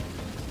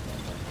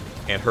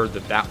 and heard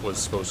that that was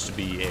supposed to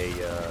be a,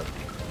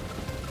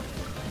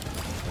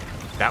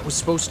 that was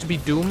supposed to be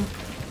Doom?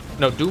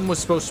 No, Doom was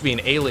supposed to be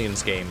an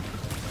Aliens game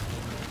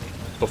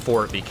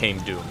before it became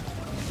Doom.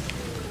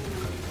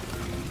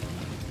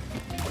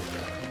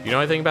 You know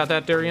anything about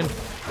that, Darian?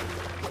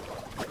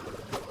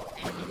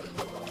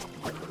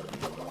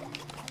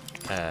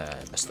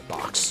 Missed the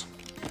box.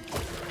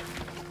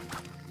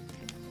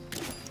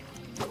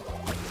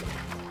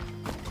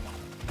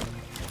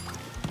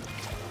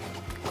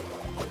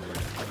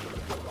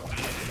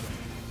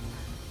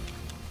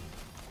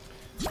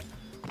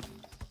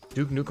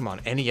 Duke Nukem on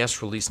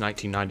NES released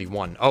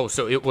 1991. Oh,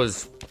 so it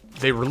was...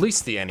 They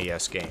released the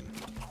NES game.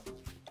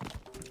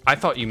 I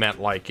thought you meant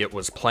like it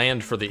was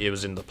planned for the... It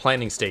was in the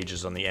planning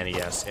stages on the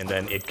NES, and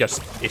then it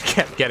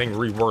kept getting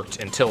reworked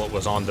until it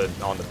was on the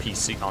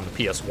PC, on the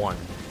PS1.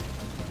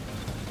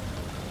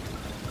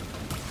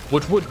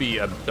 Which would be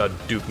a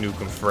Duke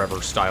Nukem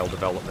Forever style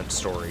development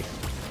story.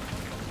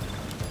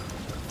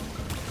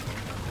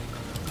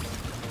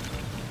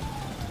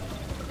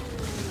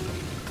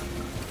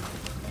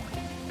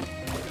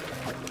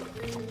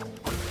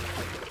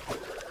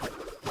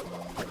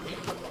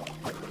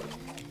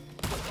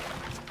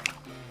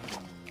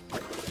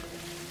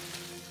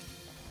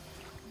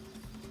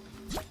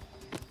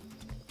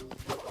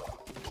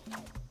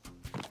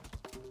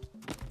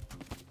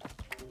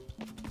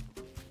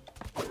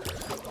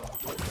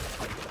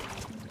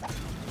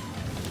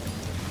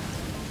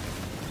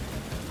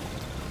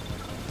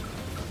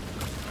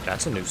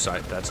 That's a new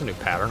site. That's a new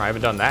pattern. I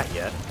haven't done that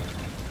yet.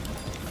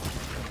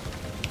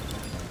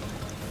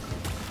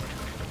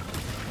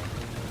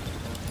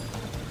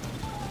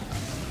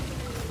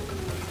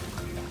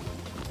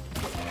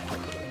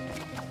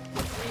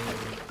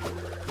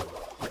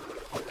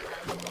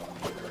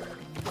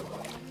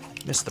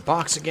 Missed the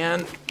box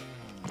again.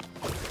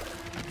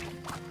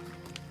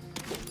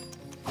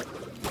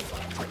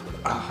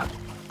 I'm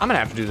gonna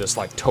have to do this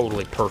like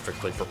totally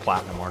perfectly for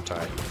platinum, aren't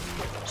I?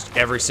 Just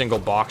every single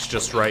box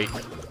just right.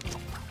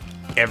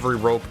 Every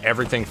rope,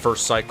 everything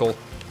first cycle.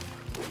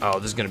 Oh,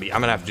 this is gonna be... I'm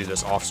gonna have to do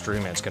this off stream,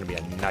 and it's gonna be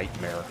a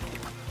nightmare.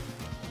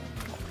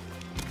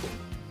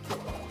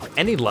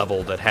 Any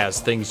level that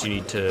has things you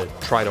need to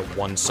try to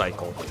one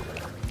cycle,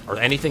 or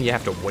anything you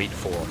have to wait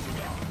for,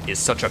 is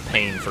such a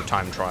pain for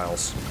time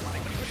trials.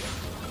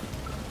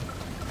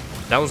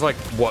 That was like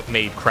what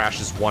made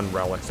Crash's 1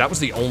 Relics. That was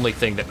the only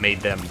thing that made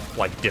them,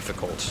 like,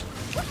 difficult.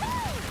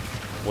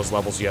 Was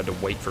levels you had to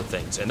wait for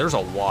things. And there's a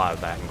lot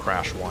of that in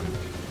Crash 1.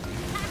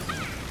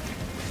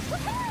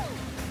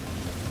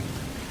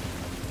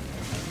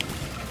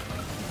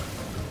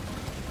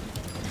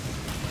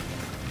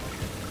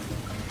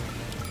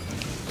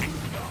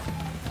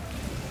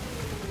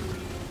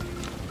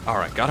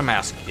 Alright, got a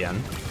mask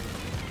again.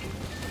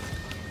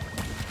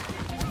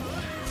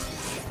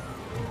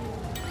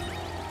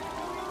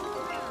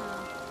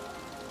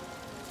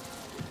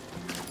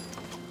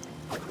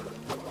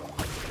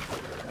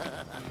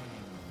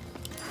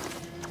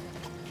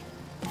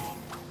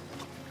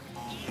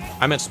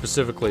 I meant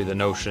specifically the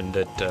notion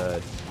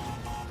that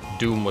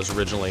Doom was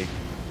originally...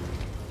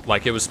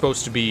 Like, it was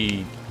supposed to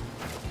be...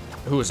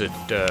 Who was it?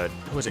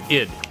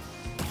 id.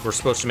 We're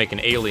supposed to make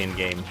an Alien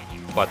game,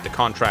 but the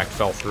contract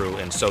fell through,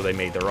 and so they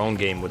made their own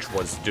game, which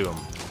was Doom.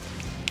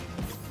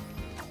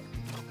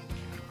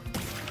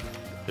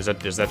 Is that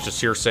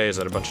just hearsay? Is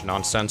that a bunch of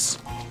nonsense?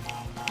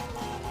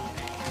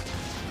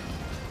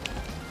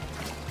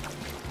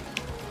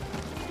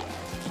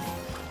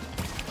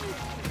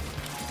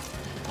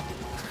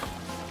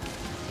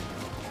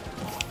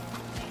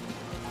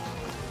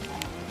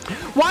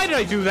 Why did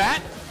I do that?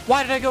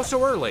 Why did I go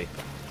so early?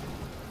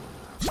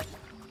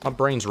 My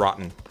brain's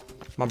rotten.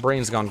 My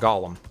brain's gone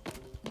Gollum.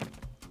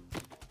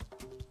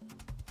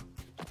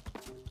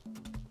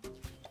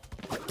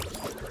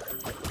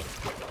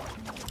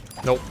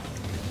 Nope.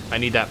 I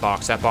need that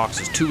box. That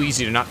box is too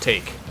easy to not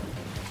take.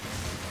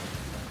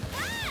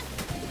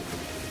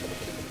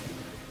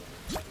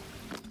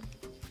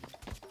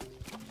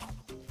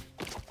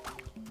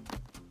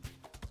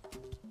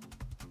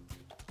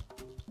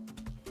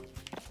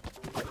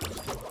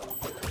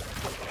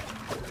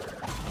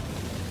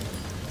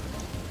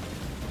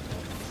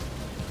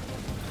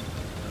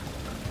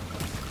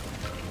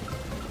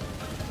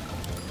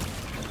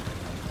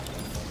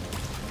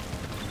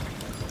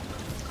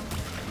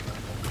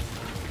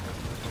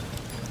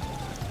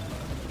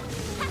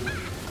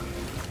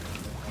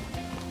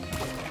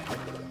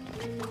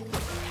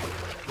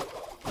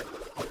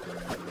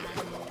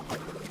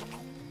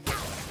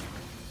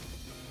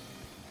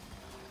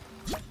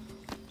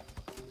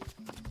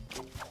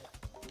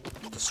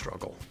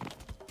 Struggle.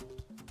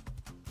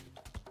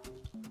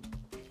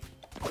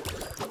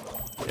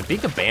 And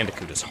being a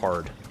Bandicoot is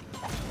hard.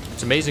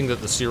 It's amazing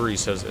that the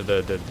series has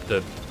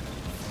the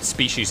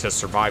species has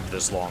survived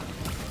this long.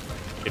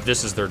 If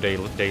this is their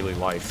daily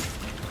life.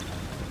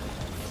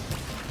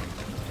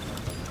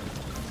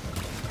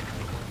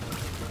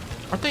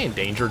 Aren't they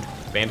endangered,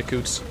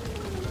 Bandicoots?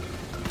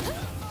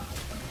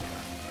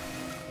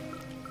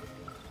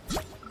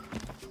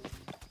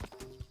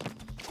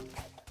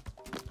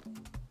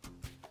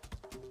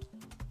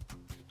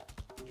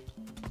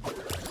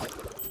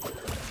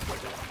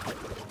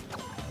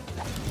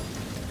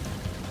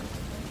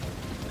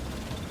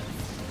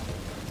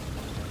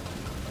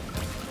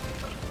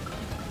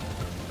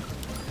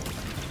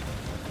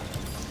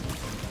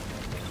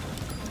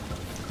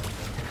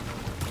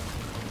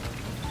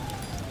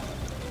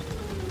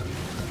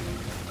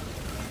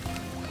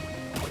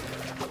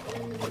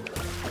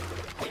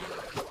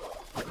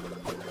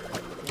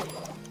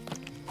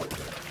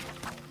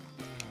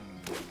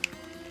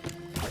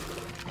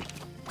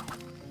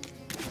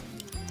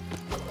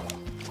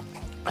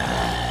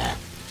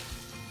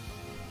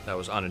 That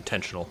was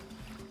unintentional.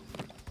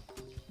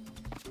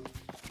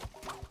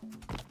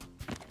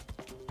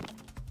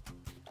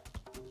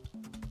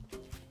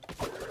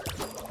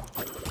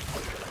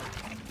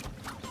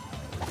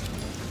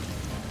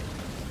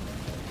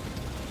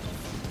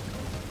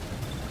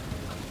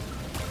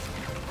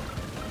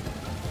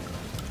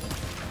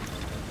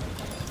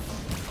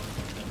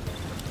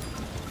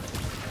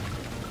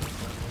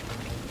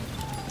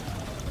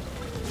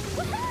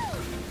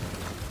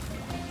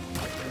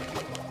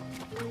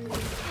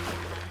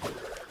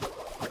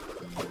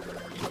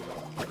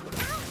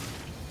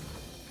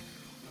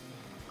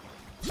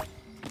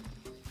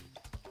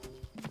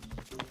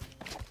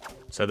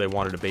 Said they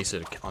wanted to base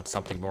it on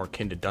something more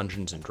akin to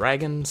Dungeons and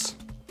Dragons.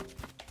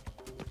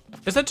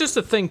 Is that just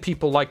a thing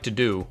people like to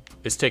do?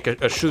 Is take a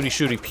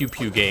shooty pew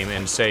pew game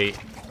and say,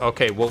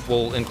 okay,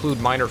 we'll include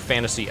minor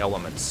fantasy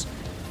elements.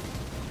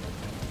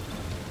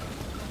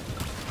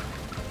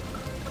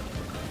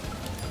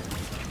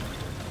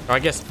 I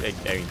guess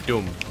I mean,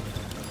 Doom.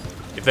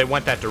 If they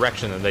went that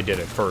direction, then they did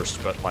it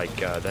first. But like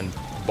then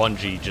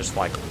Bungie just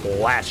like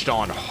latched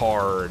on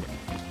hard.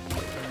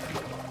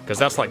 Because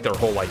that's like their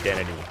whole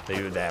identity. They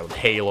do that with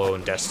Halo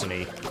and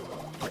Destiny.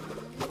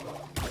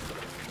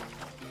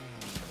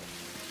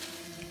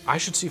 I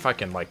should see if I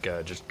can like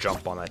just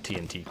jump on that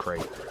TNT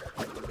crate.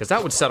 Because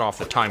that would set off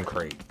the time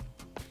crate.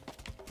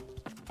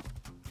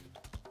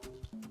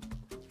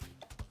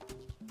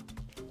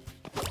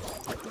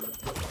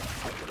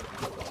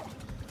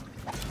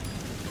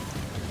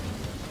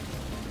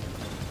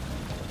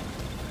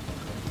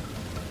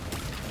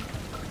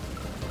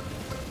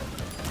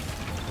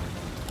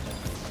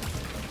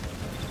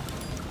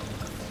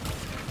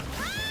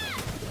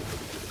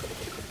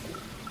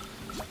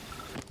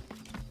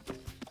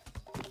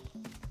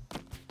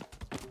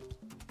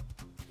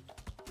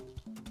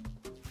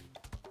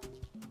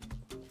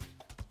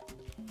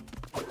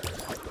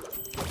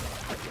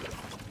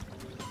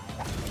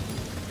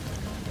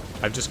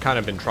 I've just kind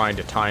of been trying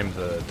to time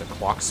the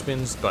clock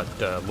spins, but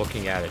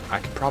looking at it, I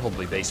could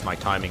probably base my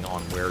timing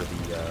on where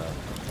the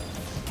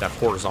that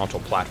horizontal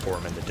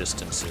platform and the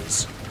distance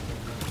is.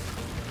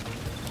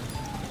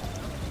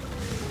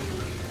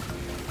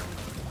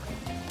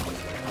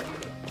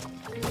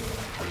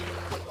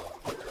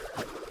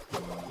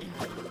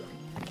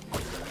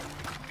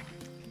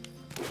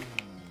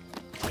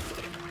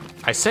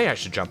 I say I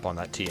should jump on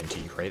that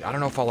TNT crate. I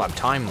don't know if I'll have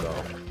time,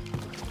 though.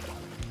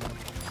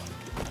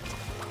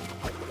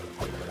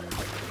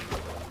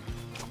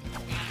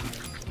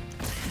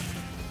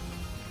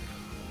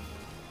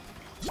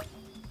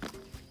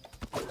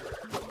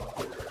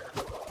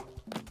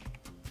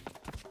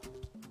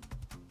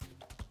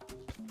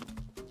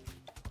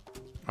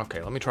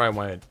 Okay, let me try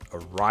when it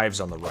arrives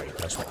on the right.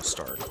 That's when I'll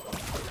start.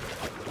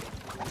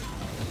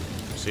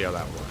 See how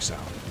that works out.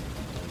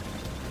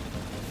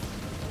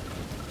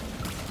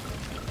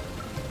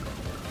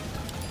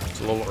 It's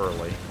a little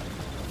early.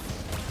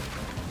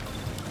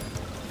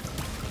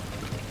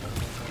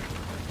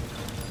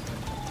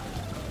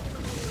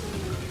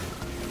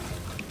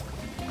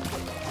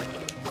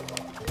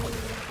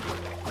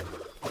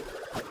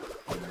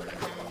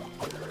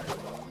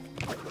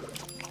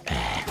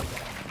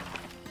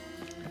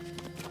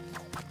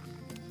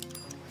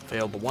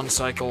 Failed the one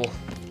cycle.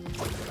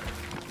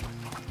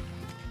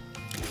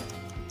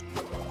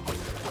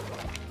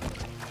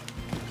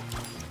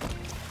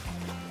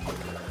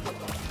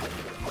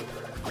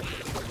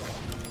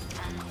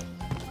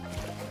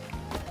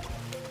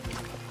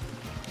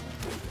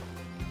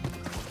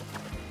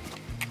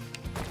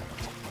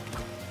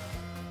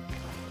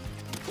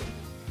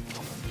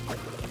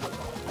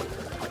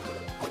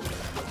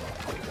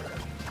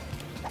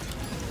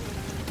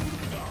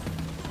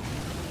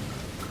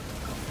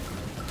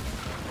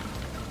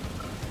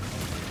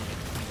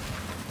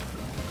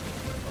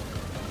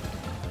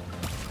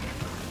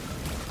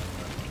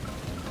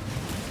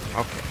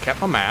 Okay, kept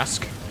my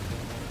mask.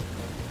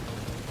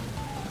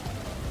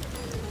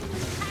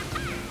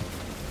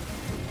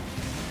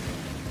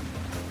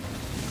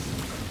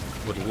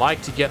 Would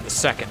like to get the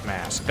second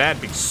mask.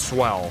 That'd be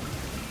swell.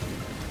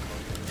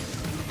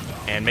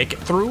 And make it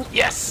through?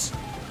 Yes!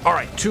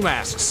 Alright, 2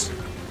 masks.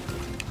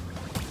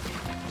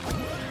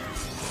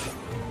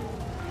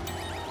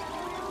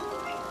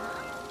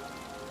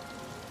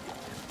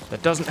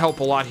 That doesn't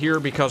help a lot here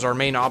because our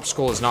main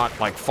obstacle is not,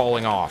 like,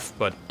 falling off,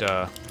 but,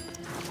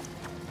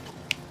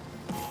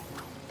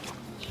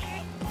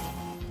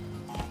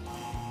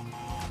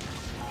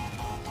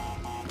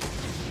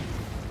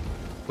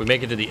 we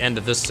make it to the end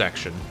of this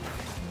section.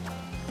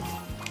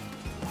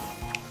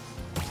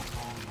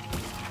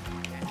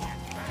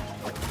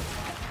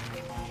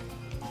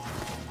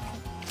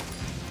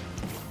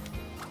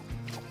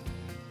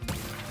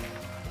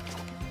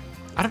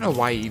 I don't know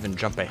why you even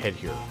jump ahead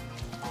here.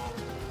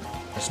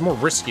 It's more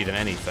risky than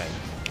anything.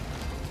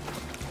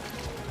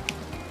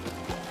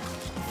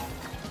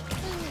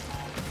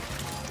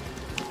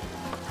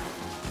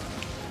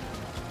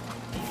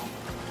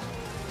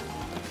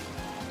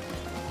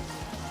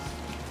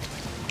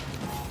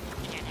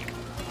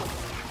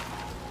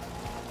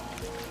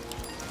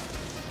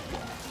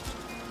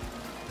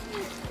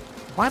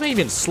 Why am I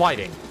even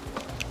sliding?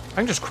 I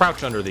can just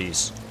crouch under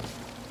these.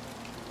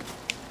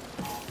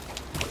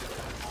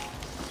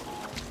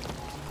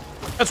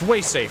 That's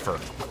way safer.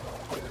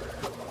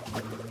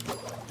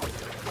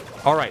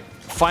 Alright,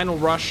 final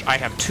rush. I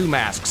have 2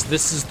 masks.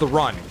 This is the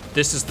run.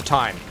 This is the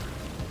time.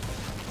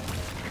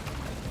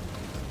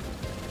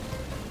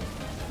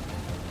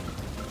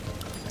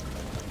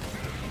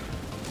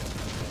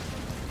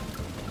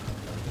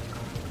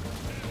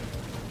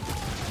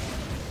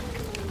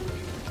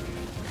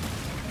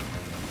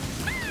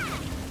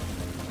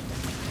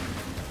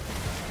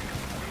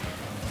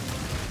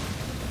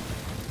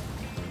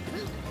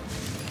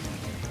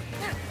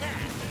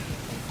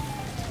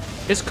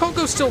 Is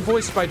Coco still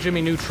voiced by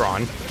Jimmy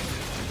Neutron?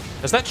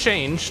 Has that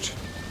changed?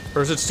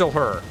 Or is it still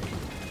her?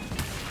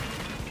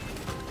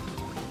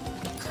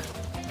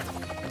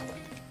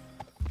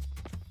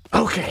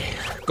 Okay,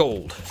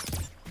 gold.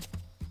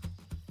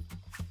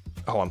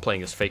 Oh, I'm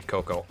playing as fake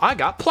Coco. I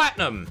got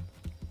platinum!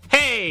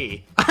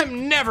 Hey!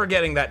 I'm never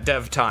getting that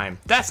dev time.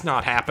 That's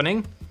not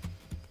happening.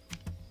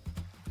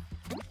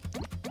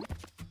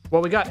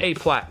 Well, we got a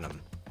platinum.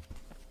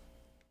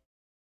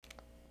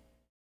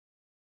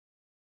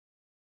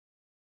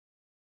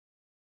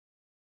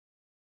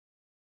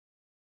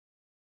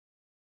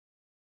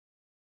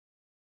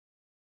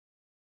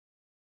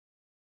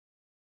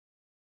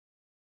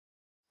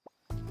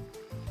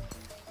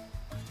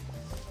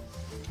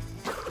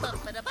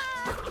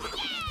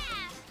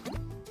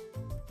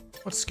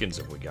 What skins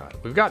have we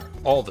got? We've got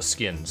all the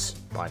skins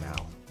by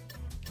now.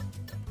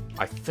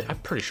 I'm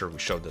pretty sure we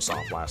showed this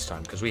off last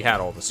time, because we had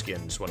all the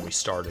skins when we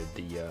started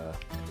the,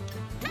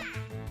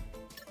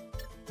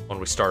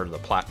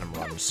 platinum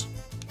runs.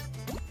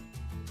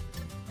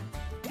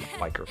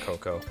 Biker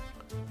Coco.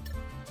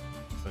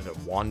 Is it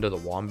Wanda the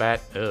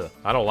Wombat? Ugh,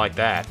 I don't like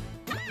that.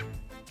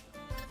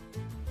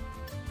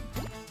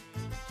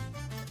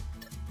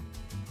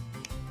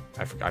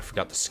 I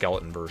forgot the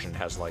skeleton version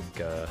has, like,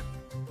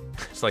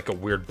 it's like a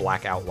weird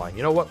black outline.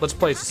 You know what? Let's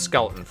play as a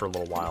skeleton for a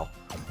little while.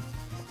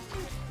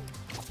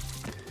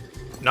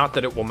 Not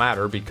that it will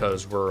matter,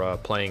 because we're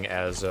playing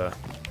as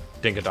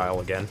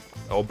Dingodile again.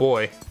 Oh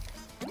boy.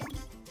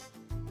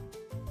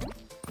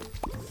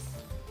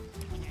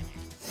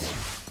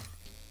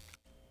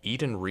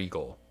 Eden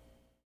Regal.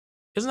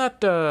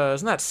 Isn't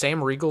that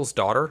Sam Regal's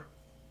daughter?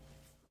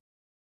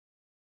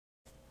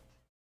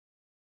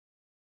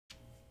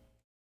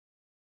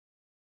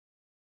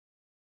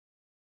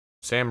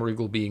 Sam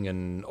Riegel being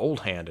an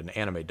old hand in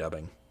anime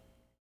dubbing.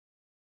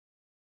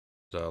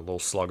 The little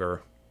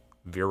slugger,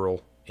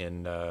 Viral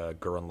in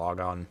Gurren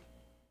Lagann.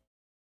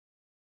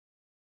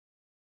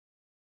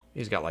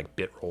 He's got like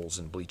bit rolls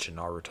in Bleach and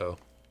Naruto.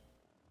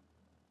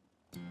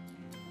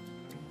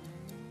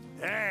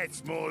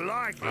 That's more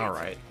like it.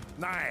 Alright.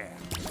 Now,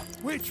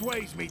 which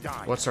way's me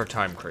die? What's our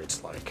time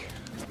crates like?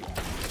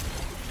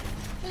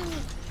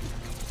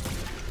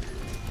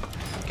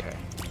 Okay.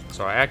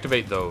 So I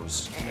activate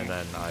those, and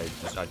then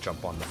I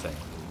jump on the thing.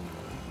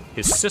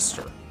 His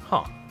sister.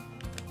 Huh.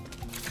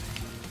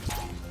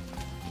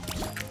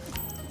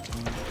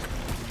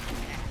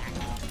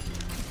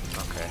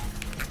 Okay.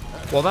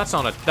 Well,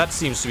 that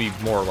seems to be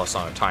more or less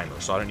on a timer,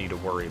 so I don't need to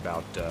worry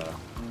about,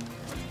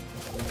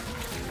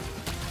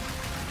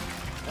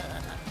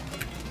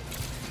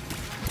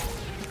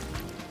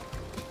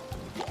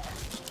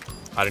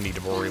 I don't need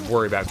to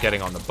worry about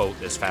getting on the boat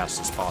as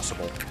fast as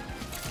possible.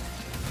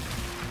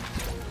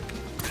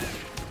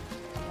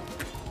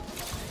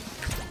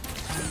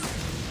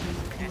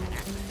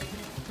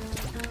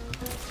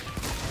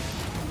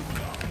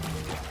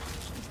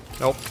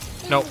 Nope.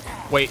 Nope.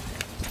 Wait.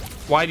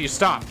 Why do you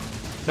stop?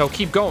 No,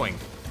 keep going.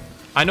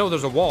 I know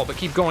there's a wall, but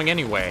keep going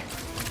anyway.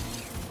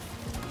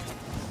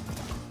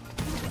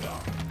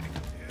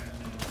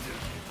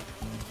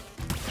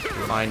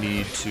 I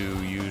need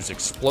to use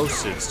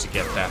explosives to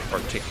get that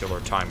particular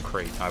time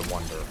crate, I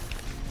wonder.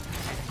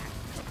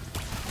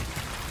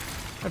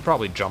 I'd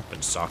probably jump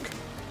and suck.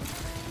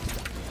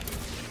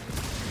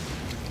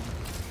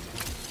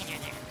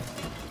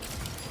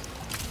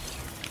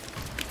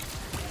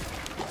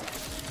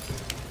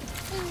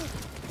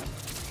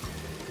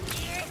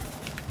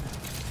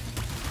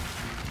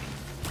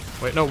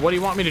 Wait, no, what do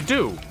you want me to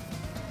do?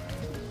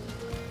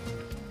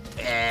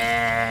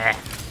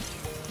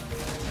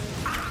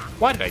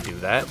 Why did I do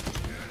that?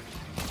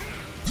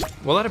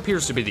 Well, that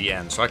appears to be the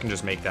end, so I can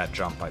just make that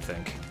jump, I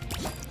think.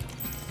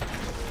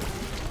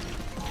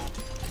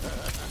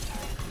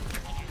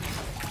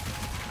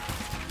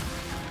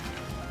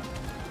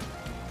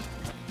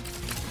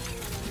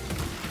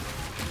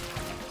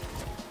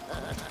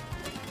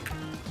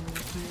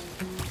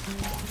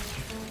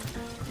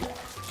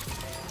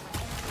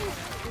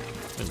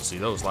 Didn't see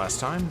those last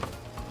time.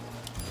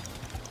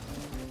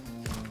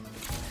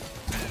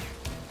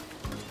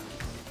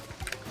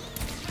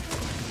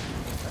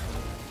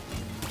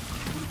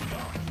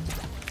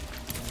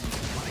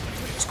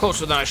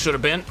 Closer than I should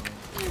have been.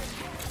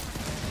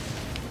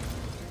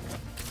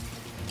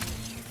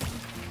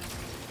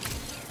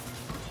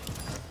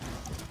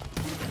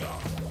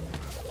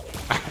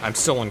 I'm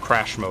still in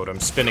crash mode. I'm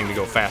spinning to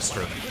go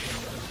faster.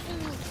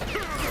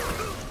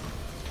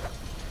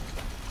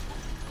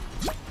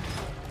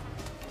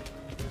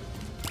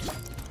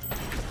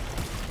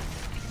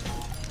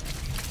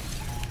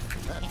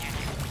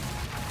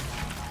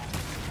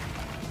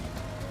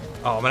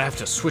 Oh, I'm gonna have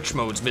to switch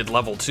modes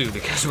mid-level too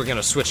because we're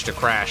gonna switch to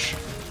Crash.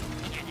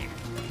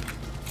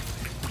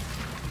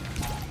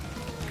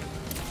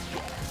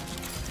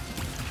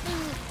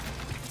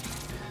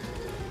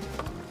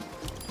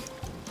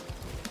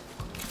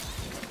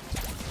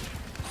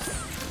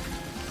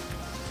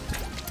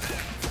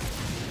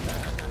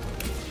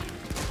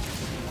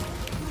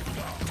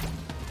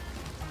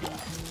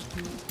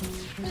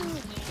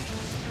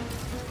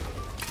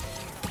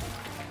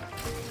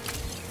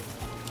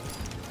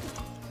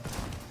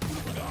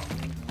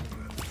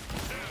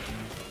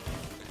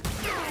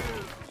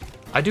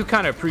 I do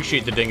kind of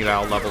appreciate the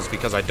Dingodile levels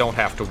because I don't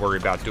have to worry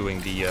about doing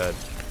the,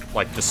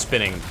 like, the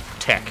spinning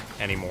tech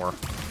anymore.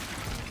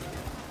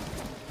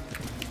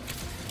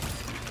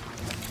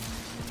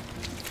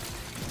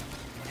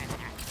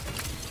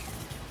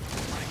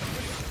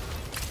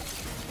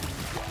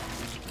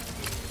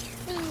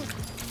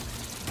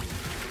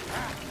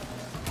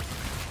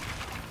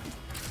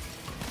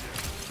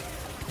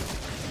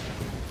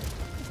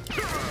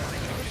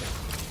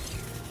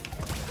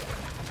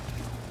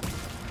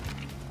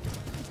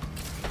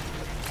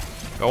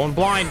 Going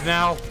blind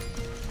now.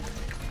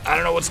 I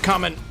don't know what's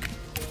coming.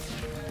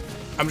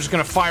 I'm just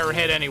gonna fire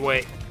ahead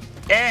anyway.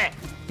 Eh!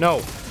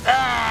 No.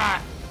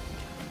 Ah!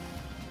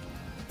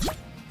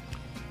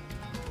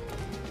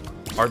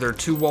 Are there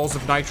 2 walls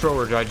of nitro,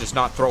 or did I just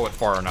not throw it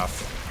far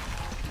enough?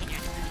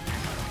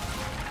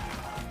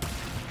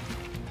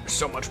 There's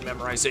so much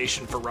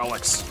memorization for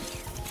relics.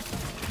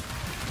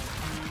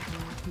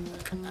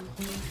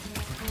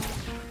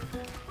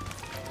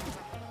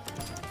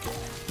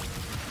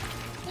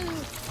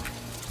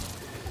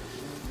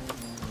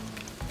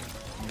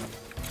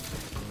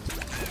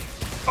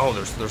 Oh,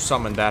 there's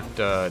some in that,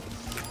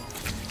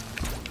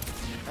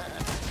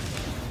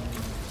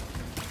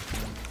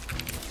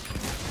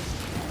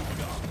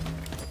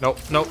 Nope,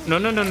 nope, no,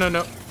 no, no, no,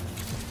 no.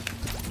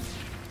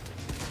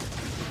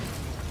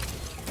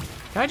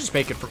 Can I just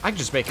make it from, I can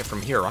just make it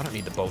from here. I don't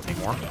need the boat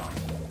anymore.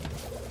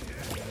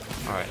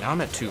 Alright, now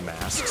I'm at 2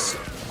 masks.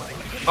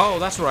 Oh,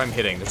 that's where I'm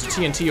hitting. There's a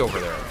TNT over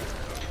there.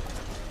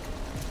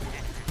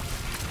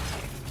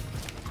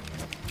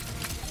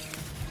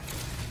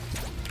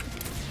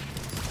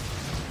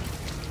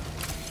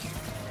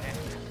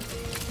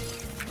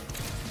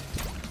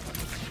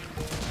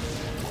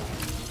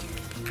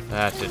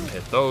 That didn't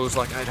hit those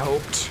like I'd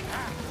hoped.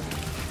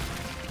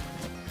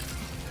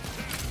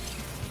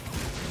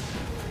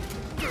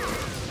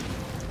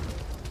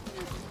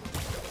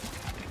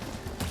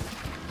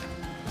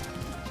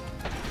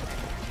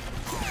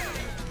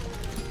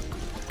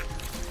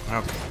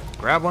 Okay,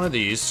 grab one of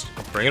these.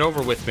 Bring it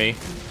over with me.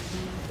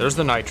 There's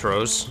the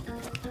nitros.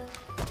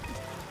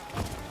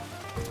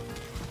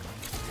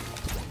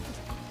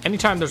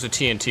 Anytime there's a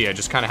TNT, I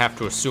just kind of have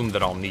to assume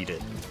that I'll need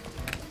it.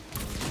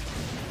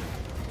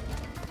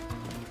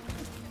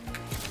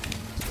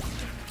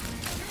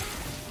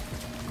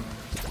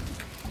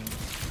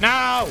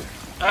 No!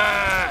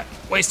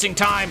 Wasting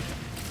time.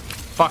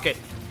 Fuck it.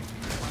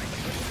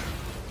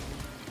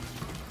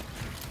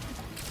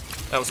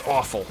 That was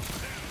awful.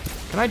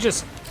 Can I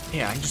just...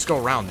 Yeah, I can just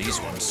go around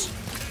these ones.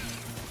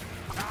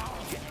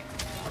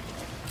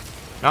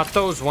 Not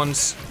those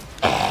ones.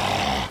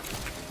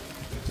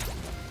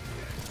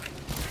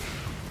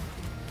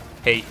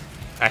 Hate.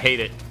 I hate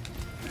it.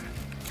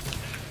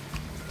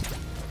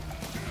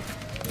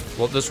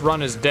 Well, this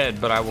run is dead,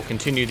 but I will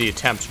continue the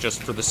attempt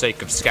just for the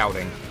sake of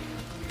scouting.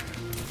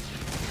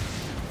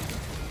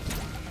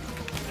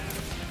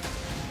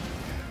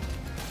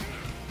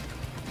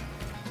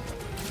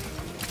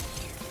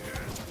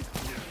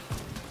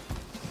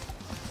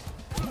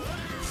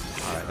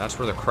 Alright, that's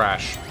where the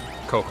Crash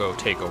Coco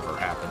takeover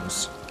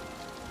happens.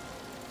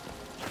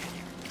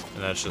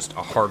 And that's just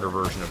a harder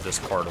version of this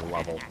part of the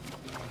level.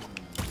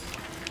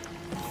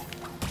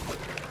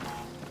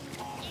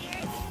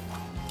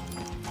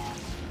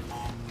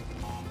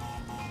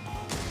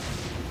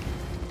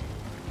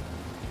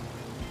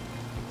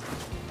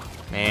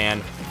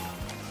 Man,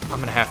 I'm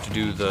gonna have to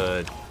do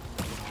the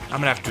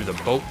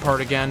boat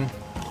part again.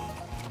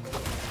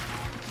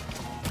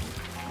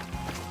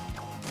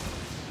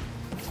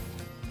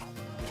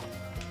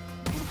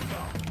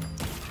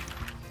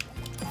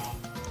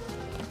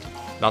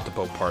 Not the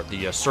boat part,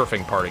 the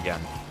surfing part again.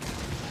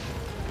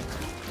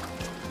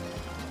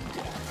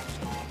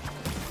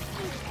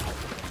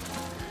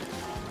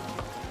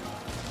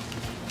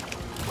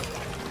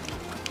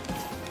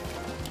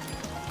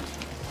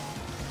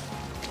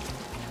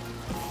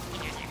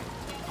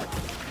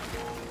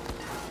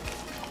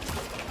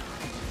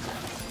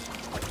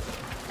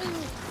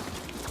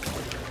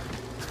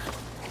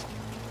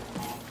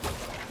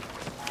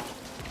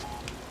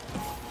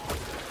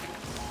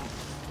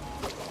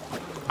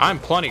 I'm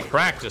plenty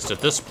practiced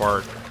at this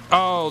part.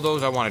 Oh,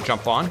 those I want to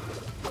jump on.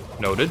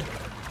 Noted.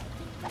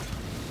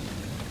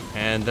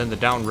 And then the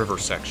downriver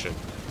section.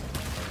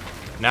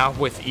 Now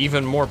with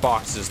even more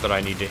boxes that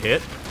I need to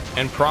hit,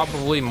 and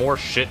probably more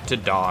shit to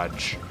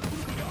dodge.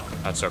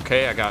 That's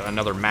okay, I got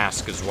another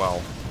mask as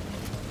well.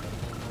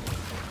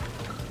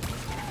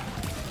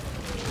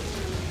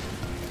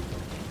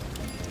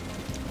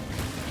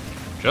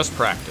 Just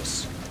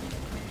practice.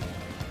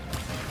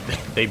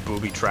 They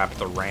booby-trapped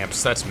the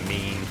ramps, that's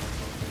mean.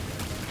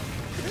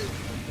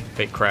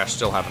 Fake Crash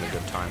still having a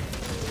good time.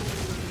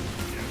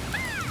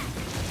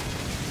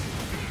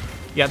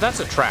 Yeah, that's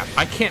a trap.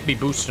 I can't be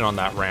boosted on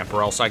that ramp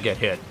or else I get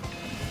hit.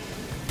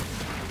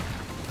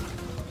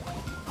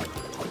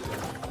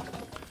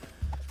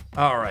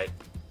 Alright.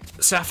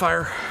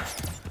 Sapphire.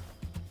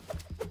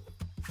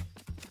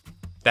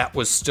 That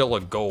was still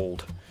a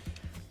gold.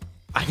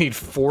 I need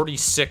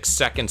 46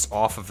 seconds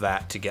off of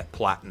that to get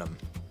platinum.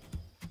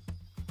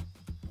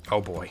 Oh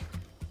boy.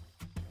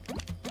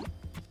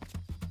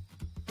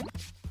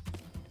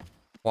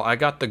 Well, I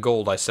got the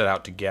gold I set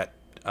out to get.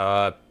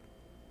 I'm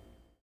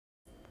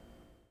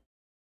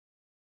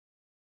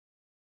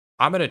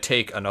gonna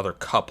take another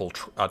couple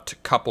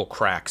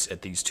cracks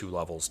at these two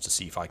levels to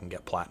see if I can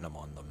get platinum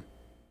on them.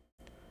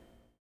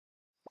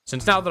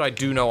 Since now that I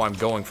do know I'm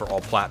going for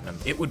all platinum,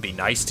 it would be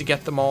nice to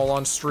get them all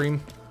on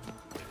stream.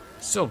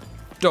 Still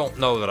don't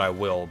know that I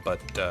will, but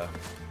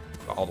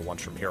all the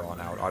ones from here on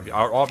out.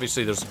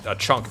 Obviously, there's a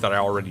chunk that I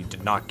already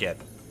did not get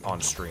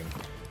on stream.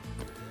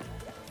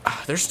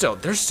 There's still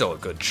a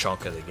good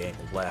chunk of the game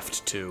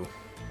left too.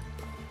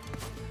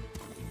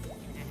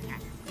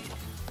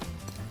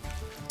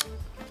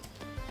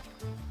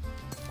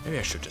 Maybe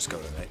I should just go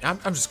to the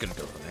next. I'm just gonna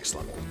go to the next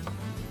level.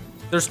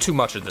 There's too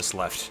much of this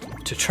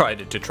left to try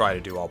to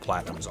do all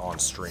platinums on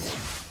stream.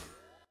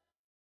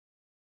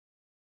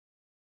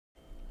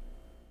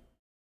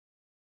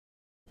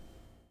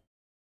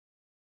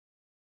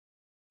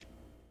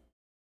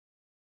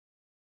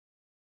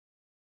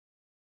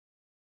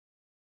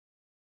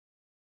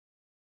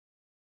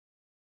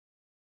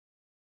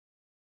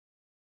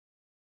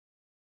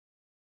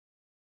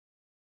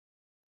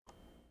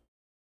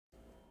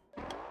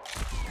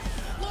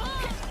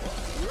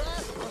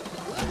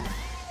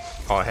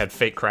 Oh, I had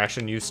fake Crash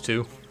in use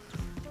too.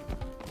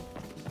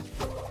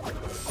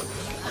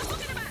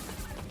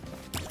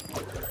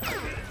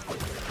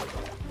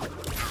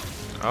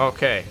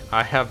 Okay,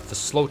 I have the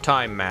slow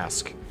time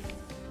mask.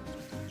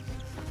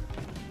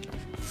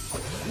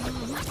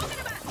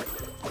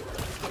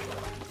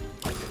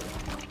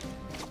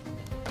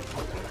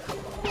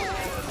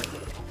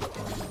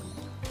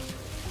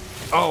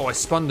 Oh, I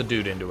spun the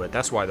dude into it.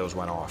 That's why those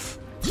went off.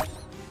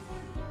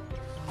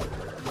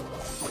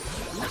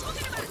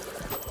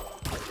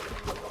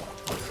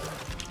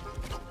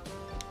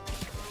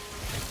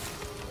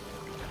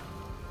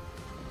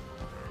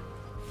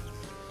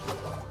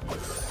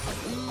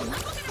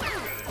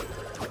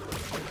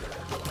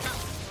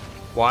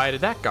 Why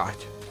did that go? I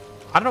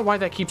don't know why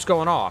that keeps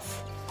going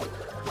off.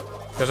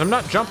 Because I'm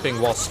not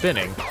jumping while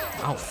spinning.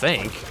 I don't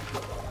think.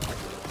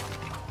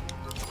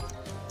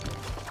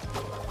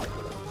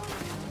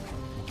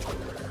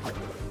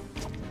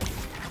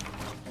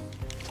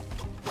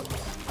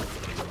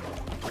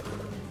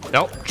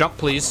 Nope, jump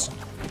please.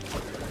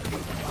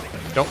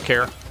 Don't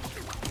care.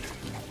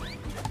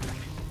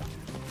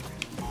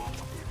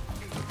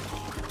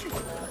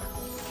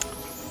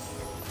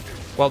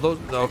 Well, those,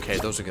 okay,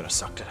 those are gonna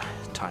suck to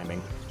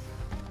timing.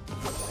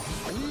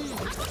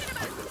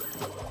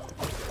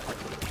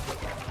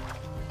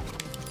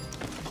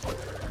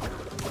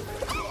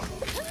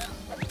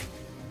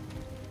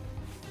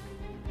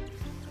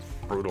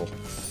 Brutal.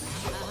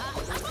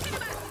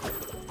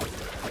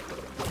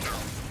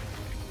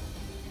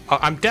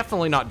 I'm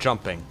definitely not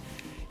jumping.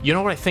 You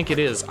know what I think it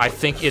is? I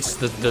think it's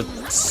the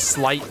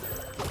slight...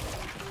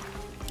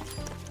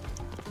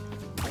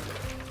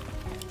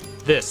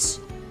 This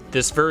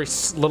very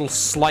little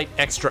slight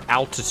extra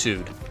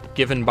altitude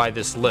given by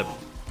this lip.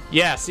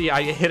 Yeah, see,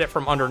 I hit it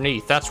from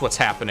underneath. That's what's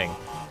happening.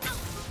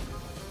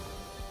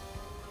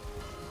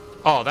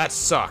 Oh, that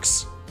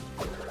sucks.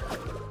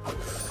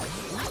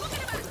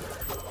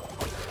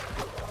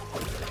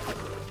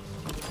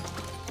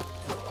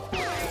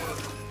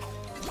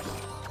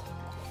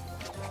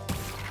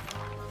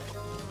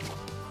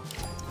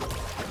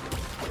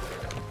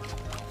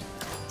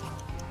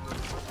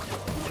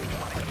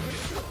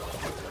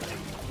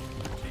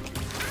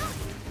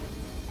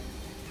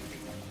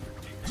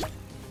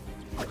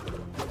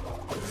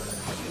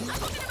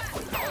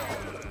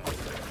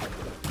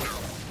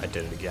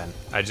 Did it again.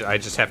 I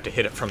just have to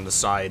hit it from the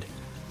side.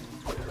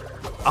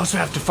 I also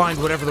have to find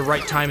whatever the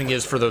right timing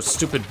is for those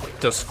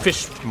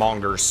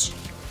fishmongers.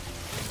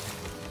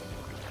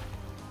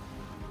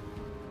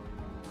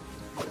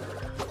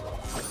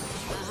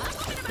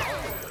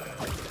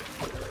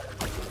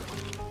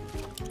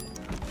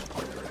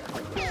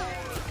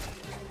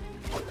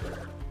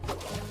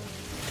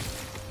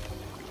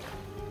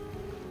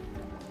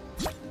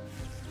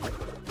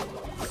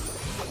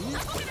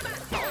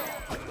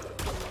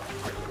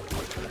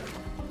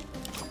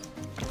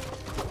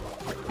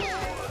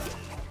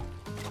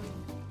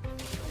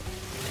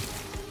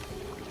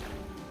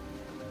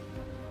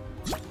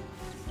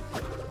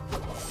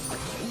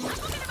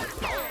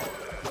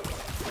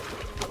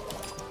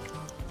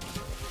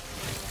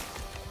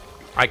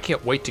 I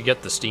can't wait to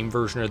get the Steam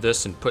version of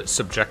this and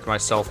subject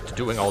myself to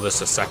doing all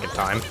this a second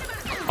time.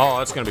 Oh,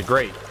 that's gonna be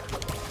great.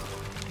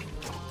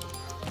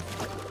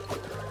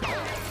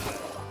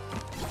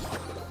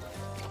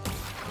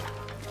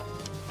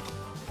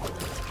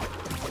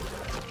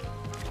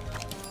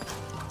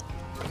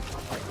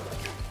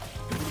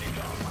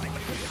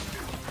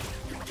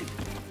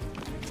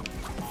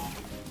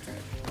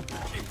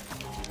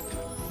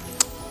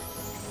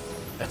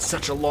 That's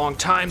such a long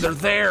time they're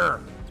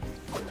there.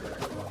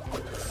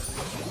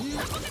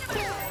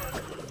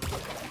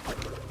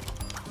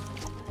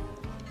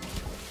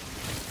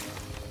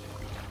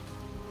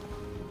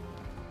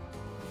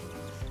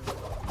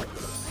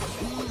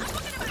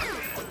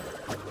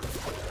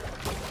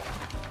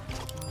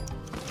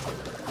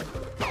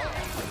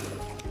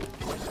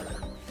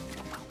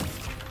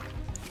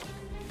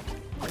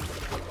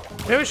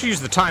 Maybe I should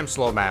use the time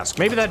slow mask.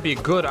 Maybe that'd be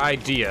a good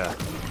idea.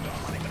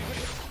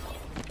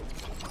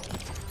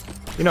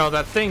 You know,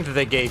 that thing that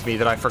they gave me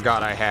that I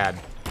forgot I had.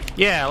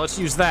 Yeah, let's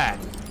use that.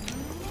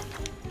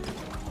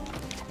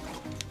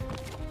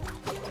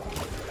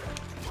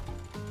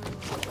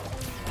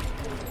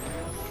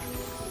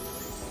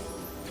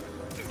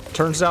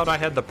 Turns out I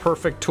had the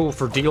perfect tool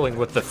for dealing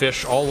with the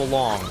fish all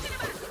along.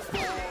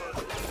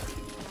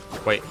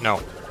 Wait,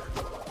 no.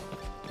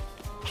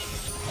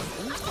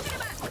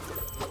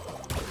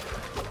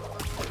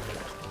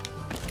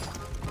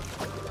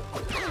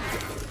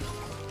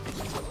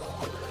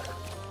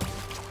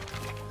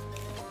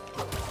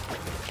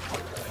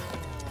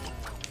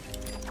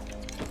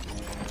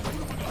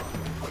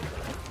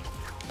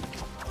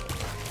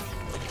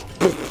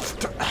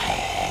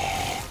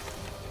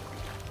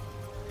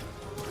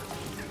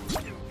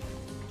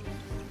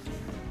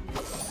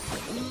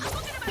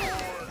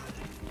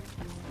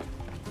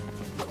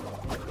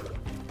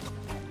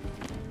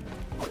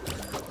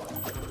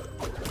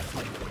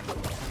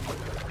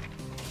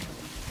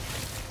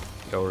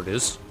 There it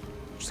is.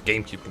 It's the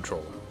GameCube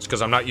controller. It's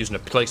because I'm not using a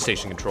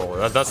PlayStation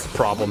controller. That's the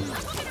problem.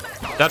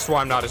 That's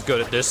why I'm not as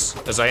good at this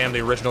as I am the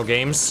original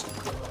games.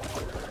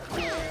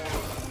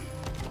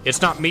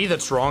 It's not me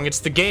that's wrong, it's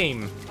the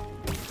game.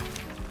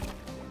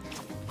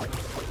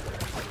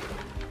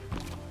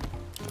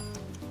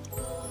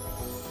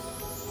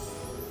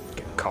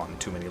 Getting caught in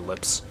too many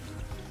lips.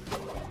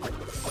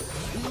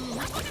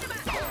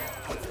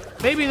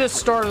 Maybe the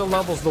start of the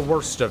level's the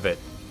worst of it.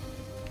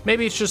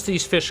 Maybe it's just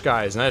these fish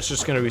guys, and that's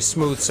just gonna be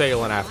smooth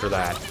sailing after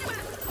that.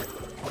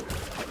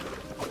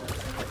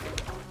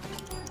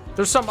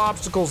 There's some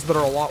obstacles that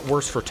are a lot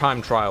worse for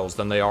time trials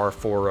than they are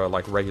for,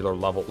 like, regular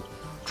level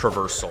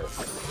traversal.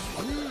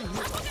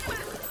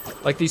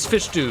 Like these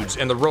fish dudes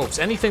and the ropes,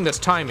 anything that's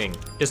timing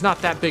is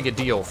not that big a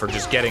deal for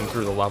just getting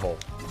through the level.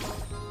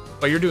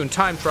 But you're doing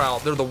time trial,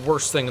 they're the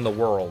worst thing in the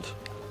world.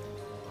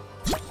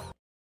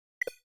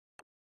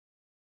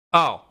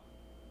 Oh.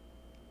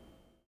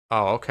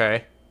 Oh,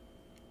 okay.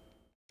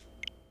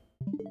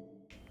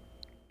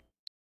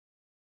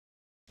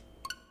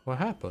 What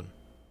happened?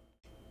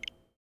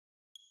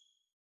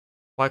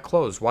 Why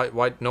close?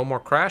 Why no more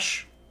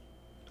Crash?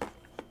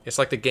 It's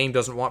like the game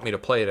doesn't want me to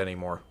play it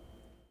anymore.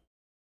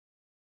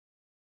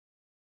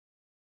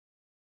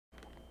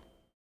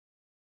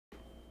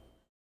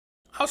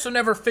 I also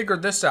never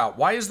figured this out.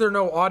 Why is there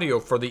no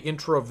audio for the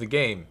intro of the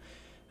game?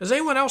 Does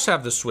anyone else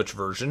have the Switch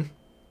version?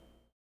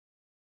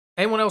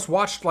 Anyone else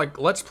watched, like,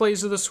 Let's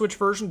Plays of the Switch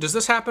version? Does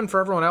this happen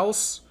for everyone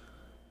else?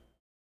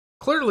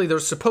 Clearly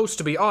there's supposed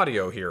to be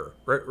audio here,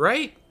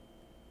 right?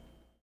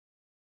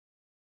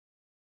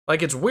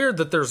 Like, it's weird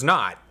that there's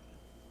not.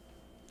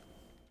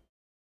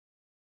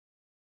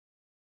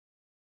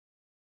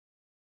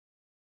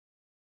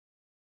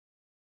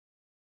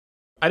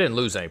 I didn't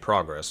lose any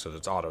progress because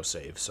it's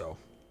autosave, so...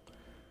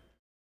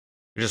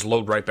 You just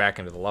load right back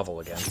into the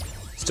level again.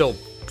 Still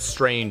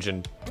strange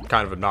and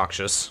kind of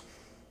obnoxious.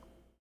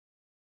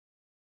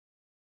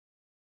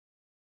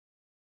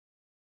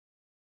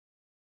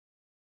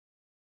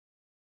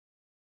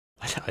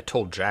 I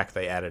told Jack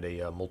they added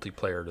a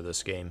multiplayer to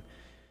this game.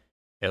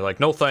 And like,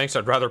 no thanks,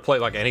 I'd rather play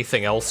like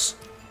anything else.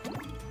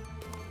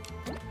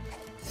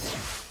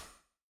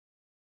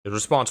 His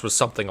response was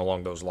something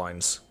along those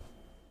lines.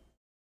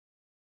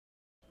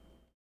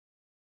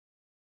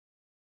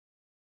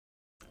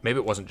 Maybe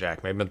it wasn't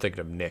Jack. Maybe I'm thinking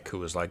of Nick, who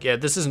was like, yeah,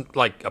 this isn't,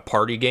 like, a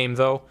party game,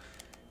 though.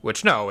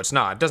 Which, no, it's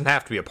not. It doesn't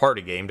have to be a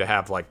party game to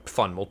have, like,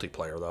 fun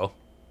multiplayer, though.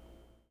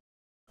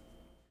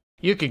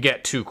 You could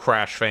get two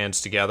Crash fans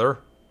together,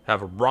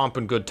 have a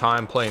romping good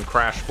time playing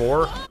Crash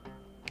 4.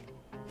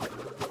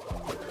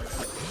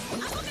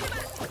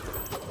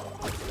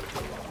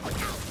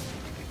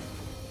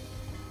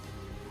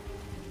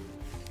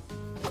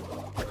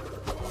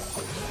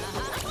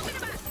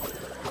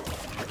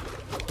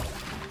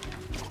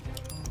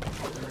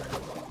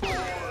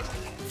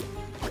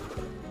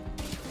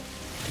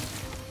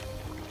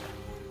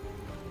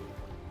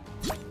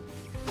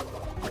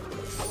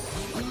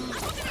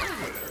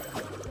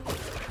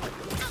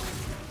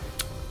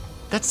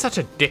 That's such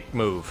a dick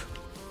move.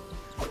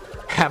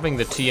 Having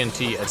the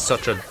TNT at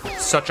such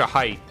a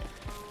height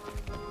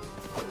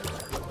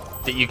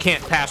that you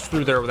can't pass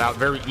through there without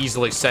very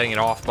easily setting it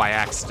off by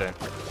accident.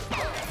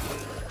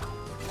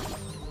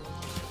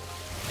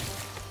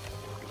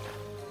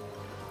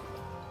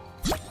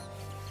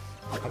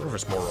 I wonder if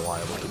it's more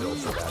reliable to build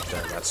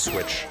for that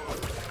switch,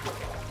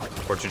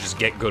 or to just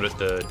get good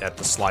at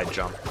the slide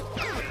jump.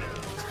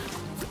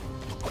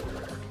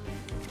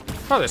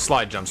 Probably the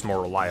slide jump's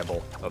more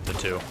reliable of the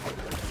two.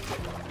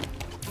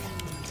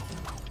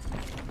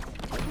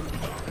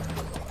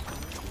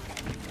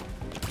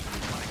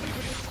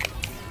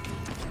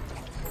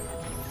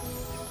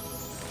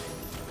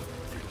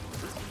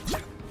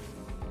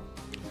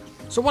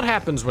 So what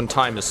happens when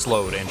time is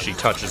slowed and she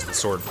touches the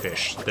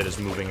swordfish that is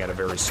moving at a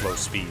very slow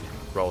speed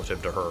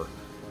relative to her?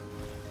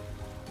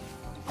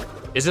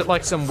 Is it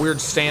like some weird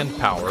stand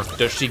power?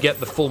 Does she get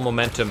the full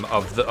momentum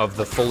of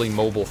the fully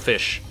mobile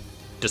fish,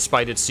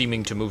 despite it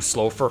seeming to move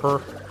slow for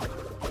her?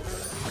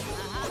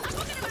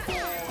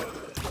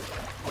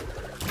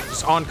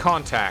 It's on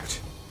contact.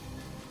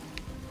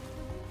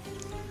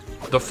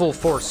 The full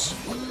force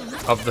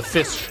of the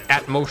fish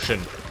at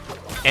motion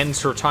ends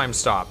her time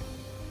stop.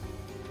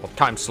 Well,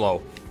 time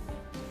slow.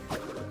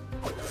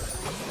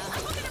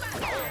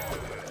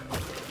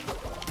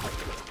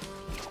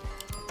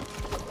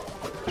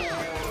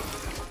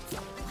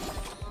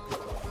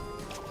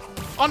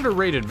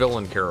 Underrated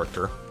villain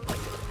character.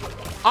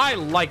 I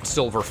liked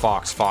Silver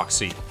Fox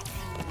Foxy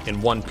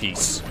in One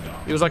Piece.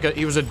 He was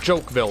a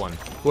joke villain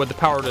who had the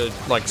power to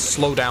like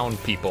slow down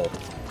people.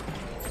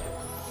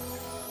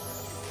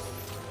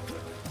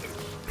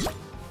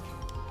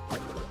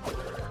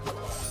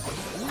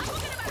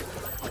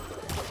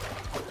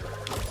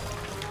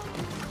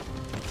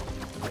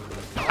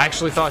 I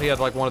actually thought he had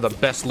like one of the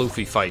best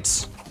Luffy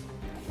fights.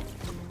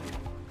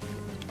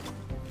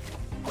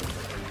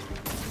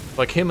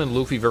 Like him and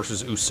Luffy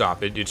versus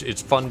Usopp.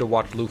 It's fun to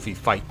watch Luffy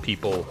fight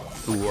people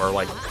who are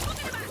like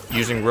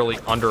using really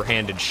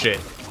underhanded shit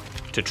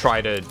to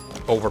try to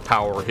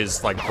overpower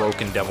his like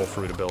broken devil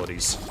fruit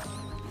abilities.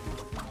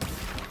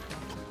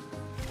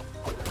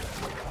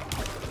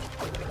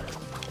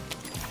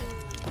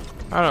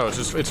 I don't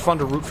know, it's fun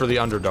to root for the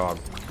underdog.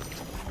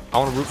 I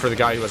want to root for the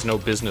guy who has no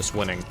business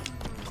winning.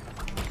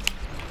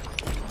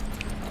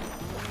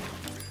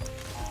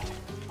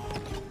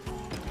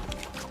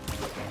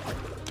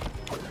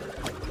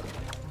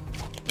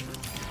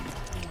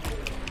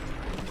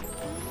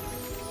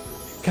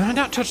 Can I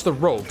not touch the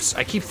ropes?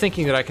 I keep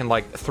thinking that I can,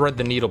 like, thread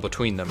the needle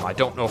between them. I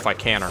don't know if I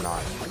can or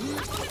not.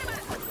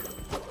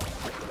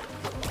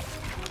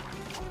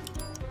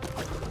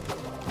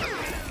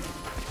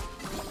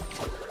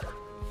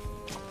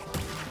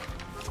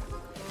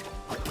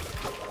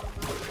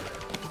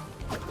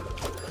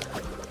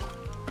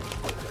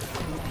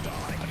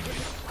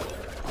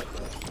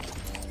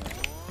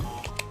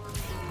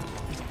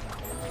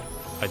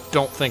 I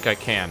don't think I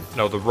can.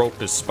 No, the rope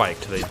is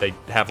spiked. They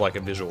have like a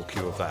visual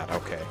cue of that.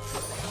 Okay.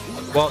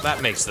 Well,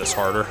 that makes this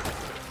harder.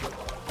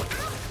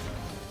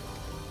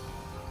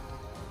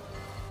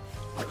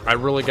 I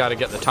really got to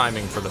get the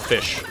timing for the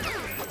fish.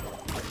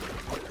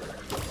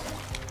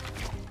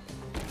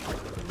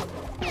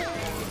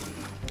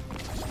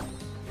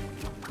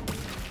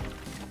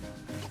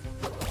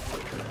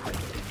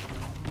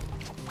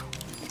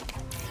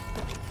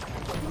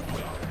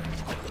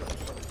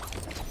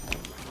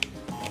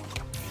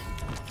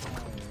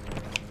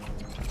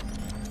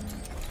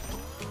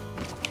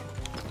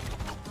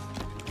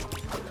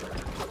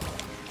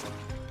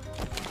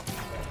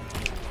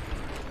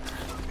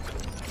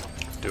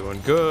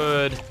 Doing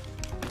good.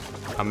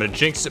 I'm gonna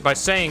jinx it by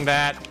saying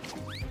that.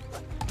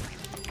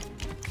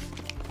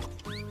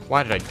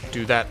 Why did I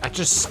do that? I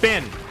just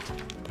spin.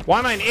 Why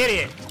am I an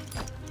idiot?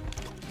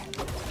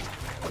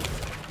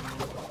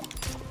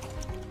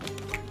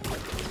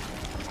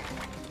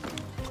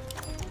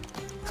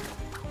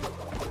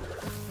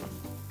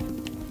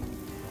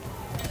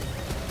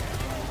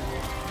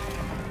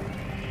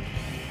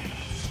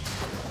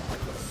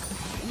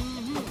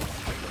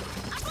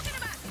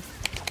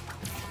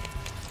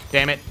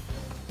 Damn it.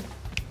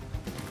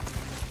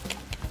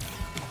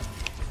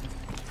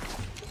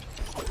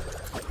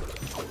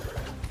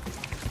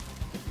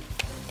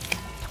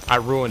 I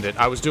ruined it.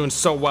 I was doing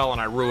so well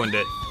and I ruined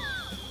it.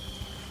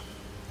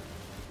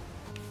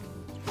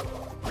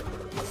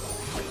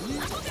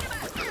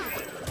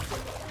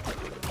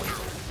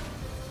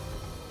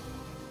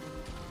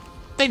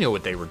 They knew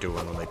what they were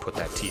doing when they put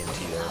that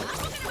TNT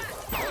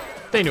there.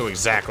 They knew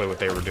exactly what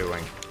they were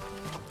doing.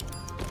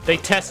 They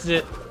tested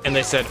it, and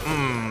they said,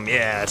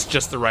 yeah, it's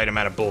just the right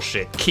amount of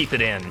bullshit. Keep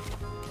it in.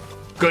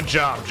 Good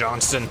job,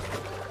 Johnson.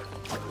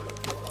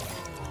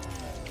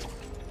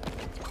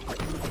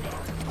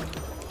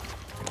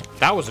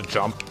 That was a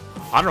jump.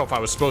 I don't know if I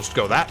was supposed to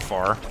go that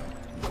far.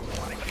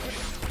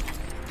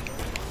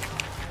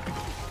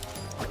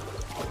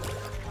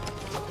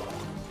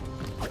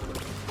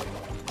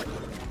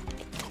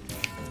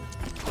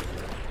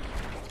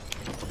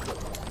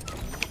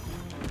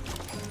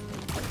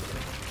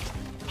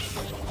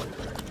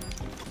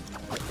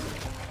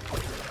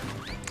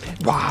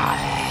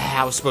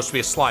 That was supposed to be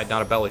a slide,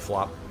 not a belly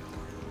flop.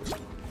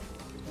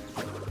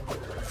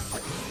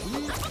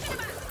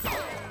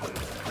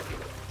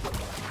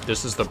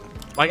 This is the...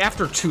 Like,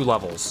 after 2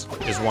 levels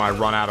is when I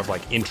run out of,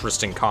 like,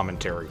 interesting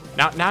commentary.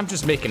 Now I'm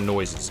just making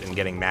noises and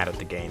getting mad at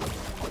the game.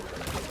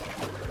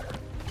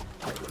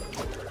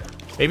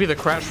 Maybe the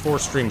Crash 4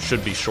 stream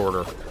should be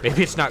shorter.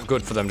 Maybe it's not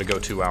good for them to go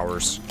 2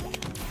 hours.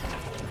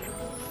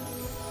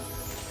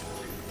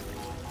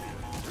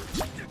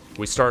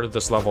 We started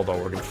this level,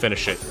 though. We're gonna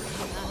finish it.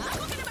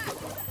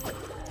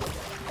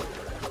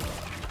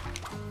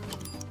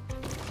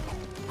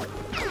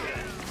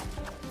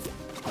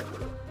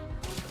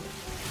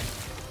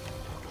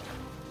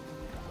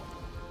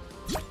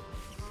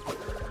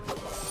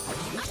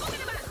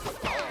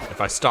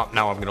 If I stop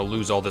now, I'm gonna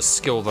lose all this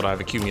skill that I've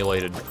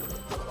accumulated.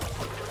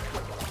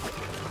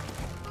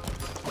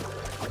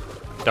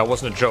 That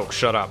wasn't a joke,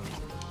 shut up.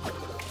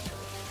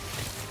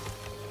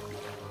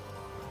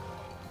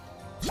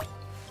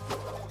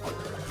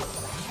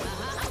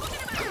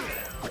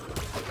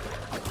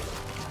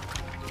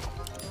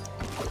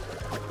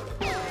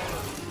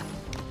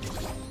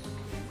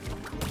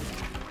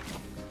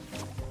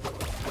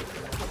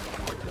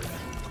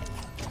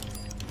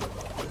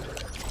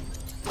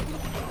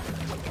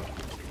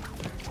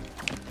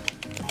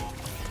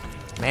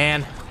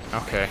 Man,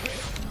 okay.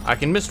 I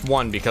can miss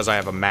 1 because I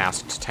have a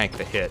mask to tank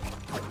the hit.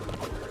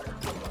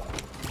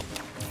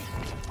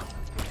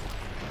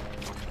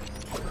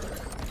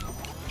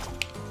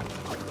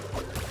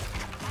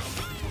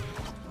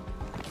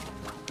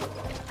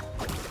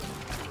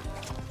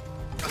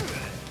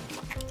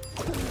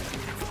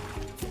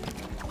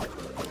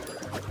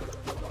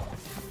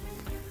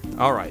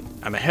 Alright,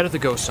 I'm ahead of the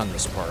ghost on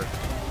this part.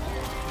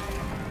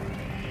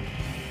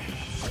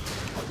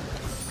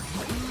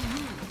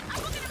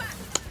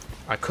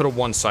 I could have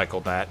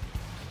one-cycled that.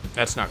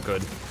 That's not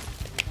good.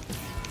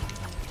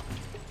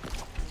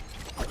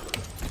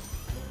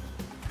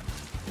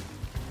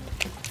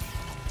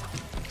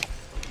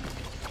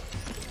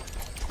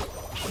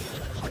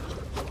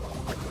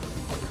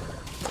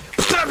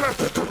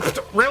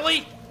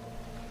 Really?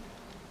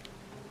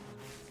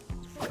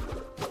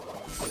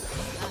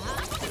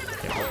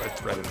 Yeah, I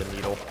threaded the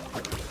needle.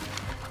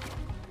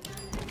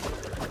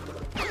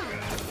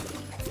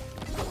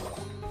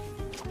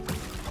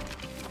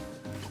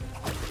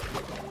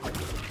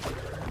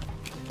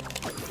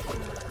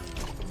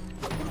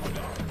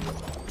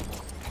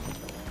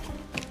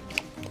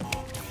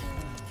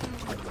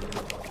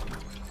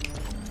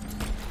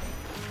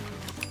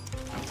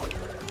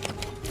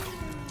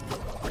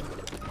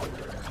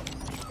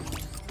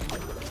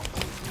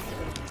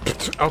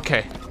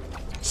 Okay,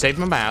 save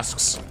my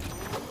masks.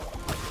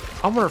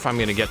 I wonder if I'm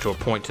gonna get to a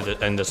point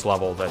in this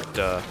level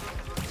that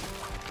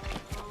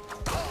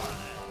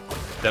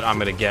that I'm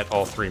gonna get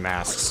all 3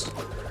 masks.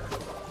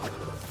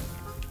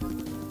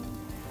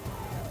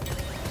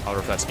 I wonder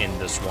if that's in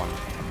this one.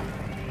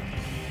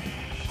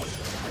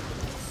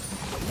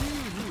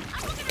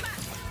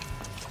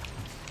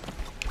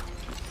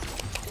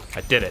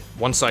 I did it.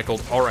 One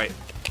cycled. All right.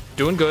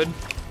 Doing good.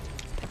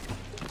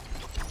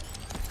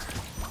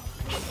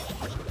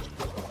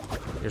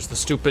 Here's the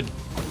stupid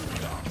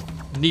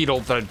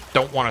needle that I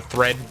don't want to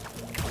thread.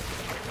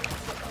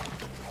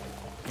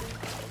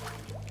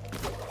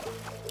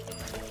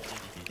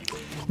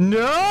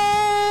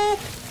 No!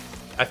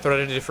 I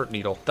threaded a different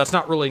needle. That's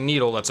not really a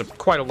needle. That's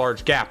quite a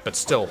large gap, but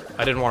still,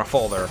 I didn't want to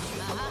fall there.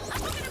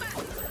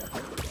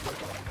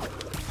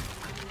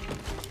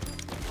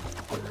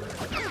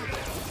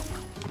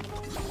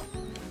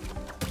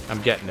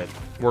 I'm getting it.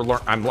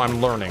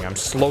 I'm learning. I'm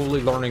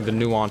slowly learning the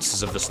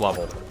nuances of this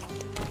level.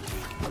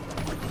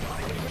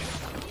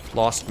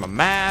 Lost my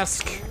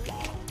mask.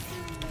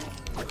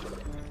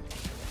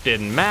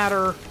 Didn't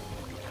matter.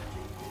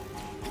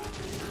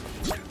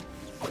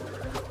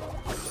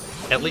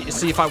 At least,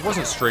 see, if I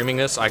wasn't streaming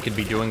this, I could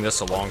be doing this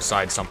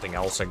alongside something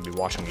else. I could be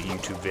watching a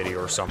YouTube video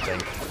or something.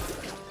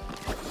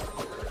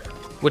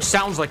 Which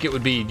sounds like it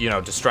would be, you know,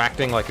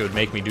 distracting, like it would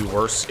make me do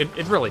worse.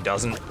 It really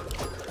doesn't.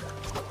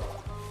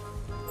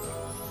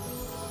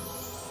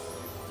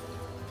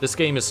 This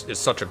game is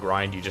such a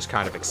grind, you just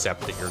kind of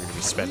accept that you're going to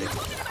be spending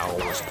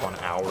hours upon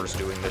hours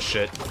doing this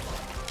shit.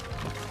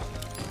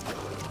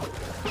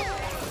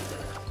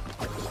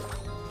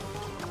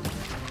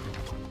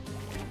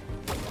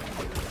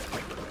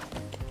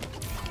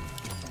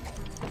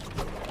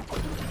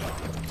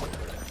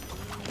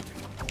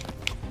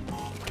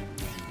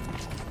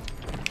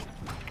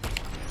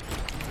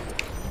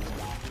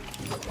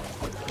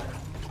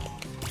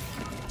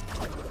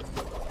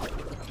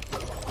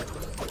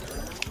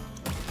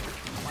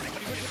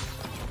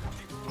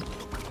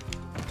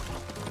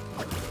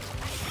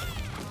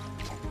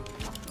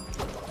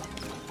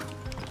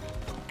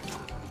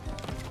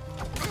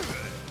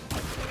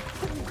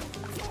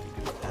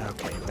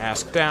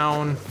 Mask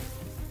down.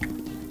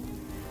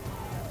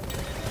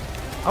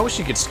 I wish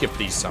you could skip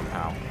these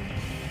somehow.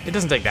 It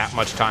doesn't take that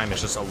much time,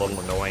 it's just a little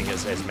annoying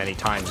as many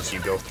times as you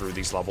go through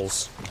these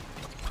levels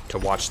to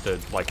watch the,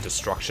 like,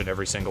 destruction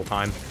every single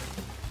time.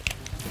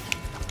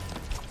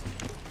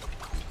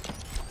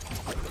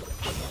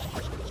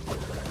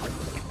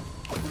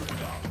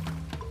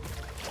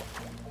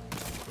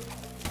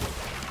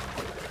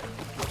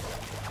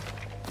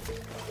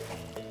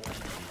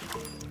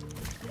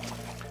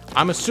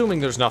 I'm assuming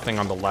there's nothing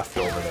on the left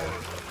over there.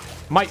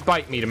 Might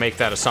bite me to make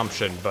that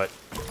assumption, but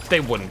they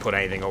wouldn't put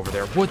anything over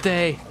there, would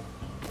they?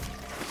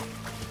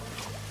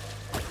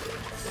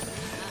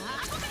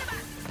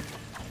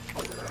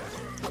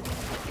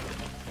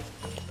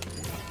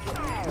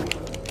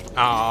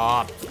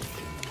 Ah.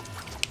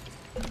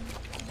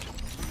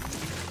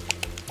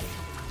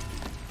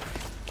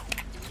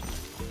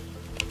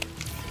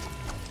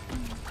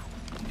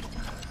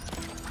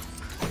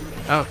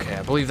 Okay,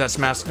 I believe that's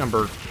mask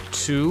number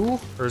 2,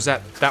 or is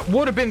that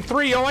would have been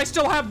 3? Oh, I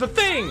still have the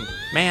thing,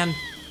 man.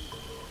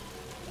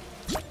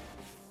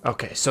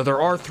 Okay, so there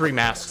are 3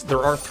 masks.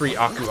 There are 3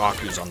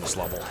 Aku-Akus on this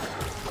level,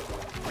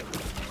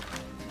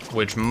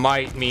 which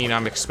might mean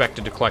I'm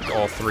expected to collect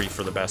all 3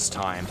 for the best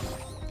time.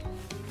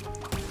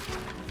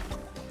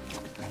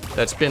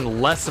 That's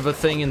been less of a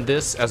thing in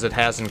this as it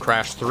has in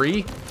Crash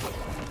 3.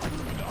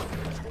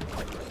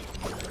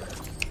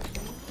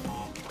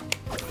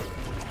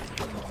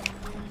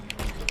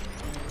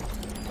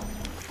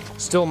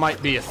 Still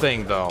might be a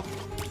thing, though.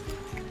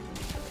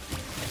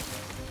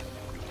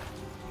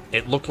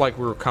 It looked like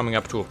we were coming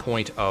up to a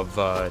point of,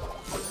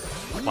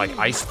 like,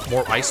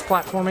 more ice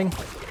platforming,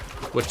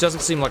 which doesn't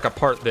seem like a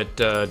part that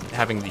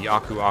having the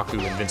Aku-Aku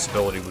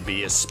invincibility would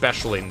be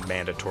especially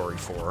mandatory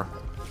for.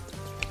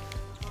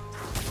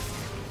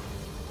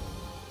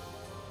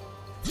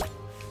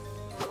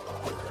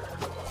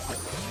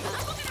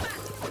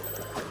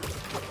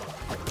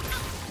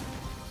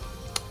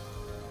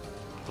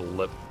 The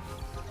lip.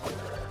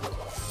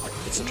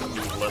 It's such a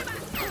mean lip.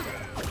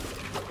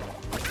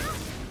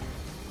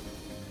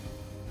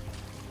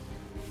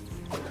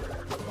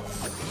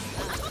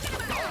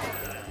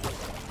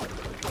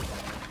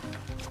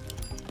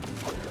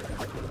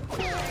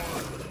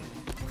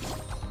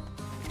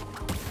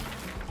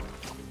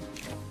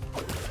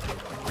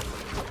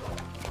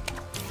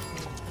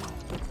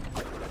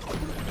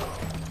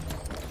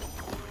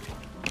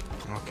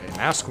 Okay,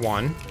 mask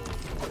 1.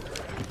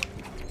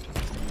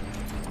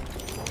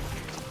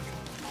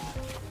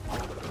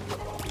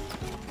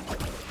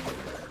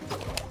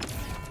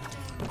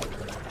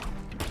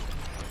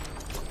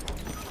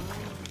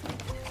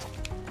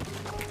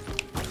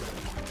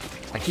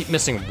 I keep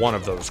missing one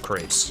of those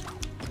crates.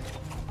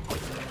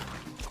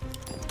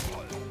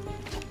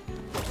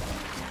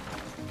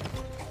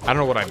 I don't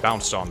know what I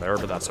bounced on there,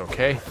 but that's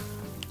okay.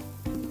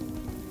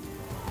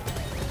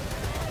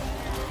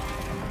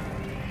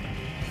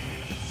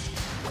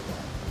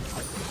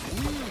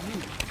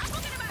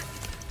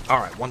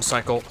 Alright, one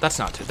cycle. That's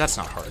not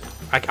hard.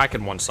 I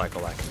can one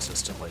cycle that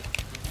consistently.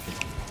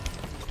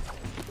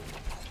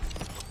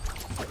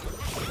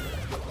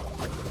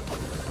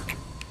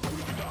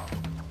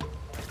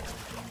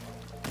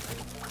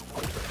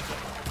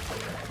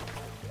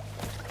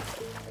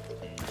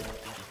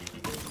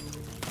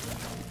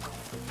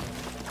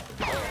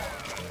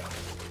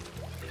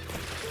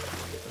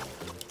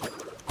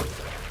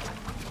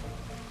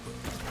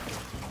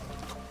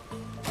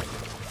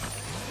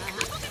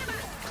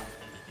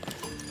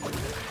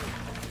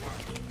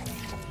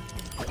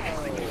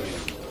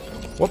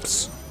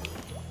 Whoops.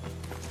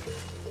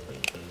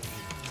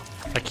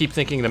 I keep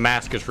thinking the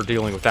mask is for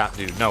dealing with that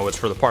dude. No, it's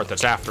for the part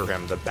that's after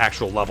him, the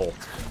actual level.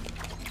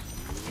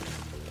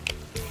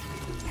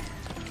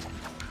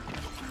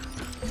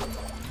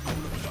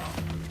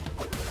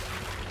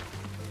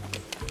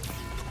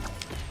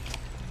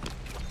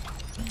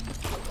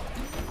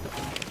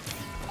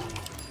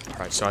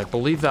 Alright, so I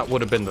believe that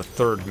would have been the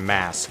third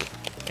mask,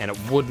 and it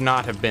would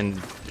not have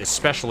been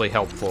especially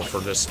helpful for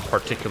this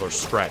particular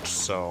stretch,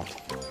 so...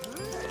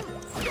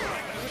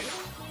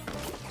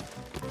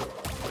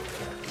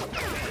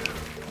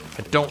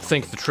 I don't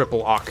think the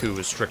triple Aku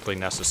is strictly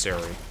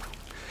necessary.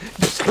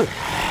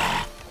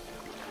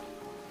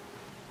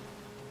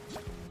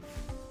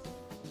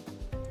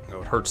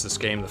 Oh, it hurts this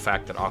game, the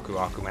fact that Aku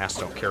masks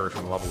don't carry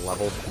from level to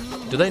level.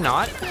 Do they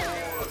not?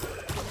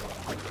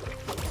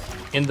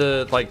 In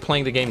the, like,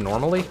 playing the game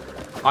normally?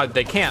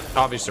 They can't,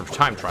 obviously, for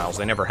time trials.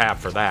 They never have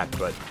for that,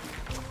 but...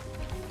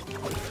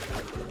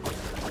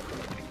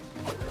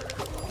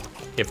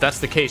 if that's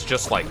the case,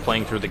 just, like,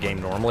 playing through the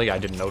game normally, I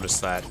didn't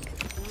notice that.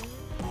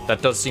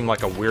 That does seem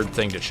like a weird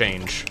thing to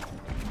change.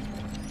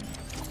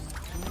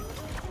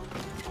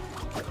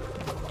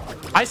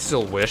 I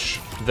still wish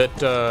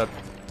that,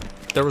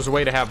 there was a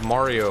way to have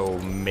Mario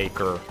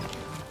Maker,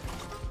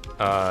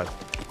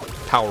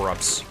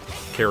 power-ups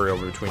carry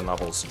over between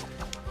levels.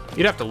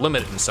 You'd have to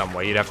limit it in some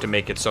way. You'd have to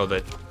make it so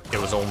that it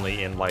was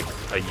only in, like,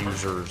 a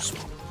user's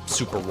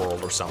super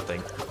world or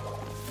something.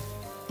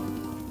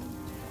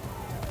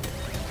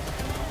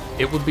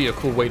 It would be a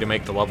cool way to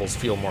make the levels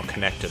feel more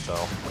connected,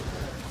 though.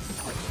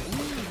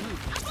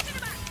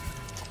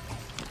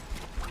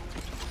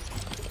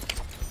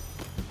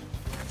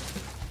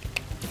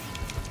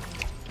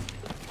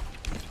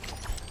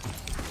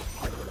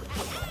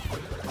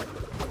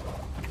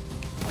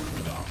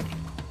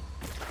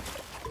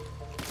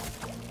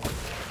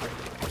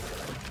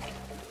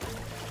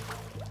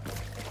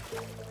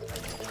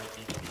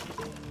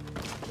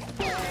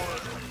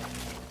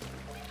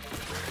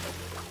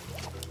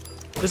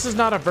 This is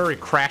not a very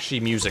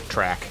crashy music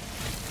track.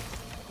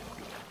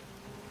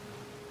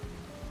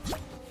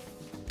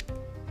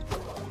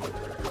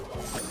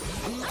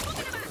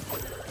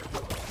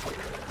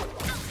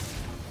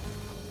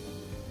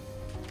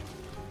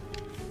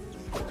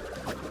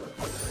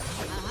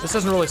 This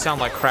doesn't really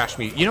sound like Crash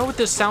music. You know what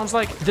this sounds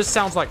like? This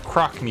sounds like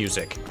Croc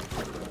music.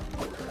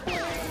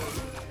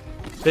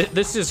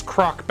 This is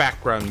Croc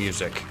background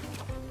music.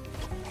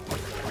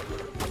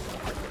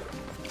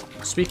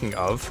 Speaking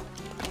of...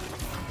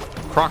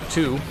 Croc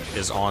 2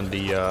 is on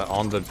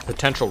the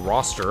potential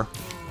roster.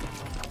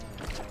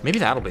 Maybe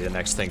that'll be the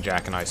next thing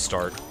Jack and I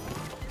start.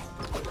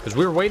 Because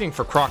we were waiting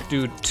for Croc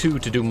 2 to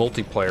do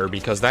multiplayer,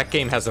 because that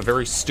game has a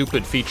very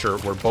stupid feature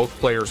where both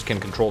players can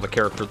control the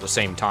character at the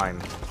same time.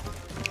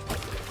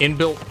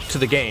 Inbuilt to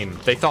the game,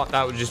 they thought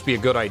that would just be a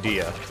good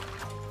idea.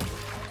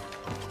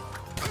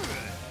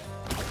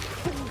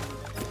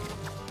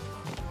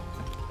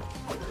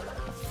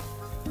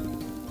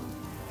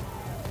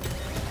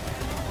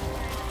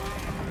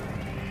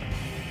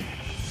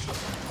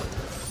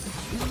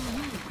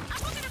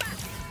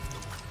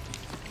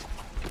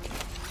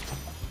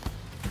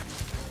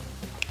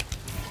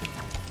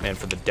 And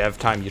for the dev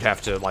time, you'd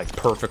have to, like,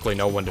 perfectly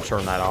know when to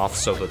turn that off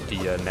so that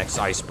the next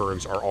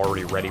icebergs are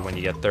already ready when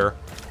you get there.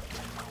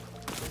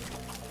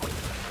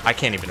 I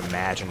can't even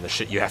imagine the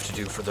shit you have to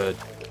do for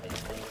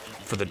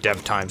the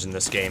dev times in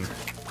this game.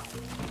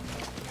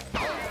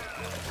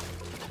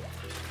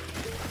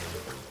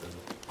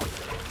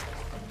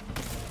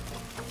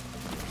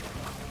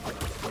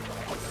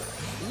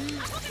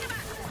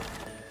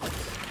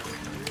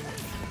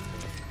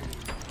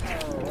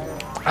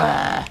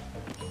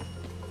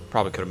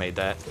 Probably could have made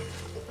that.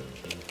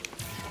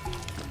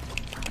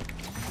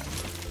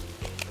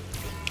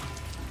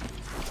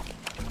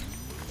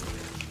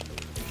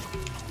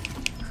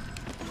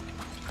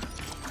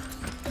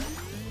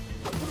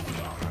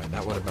 Alright,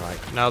 that would have been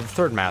like... Now, the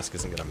third mask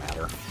isn't going to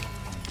matter.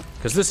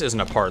 Because this isn't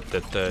a part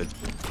that the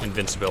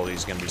invincibility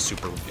is going to be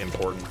super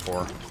important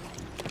for.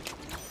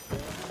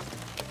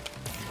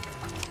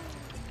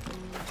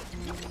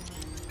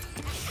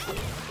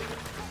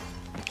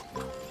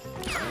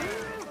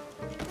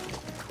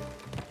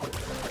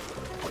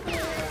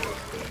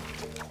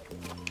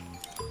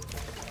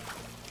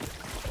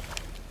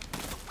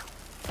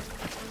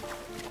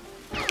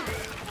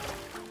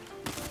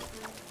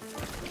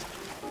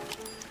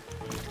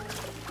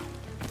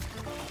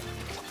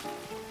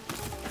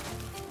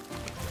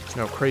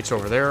 No crates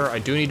over there. I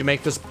do need to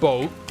make this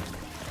boat.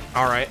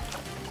 Alright.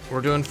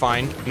 We're doing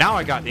fine. Now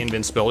I got the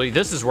invincibility.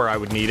 This is where I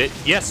would need it.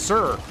 Yes,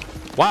 sir.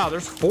 Wow,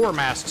 there's 4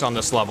 masks on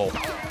this level.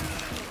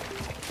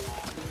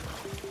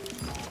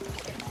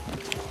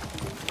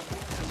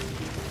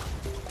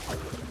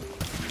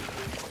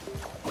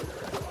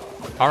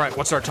 Alright,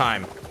 what's our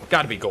time?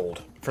 Gotta be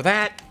gold. For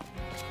that...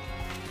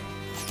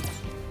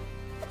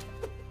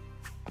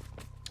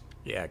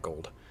 yeah,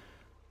 gold.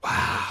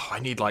 Wow, I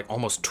need like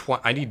almost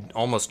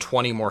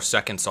 20 more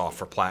seconds off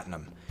for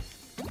platinum.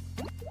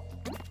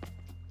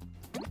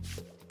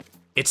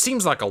 It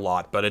seems like a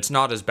lot, but it's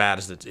not as bad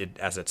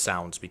as it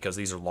sounds, because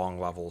these are long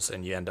levels,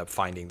 and you end up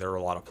finding there are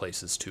a lot of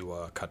places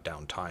to cut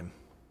down time.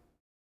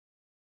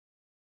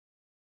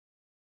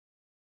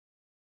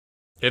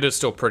 It is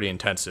still pretty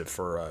intensive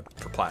for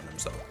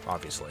platinums, though,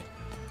 obviously.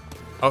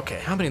 Okay,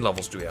 how many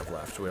levels do we have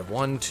left? We have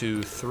 1,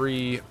 2,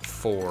 3,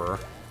 4.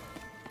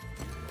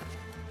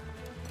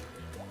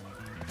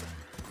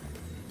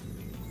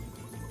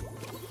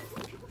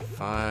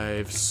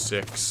 5,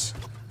 6,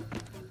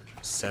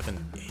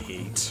 7,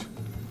 8.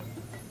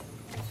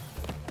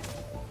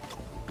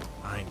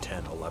 9,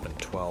 10, 11,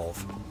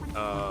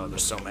 12.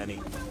 There's so many.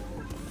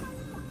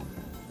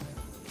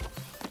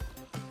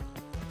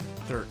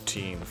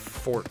 13,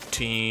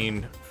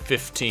 14,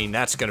 15.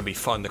 That's gonna be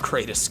fun, the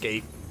Great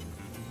Escape.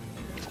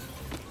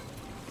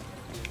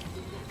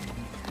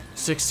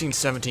 16,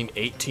 17,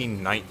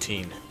 18,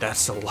 19.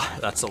 That's a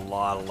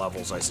lot of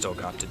levels I still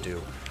got to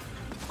do.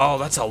 Oh,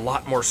 that's a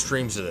lot more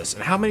streams of this.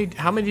 And how many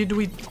did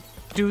we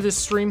do this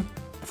stream?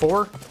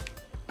 4?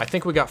 I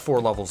think we got 4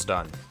 levels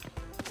done.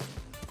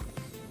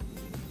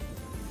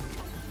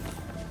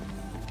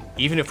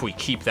 Even if we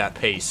keep that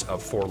pace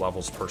of 4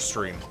 levels per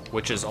stream,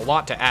 which is a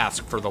lot to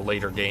ask for the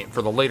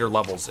later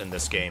levels in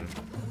this game.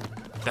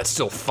 That's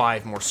still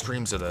 5 more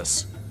streams of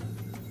this.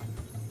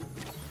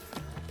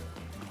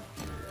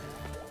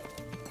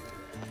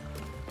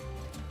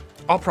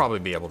 I'll probably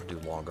be able to do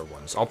longer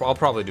ones. I'll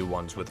probably do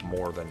ones with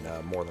more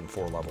than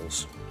 4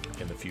 levels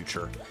in the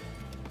future.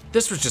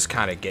 This was just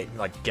kind of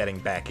getting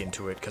back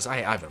into it, because I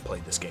haven't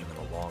played this game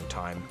in a long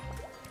time.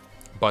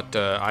 But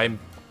I'm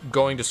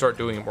going to start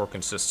doing it more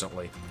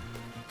consistently.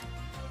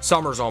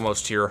 Summer's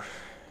almost here.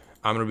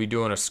 I'm going to be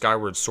doing a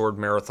Skyward Sword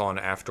marathon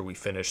after we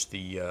finish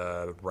the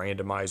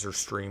randomizer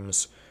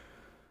streams.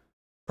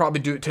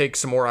 Probably take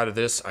some more out of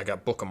this. I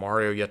got Book of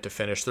Mario yet to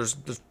finish. There's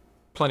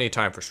plenty of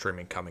time for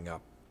streaming coming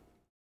up.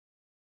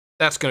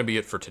 That's going to be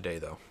it for today,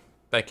 though.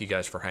 Thank you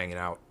guys for hanging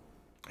out.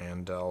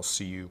 And I'll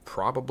see you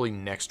probably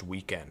next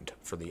weekend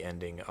for the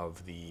ending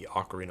of the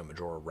Ocarina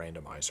Majora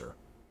randomizer.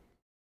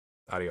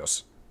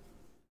 Adios.